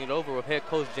talking it over with head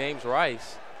coach James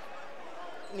Rice.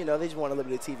 You know, they just want a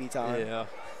little bit of TV time. Yeah.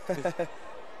 I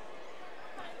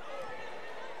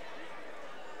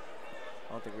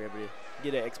don't think we're able to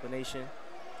get an explanation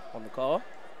on the call.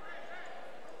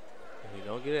 We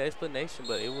don't get an explanation,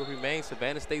 but it will remain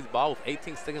Savannah State's ball with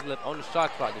 18 seconds left on the shot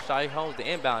clock. Deshae Holmes, the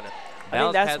inbounder.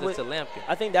 Bounce passes to Lampkin.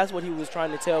 I think that's what he was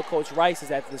trying to tell Coach Rice, is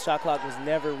that the shot clock was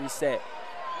never reset.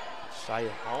 Deshae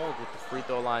Holmes with the free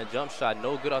throw line jump shot.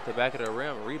 No good off the back of the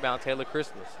rim. Rebound Taylor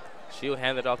Christmas. She'll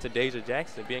hand it off to Deja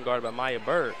Jackson, being guarded by Maya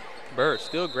Bird. Bird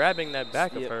still grabbing that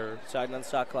back of her. Another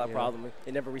shot clock problem.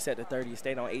 It never reset to 30. It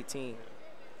stayed on 18.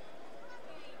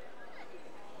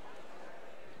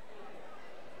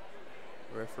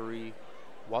 Referee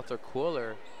Walter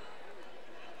Quiller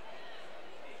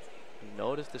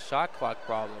noticed the shot clock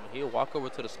problem. He'll walk over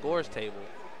to the scores table.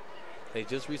 They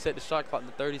just reset the shot clock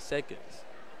to 30 seconds.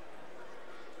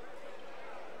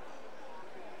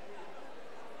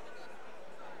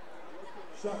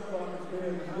 Shot clock has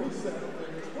been reset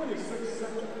for 26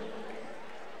 seconds.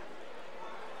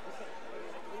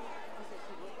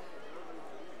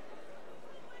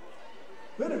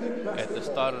 At the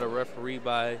start of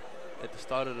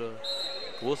the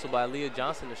whistle by Leah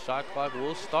Johnson, the shot clock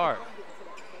will start.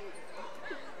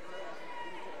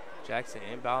 Jackson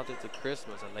inbounds it to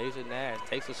Christmas. Alasia Nash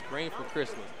takes a screen from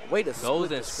Christmas.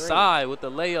 Goes inside with the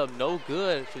layup, no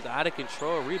good. She's out of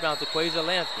control. Rebound to Quasia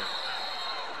Lampkin.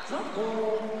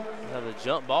 Another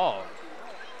jump ball.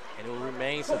 And it will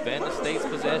remain Savannah State's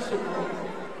possession.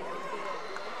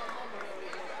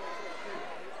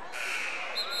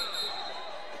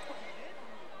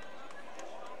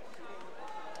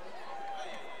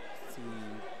 See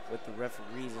what the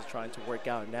referees is trying to work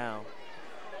out now.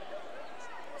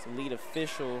 So lead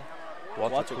official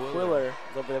Walter Quiller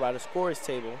is over there by the scores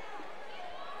table.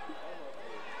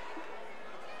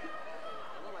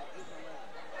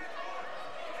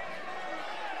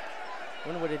 I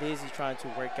wonder what it is he's trying to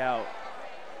work out.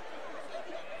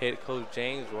 Head coach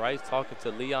James Rice talking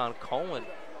to Leon Cohen.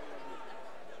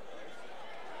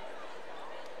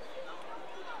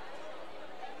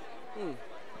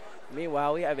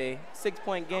 Meanwhile, we have a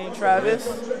 6-point game, Travis.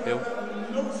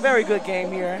 Very good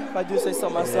game here, if I do say so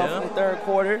myself, in the third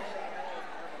quarter.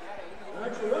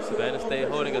 Savannah State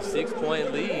holding a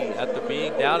 6-point lead after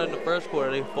being down in the first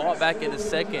quarter. They fought back in the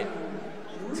second,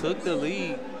 took the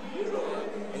lead.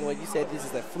 And what you said, this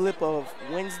is a flip of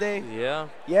Wednesday? Yeah.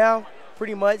 Yeah,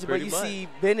 pretty much. But you see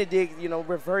Benedict,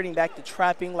 reverting back to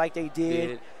trapping like they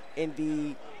did in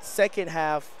the second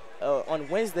half on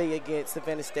Wednesday against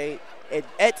Savannah State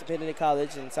at Benedict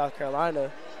College in South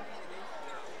Carolina.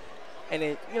 And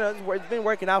it's been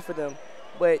working out for them.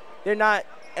 But they're not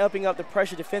upping up the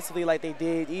pressure defensively like they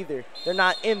did either. They're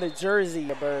not in the jersey,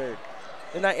 Bird.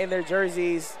 They're not in their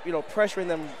jerseys, pressuring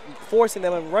them, forcing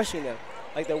them, and rushing them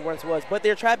like there once was. But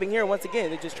they're trapping here once again.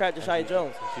 They just trapped Deshae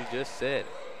Jones. As you just said.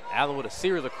 Allen with a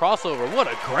series of crossover. What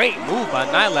a great move by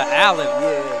Nyla Allen.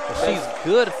 Yeah. She's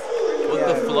good with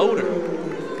the floater.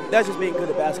 That's just being good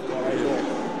at basketball right there.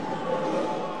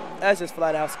 That's just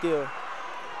flat-out skill.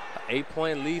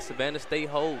 8-point lead, Savannah State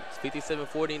holds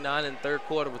 57-49 in the third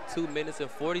quarter with 2 minutes and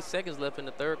 40 seconds left in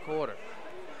the third quarter.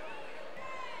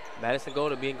 Madison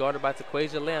Golden being guarded by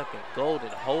Taquasia Lampkin. Golden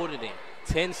holding it.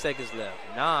 10 seconds left.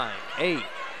 9, 8.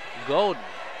 Golden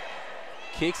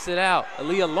kicks it out.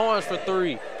 Aaliyah Lawrence for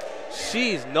 3.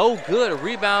 She's no good.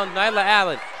 Rebound, Nyla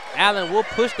Allen. Allen will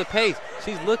push the pace.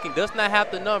 She's looking, does not have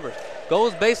the numbers.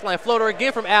 Goes baseline, floater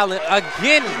again from Allen.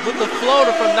 Again with the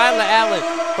floater from Nyla Allen.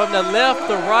 From the left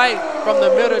to right, from the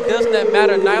middle, does not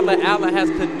matter. Nyla Allen has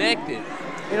connected.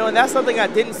 And that's something I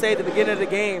didn't say at the beginning of the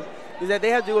game, is that they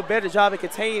have to do a better job at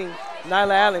containing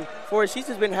Nyla Allen. For she's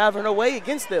just been having her way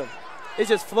against them. It's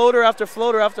just floater after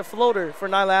floater after floater for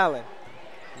Nyla Allen.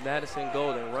 Madison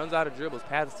Golden runs out of dribbles,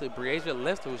 passes to Breasia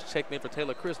Lester, who's checked in for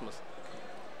Taylor Christmas.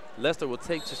 Lester will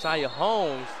take Josiah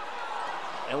Holmes,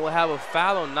 and we'll have a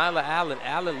foul on Nyla Allen.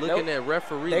 Allen looking at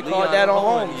referee. They called that on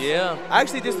Holmes. Yeah. I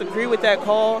actually disagree with that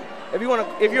call. If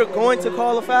you're going to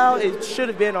call a foul, it should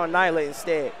have been on Nyla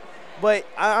instead. But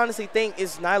I honestly think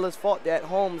it's Nyla's fault that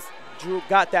Holmes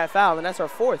got that foul, and that's her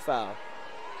 4th foul.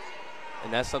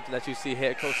 And that's something that you see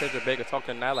head coach Cedric Baker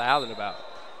talking to Nyla Allen about.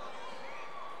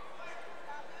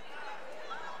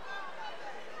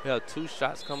 We have 2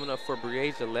 shots coming up for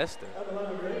Breasia Lester.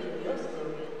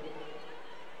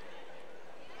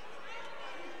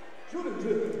 I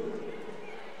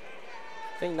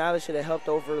think Nyla should have helped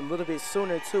over a little bit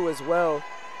sooner, too, as well,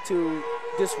 to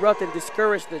disrupt and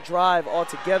discourage the drive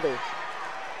altogether.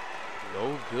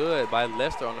 No good by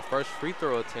Lester on the first free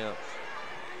throw attempt.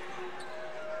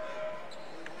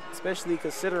 Especially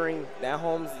considering that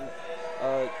Holmes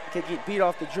can get beat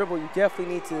off the dribble. You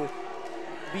definitely need to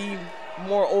be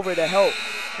more over to help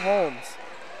Holmes.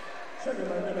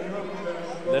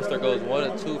 Lester goes 1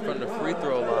 of 2 from the free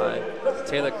throw line.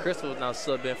 Taylor Crystal now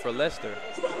subbed in for Lester.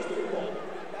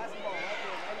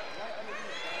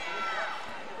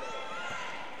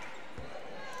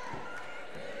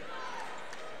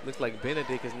 Looks like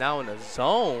Benedict is now in a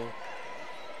zone.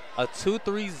 A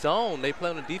 2-3 zone. They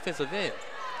play on the defensive end.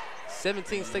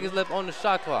 17 seconds left on the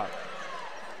shot clock.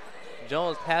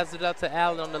 Jones passes it out to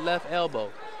Allen on the left elbow.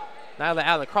 Nyla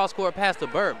Allen cross-court pass to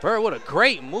Bird. Bird with a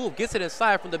great move. Gets it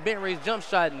inside from the mid-range jump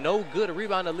shot. No good. A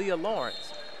rebound to Leah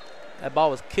Lawrence. That ball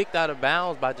was kicked out of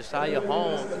bounds by Josiah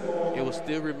Holmes. It will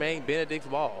still remain Benedict's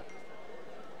ball.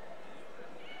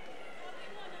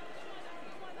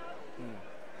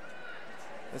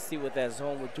 Let's see what that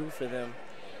zone would do for them.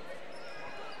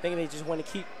 I think they just want to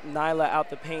keep Nyla out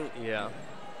the paint. Yeah.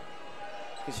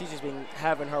 Because she's just been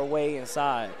having her way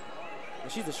inside. And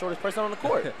she's the shortest person on the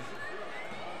court.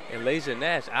 And Lasia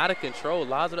Nash out of control.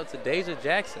 Lobs it up to Deja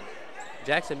Jackson.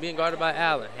 Jackson being guarded by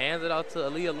Allen. Hands it out to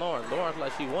Aaliyah Lawrence. Lawrence,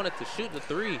 like she wanted to shoot the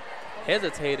 3.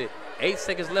 Hesitated. 8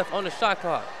 seconds left on the shot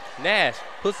clock. Nash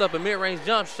puts up a mid-range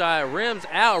jump shot. Rims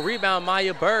out. Rebound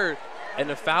Maya Bird. And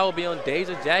the foul will be on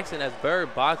Deja Jackson as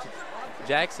Bird boxes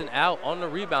Jackson out on the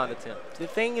rebound attempt. The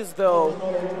thing is, though,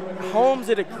 Holmes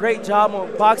did a great job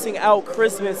on boxing out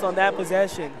Christmas on that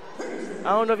possession. I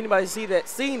don't know if anybody's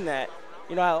seen that.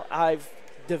 You know, I've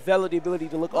developed the ability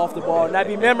to look off the ball and not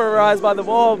be memorized by the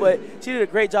ball, but she did a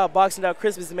great job boxing out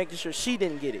Christmas and making sure she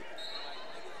didn't get it.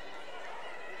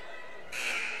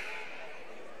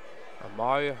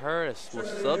 Amari Hurd was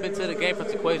subbed into the game for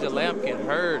Tequasia Lampkin.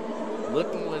 Hurd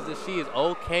looking as if she is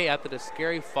okay after the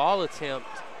scary fall attempt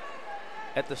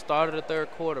at the start of the 3rd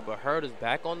quarter, but Hurd is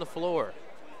back on the floor.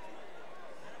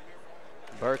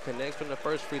 Bird connects from the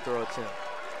first free throw attempt.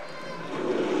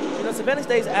 You know, Savannah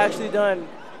State's actually done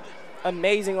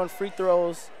amazing on free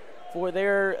throws.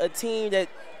 They're a team that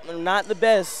are not the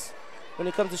best when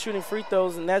it comes to shooting free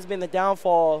throws, and that's been the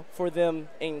downfall for them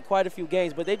in quite a few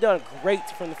games, but they've done great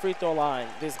from the free throw line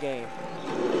this game.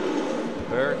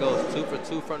 Bird goes 2 for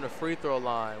 2 from the free throw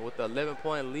line with the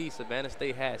 11-point lead. Savannah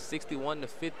State has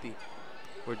 61-50.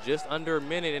 We're just under a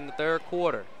minute in the 3rd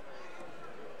quarter.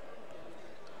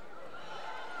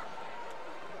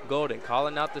 Golden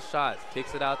calling out the shots,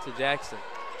 kicks it out to Jackson.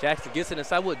 Jackson gets it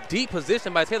inside with deep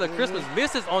position by Taylor Christmas.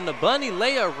 Misses on the bunny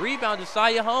layup. Rebound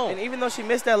Josiah Holmes. And even though she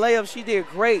missed that layup, she did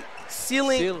great.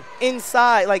 Sealing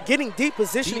inside, like getting deep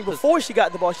positioning before she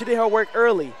got the ball. She did her work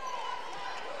early.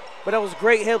 But that was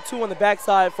great help, too, on the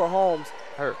backside for Holmes.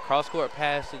 Her cross-court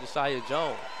pass to Josiah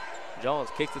Jones. Jones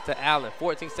kicks it to Allen.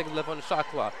 14 seconds left on the shot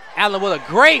clock. Allen with a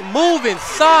great move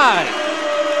inside.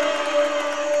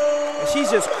 And she's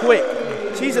just quick.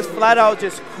 She's just flat out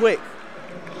just quick.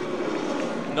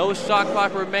 No shot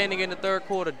clock remaining in the 3rd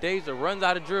quarter. Deja runs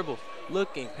out of dribbles.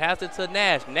 Looking, pass it to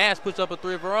Nash. Nash puts up a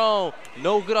 3 of her own.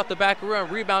 No good off the back run.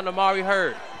 Rebound to Amari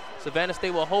Hurd. Savannah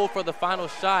State will hold for the final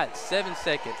shot. 7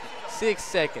 seconds, 6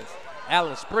 seconds.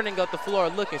 Allen sprinting up the floor,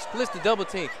 looking, splits the double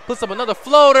team, puts up another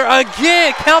floater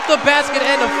again. Count the basket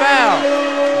and the foul.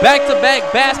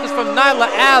 Back-to-back baskets from Nyla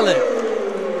Allen.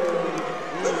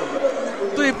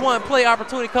 3-point play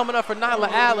opportunity coming up for Nyla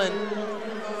Allen.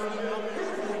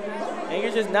 And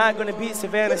you're just not going to beat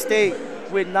Savannah State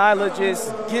with Nyla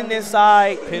just getting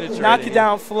inside, knocking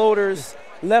down floaters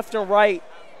left and right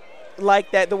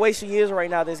like that, the way she is right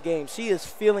now this game. She is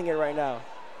feeling it right now.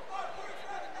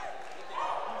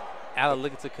 Allen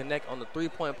looking to connect on the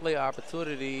 3-point play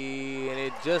opportunity, and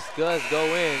it just does go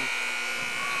in.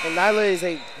 And Nyla is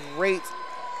a great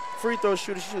free throw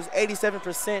shooter. She shoots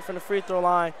 87% from the free throw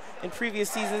line. In previous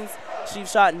seasons, she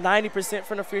shot 90%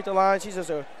 from the free throw line. She's just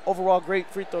an overall great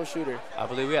free throw shooter. I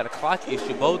believe we had a clock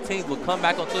issue. Both teams will come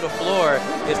back onto the floor.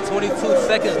 It's 22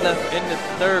 seconds left in the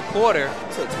 3rd quarter.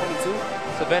 You said 22?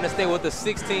 Savannah State with a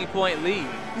 16-point lead.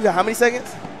 You got how many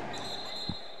seconds?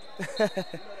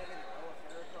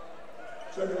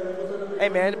 Hey,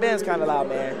 man, the band's kind of loud,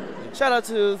 man. Shout out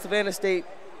to Savannah State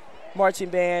marching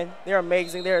band. They're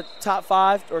amazing. They're top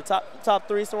 5 or top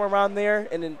 3, somewhere around there,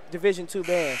 and then Division II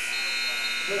bands.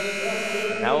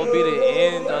 That will be the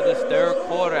end of this third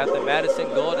quarter after Madison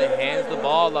Golden hands the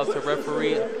ball off to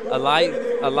referee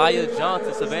Elijah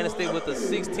Johnson. Savannah State with a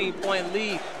 16-point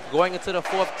lead going into the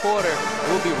fourth quarter.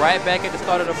 We'll be right back at the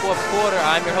start of the fourth quarter.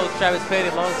 I'm your host, Travis Petty.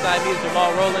 Alongside me is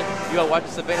Jamal Rowland. You are watching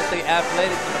Savannah State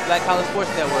Athletics on the Black College Sports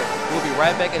Network. We'll be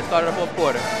right back at the start of the fourth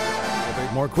quarter.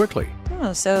 More quickly.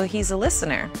 Oh, so he's a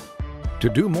listener. To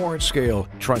do more at scale,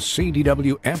 trust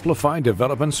CDW Amplified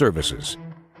Development Services.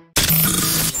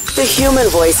 The human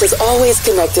voice has always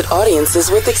connected audiences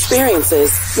with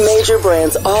experiences. Major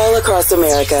brands all across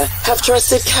America have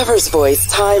trusted Kever's voice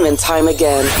time and time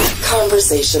again.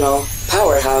 Conversational,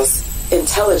 powerhouse,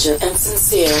 intelligent, and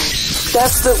sincere.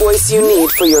 That's the voice you need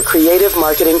for your creative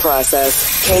marketing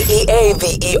process.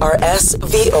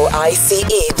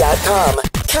 KEAVERSVOICE.com.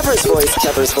 Kever's Voice,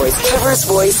 Kever's Voice,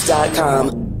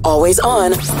 KeversVoice.com. Always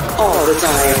on, all the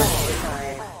time.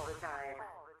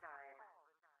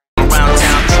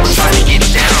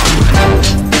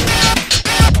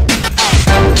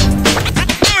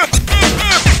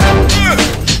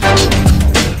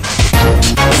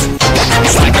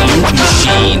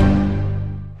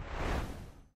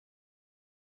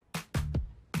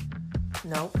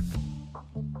 Nope.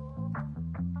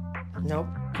 Nope.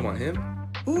 Come on, him?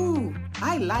 Ooh,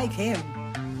 I like him.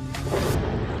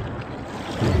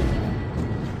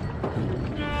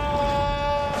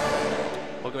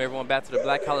 Welcome everyone back to the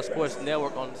Black College Sports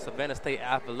Network on Savannah State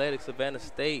Athletics. Savannah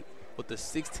State with a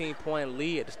 16-point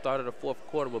lead at the start of the fourth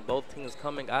quarter with both teams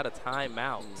coming out of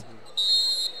timeout.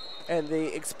 And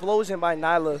the explosion by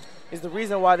Nyla is the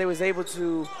reason why they was able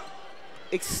to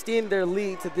extend their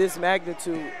lead to this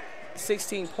magnitude.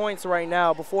 16 points right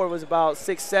now. Before it was about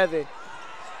 6-7.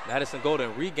 Madison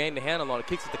Golden regained the handle on it.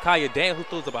 Kicks it to Kaya Dan, who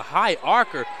throws up a high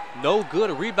arcer. No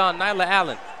good. A rebound, Nyla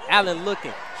Allen. Allen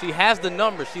looking. She has the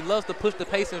numbers. She loves to push the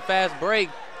pace and fast break,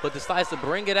 but decides to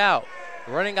bring it out.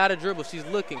 Running out of dribble. She's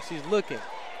looking. She's looking.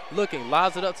 Looking.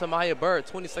 Lobs it up to Maya Bird.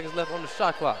 20 seconds left on the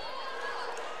shot clock.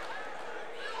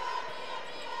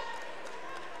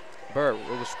 Bird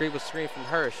with a screen from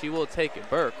her. She will take it.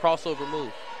 Bird, crossover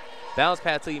move. Bounce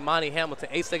pass to Imani Hamilton.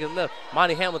 8 seconds left.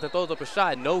 Imani Hamilton throws up a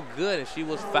shot. No good, and she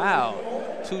was fouled.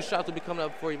 2 shots will be coming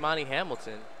up for Imani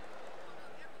Hamilton.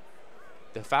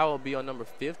 The foul will be on number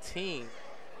 15,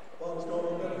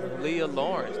 Leah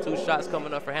Lawrence. 2 shots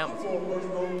coming up for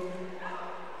Hamilton.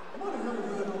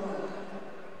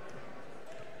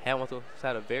 Hamilton's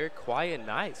had a very quiet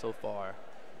night so far.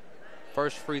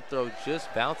 First free throw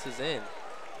just bounces in.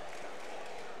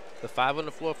 The 5 on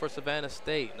the floor for Savannah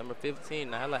State. Number 15,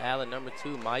 Nyla Allen. Number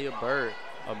 2, Maya Bird.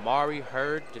 Amari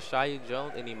Hurd, Jashia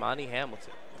Jones, and Imani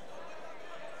Hamilton.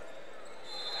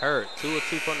 Hurd, 2 of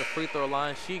 2 from the free throw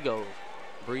line. She goes.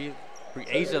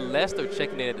 Asia Lester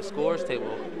checking in at the scores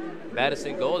table.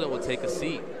 Madison Golden will take a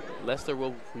seat. Lester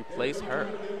will replace her.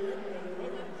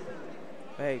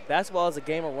 Hey, basketball is a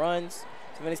game of runs.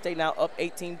 Savannah State now up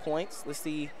 18 points. Let's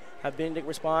see how Benedict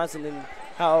responds and then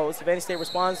how Savannah State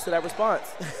responds to that response.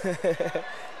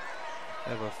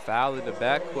 Have a foul in the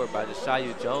backcourt by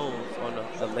Jashia Jones on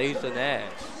Alasia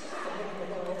Nash.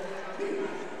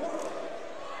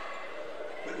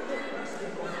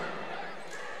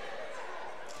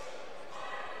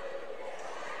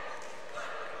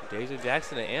 Deja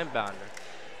Jackson, an inbounder.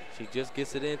 She just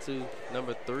gets it into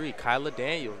number 3, Kyla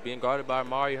Daniels, being guarded by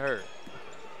Amari Hurd.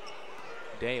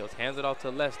 Daniels hands it off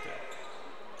to Lester.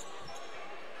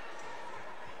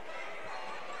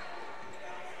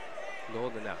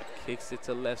 Golden now kicks it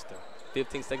to Lester.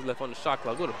 15 seconds left on the shot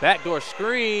clock. Go to backdoor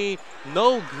screen.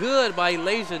 No good by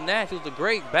Alasia Nash. It was a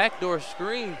great backdoor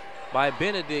screen by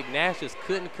Benedict. Nash just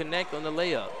couldn't connect on the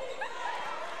layup.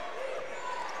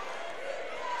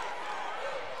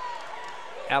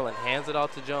 Allen hands it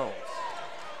off to Jones.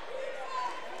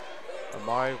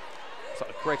 Maya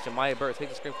Bird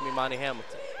takes the screen from Imani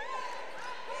Hamilton.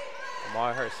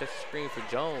 Amari Hurd sets the screen for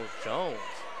Jones. Jones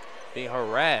being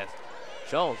harassed.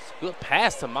 Jones, good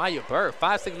pass to Maya Bird.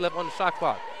 5 seconds left on the shot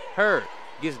clock. Hurd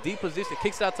gets deep position,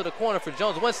 kicks out to the corner for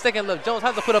Jones. 1 second left. Jones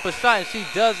has to put up a shot, and she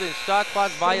doesn't. Shot clock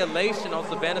violation on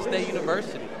Savannah State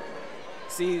University.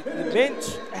 See, the bench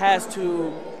has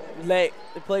to let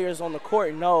the players on the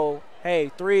court know, hey,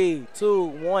 3, 2,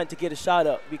 1 to get a shot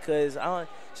up, because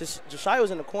Jashia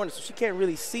was in the corner, so she can't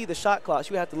really see the shot clock.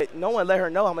 She would have to let her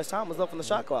know how much time was left on the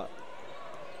shot clock.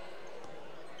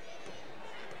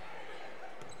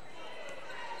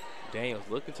 Daniels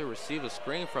looking to receive a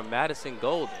screen from Madison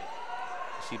Golden.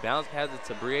 She bounce passes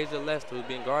to Breasia Lester, who's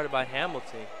being guarded by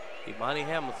Hamilton. Imani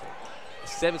Hamilton.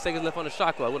 7 seconds left on the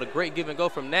shot clock. What a great give and go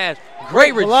from Nash.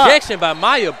 Great rejection by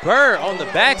Maya Bird on the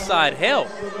backside. Help.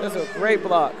 That's a great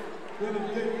block.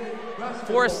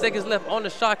 4 seconds left on the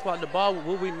shot clock. The ball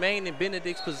will remain in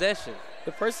Benedict's possession.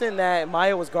 The person that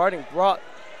Maya was guarding brought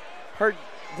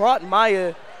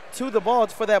Maya to the ball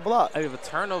for that block. I have a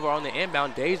turnover on the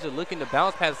inbound. Deja looking to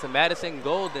bounce pass to Madison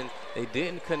Golden. They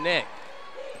didn't connect.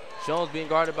 Jones being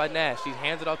guarded by Nash. She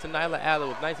hands it off to Nyla Allen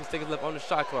with 19 seconds left on the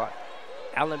shot clock.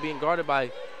 Allen being guarded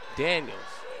by Daniels.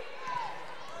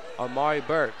 Amari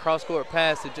Bird. Cross-court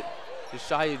pass to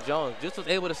Shia Jones. Just was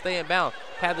able to stay in bounds.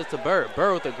 Passes to Bird.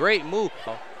 Bird with a great move.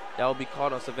 That will be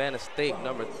called on Savannah State.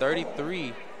 Number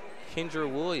 33,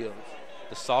 Kendra Williams,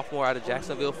 the sophomore out of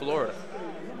Jacksonville, Florida.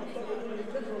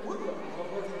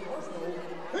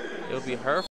 It'll be her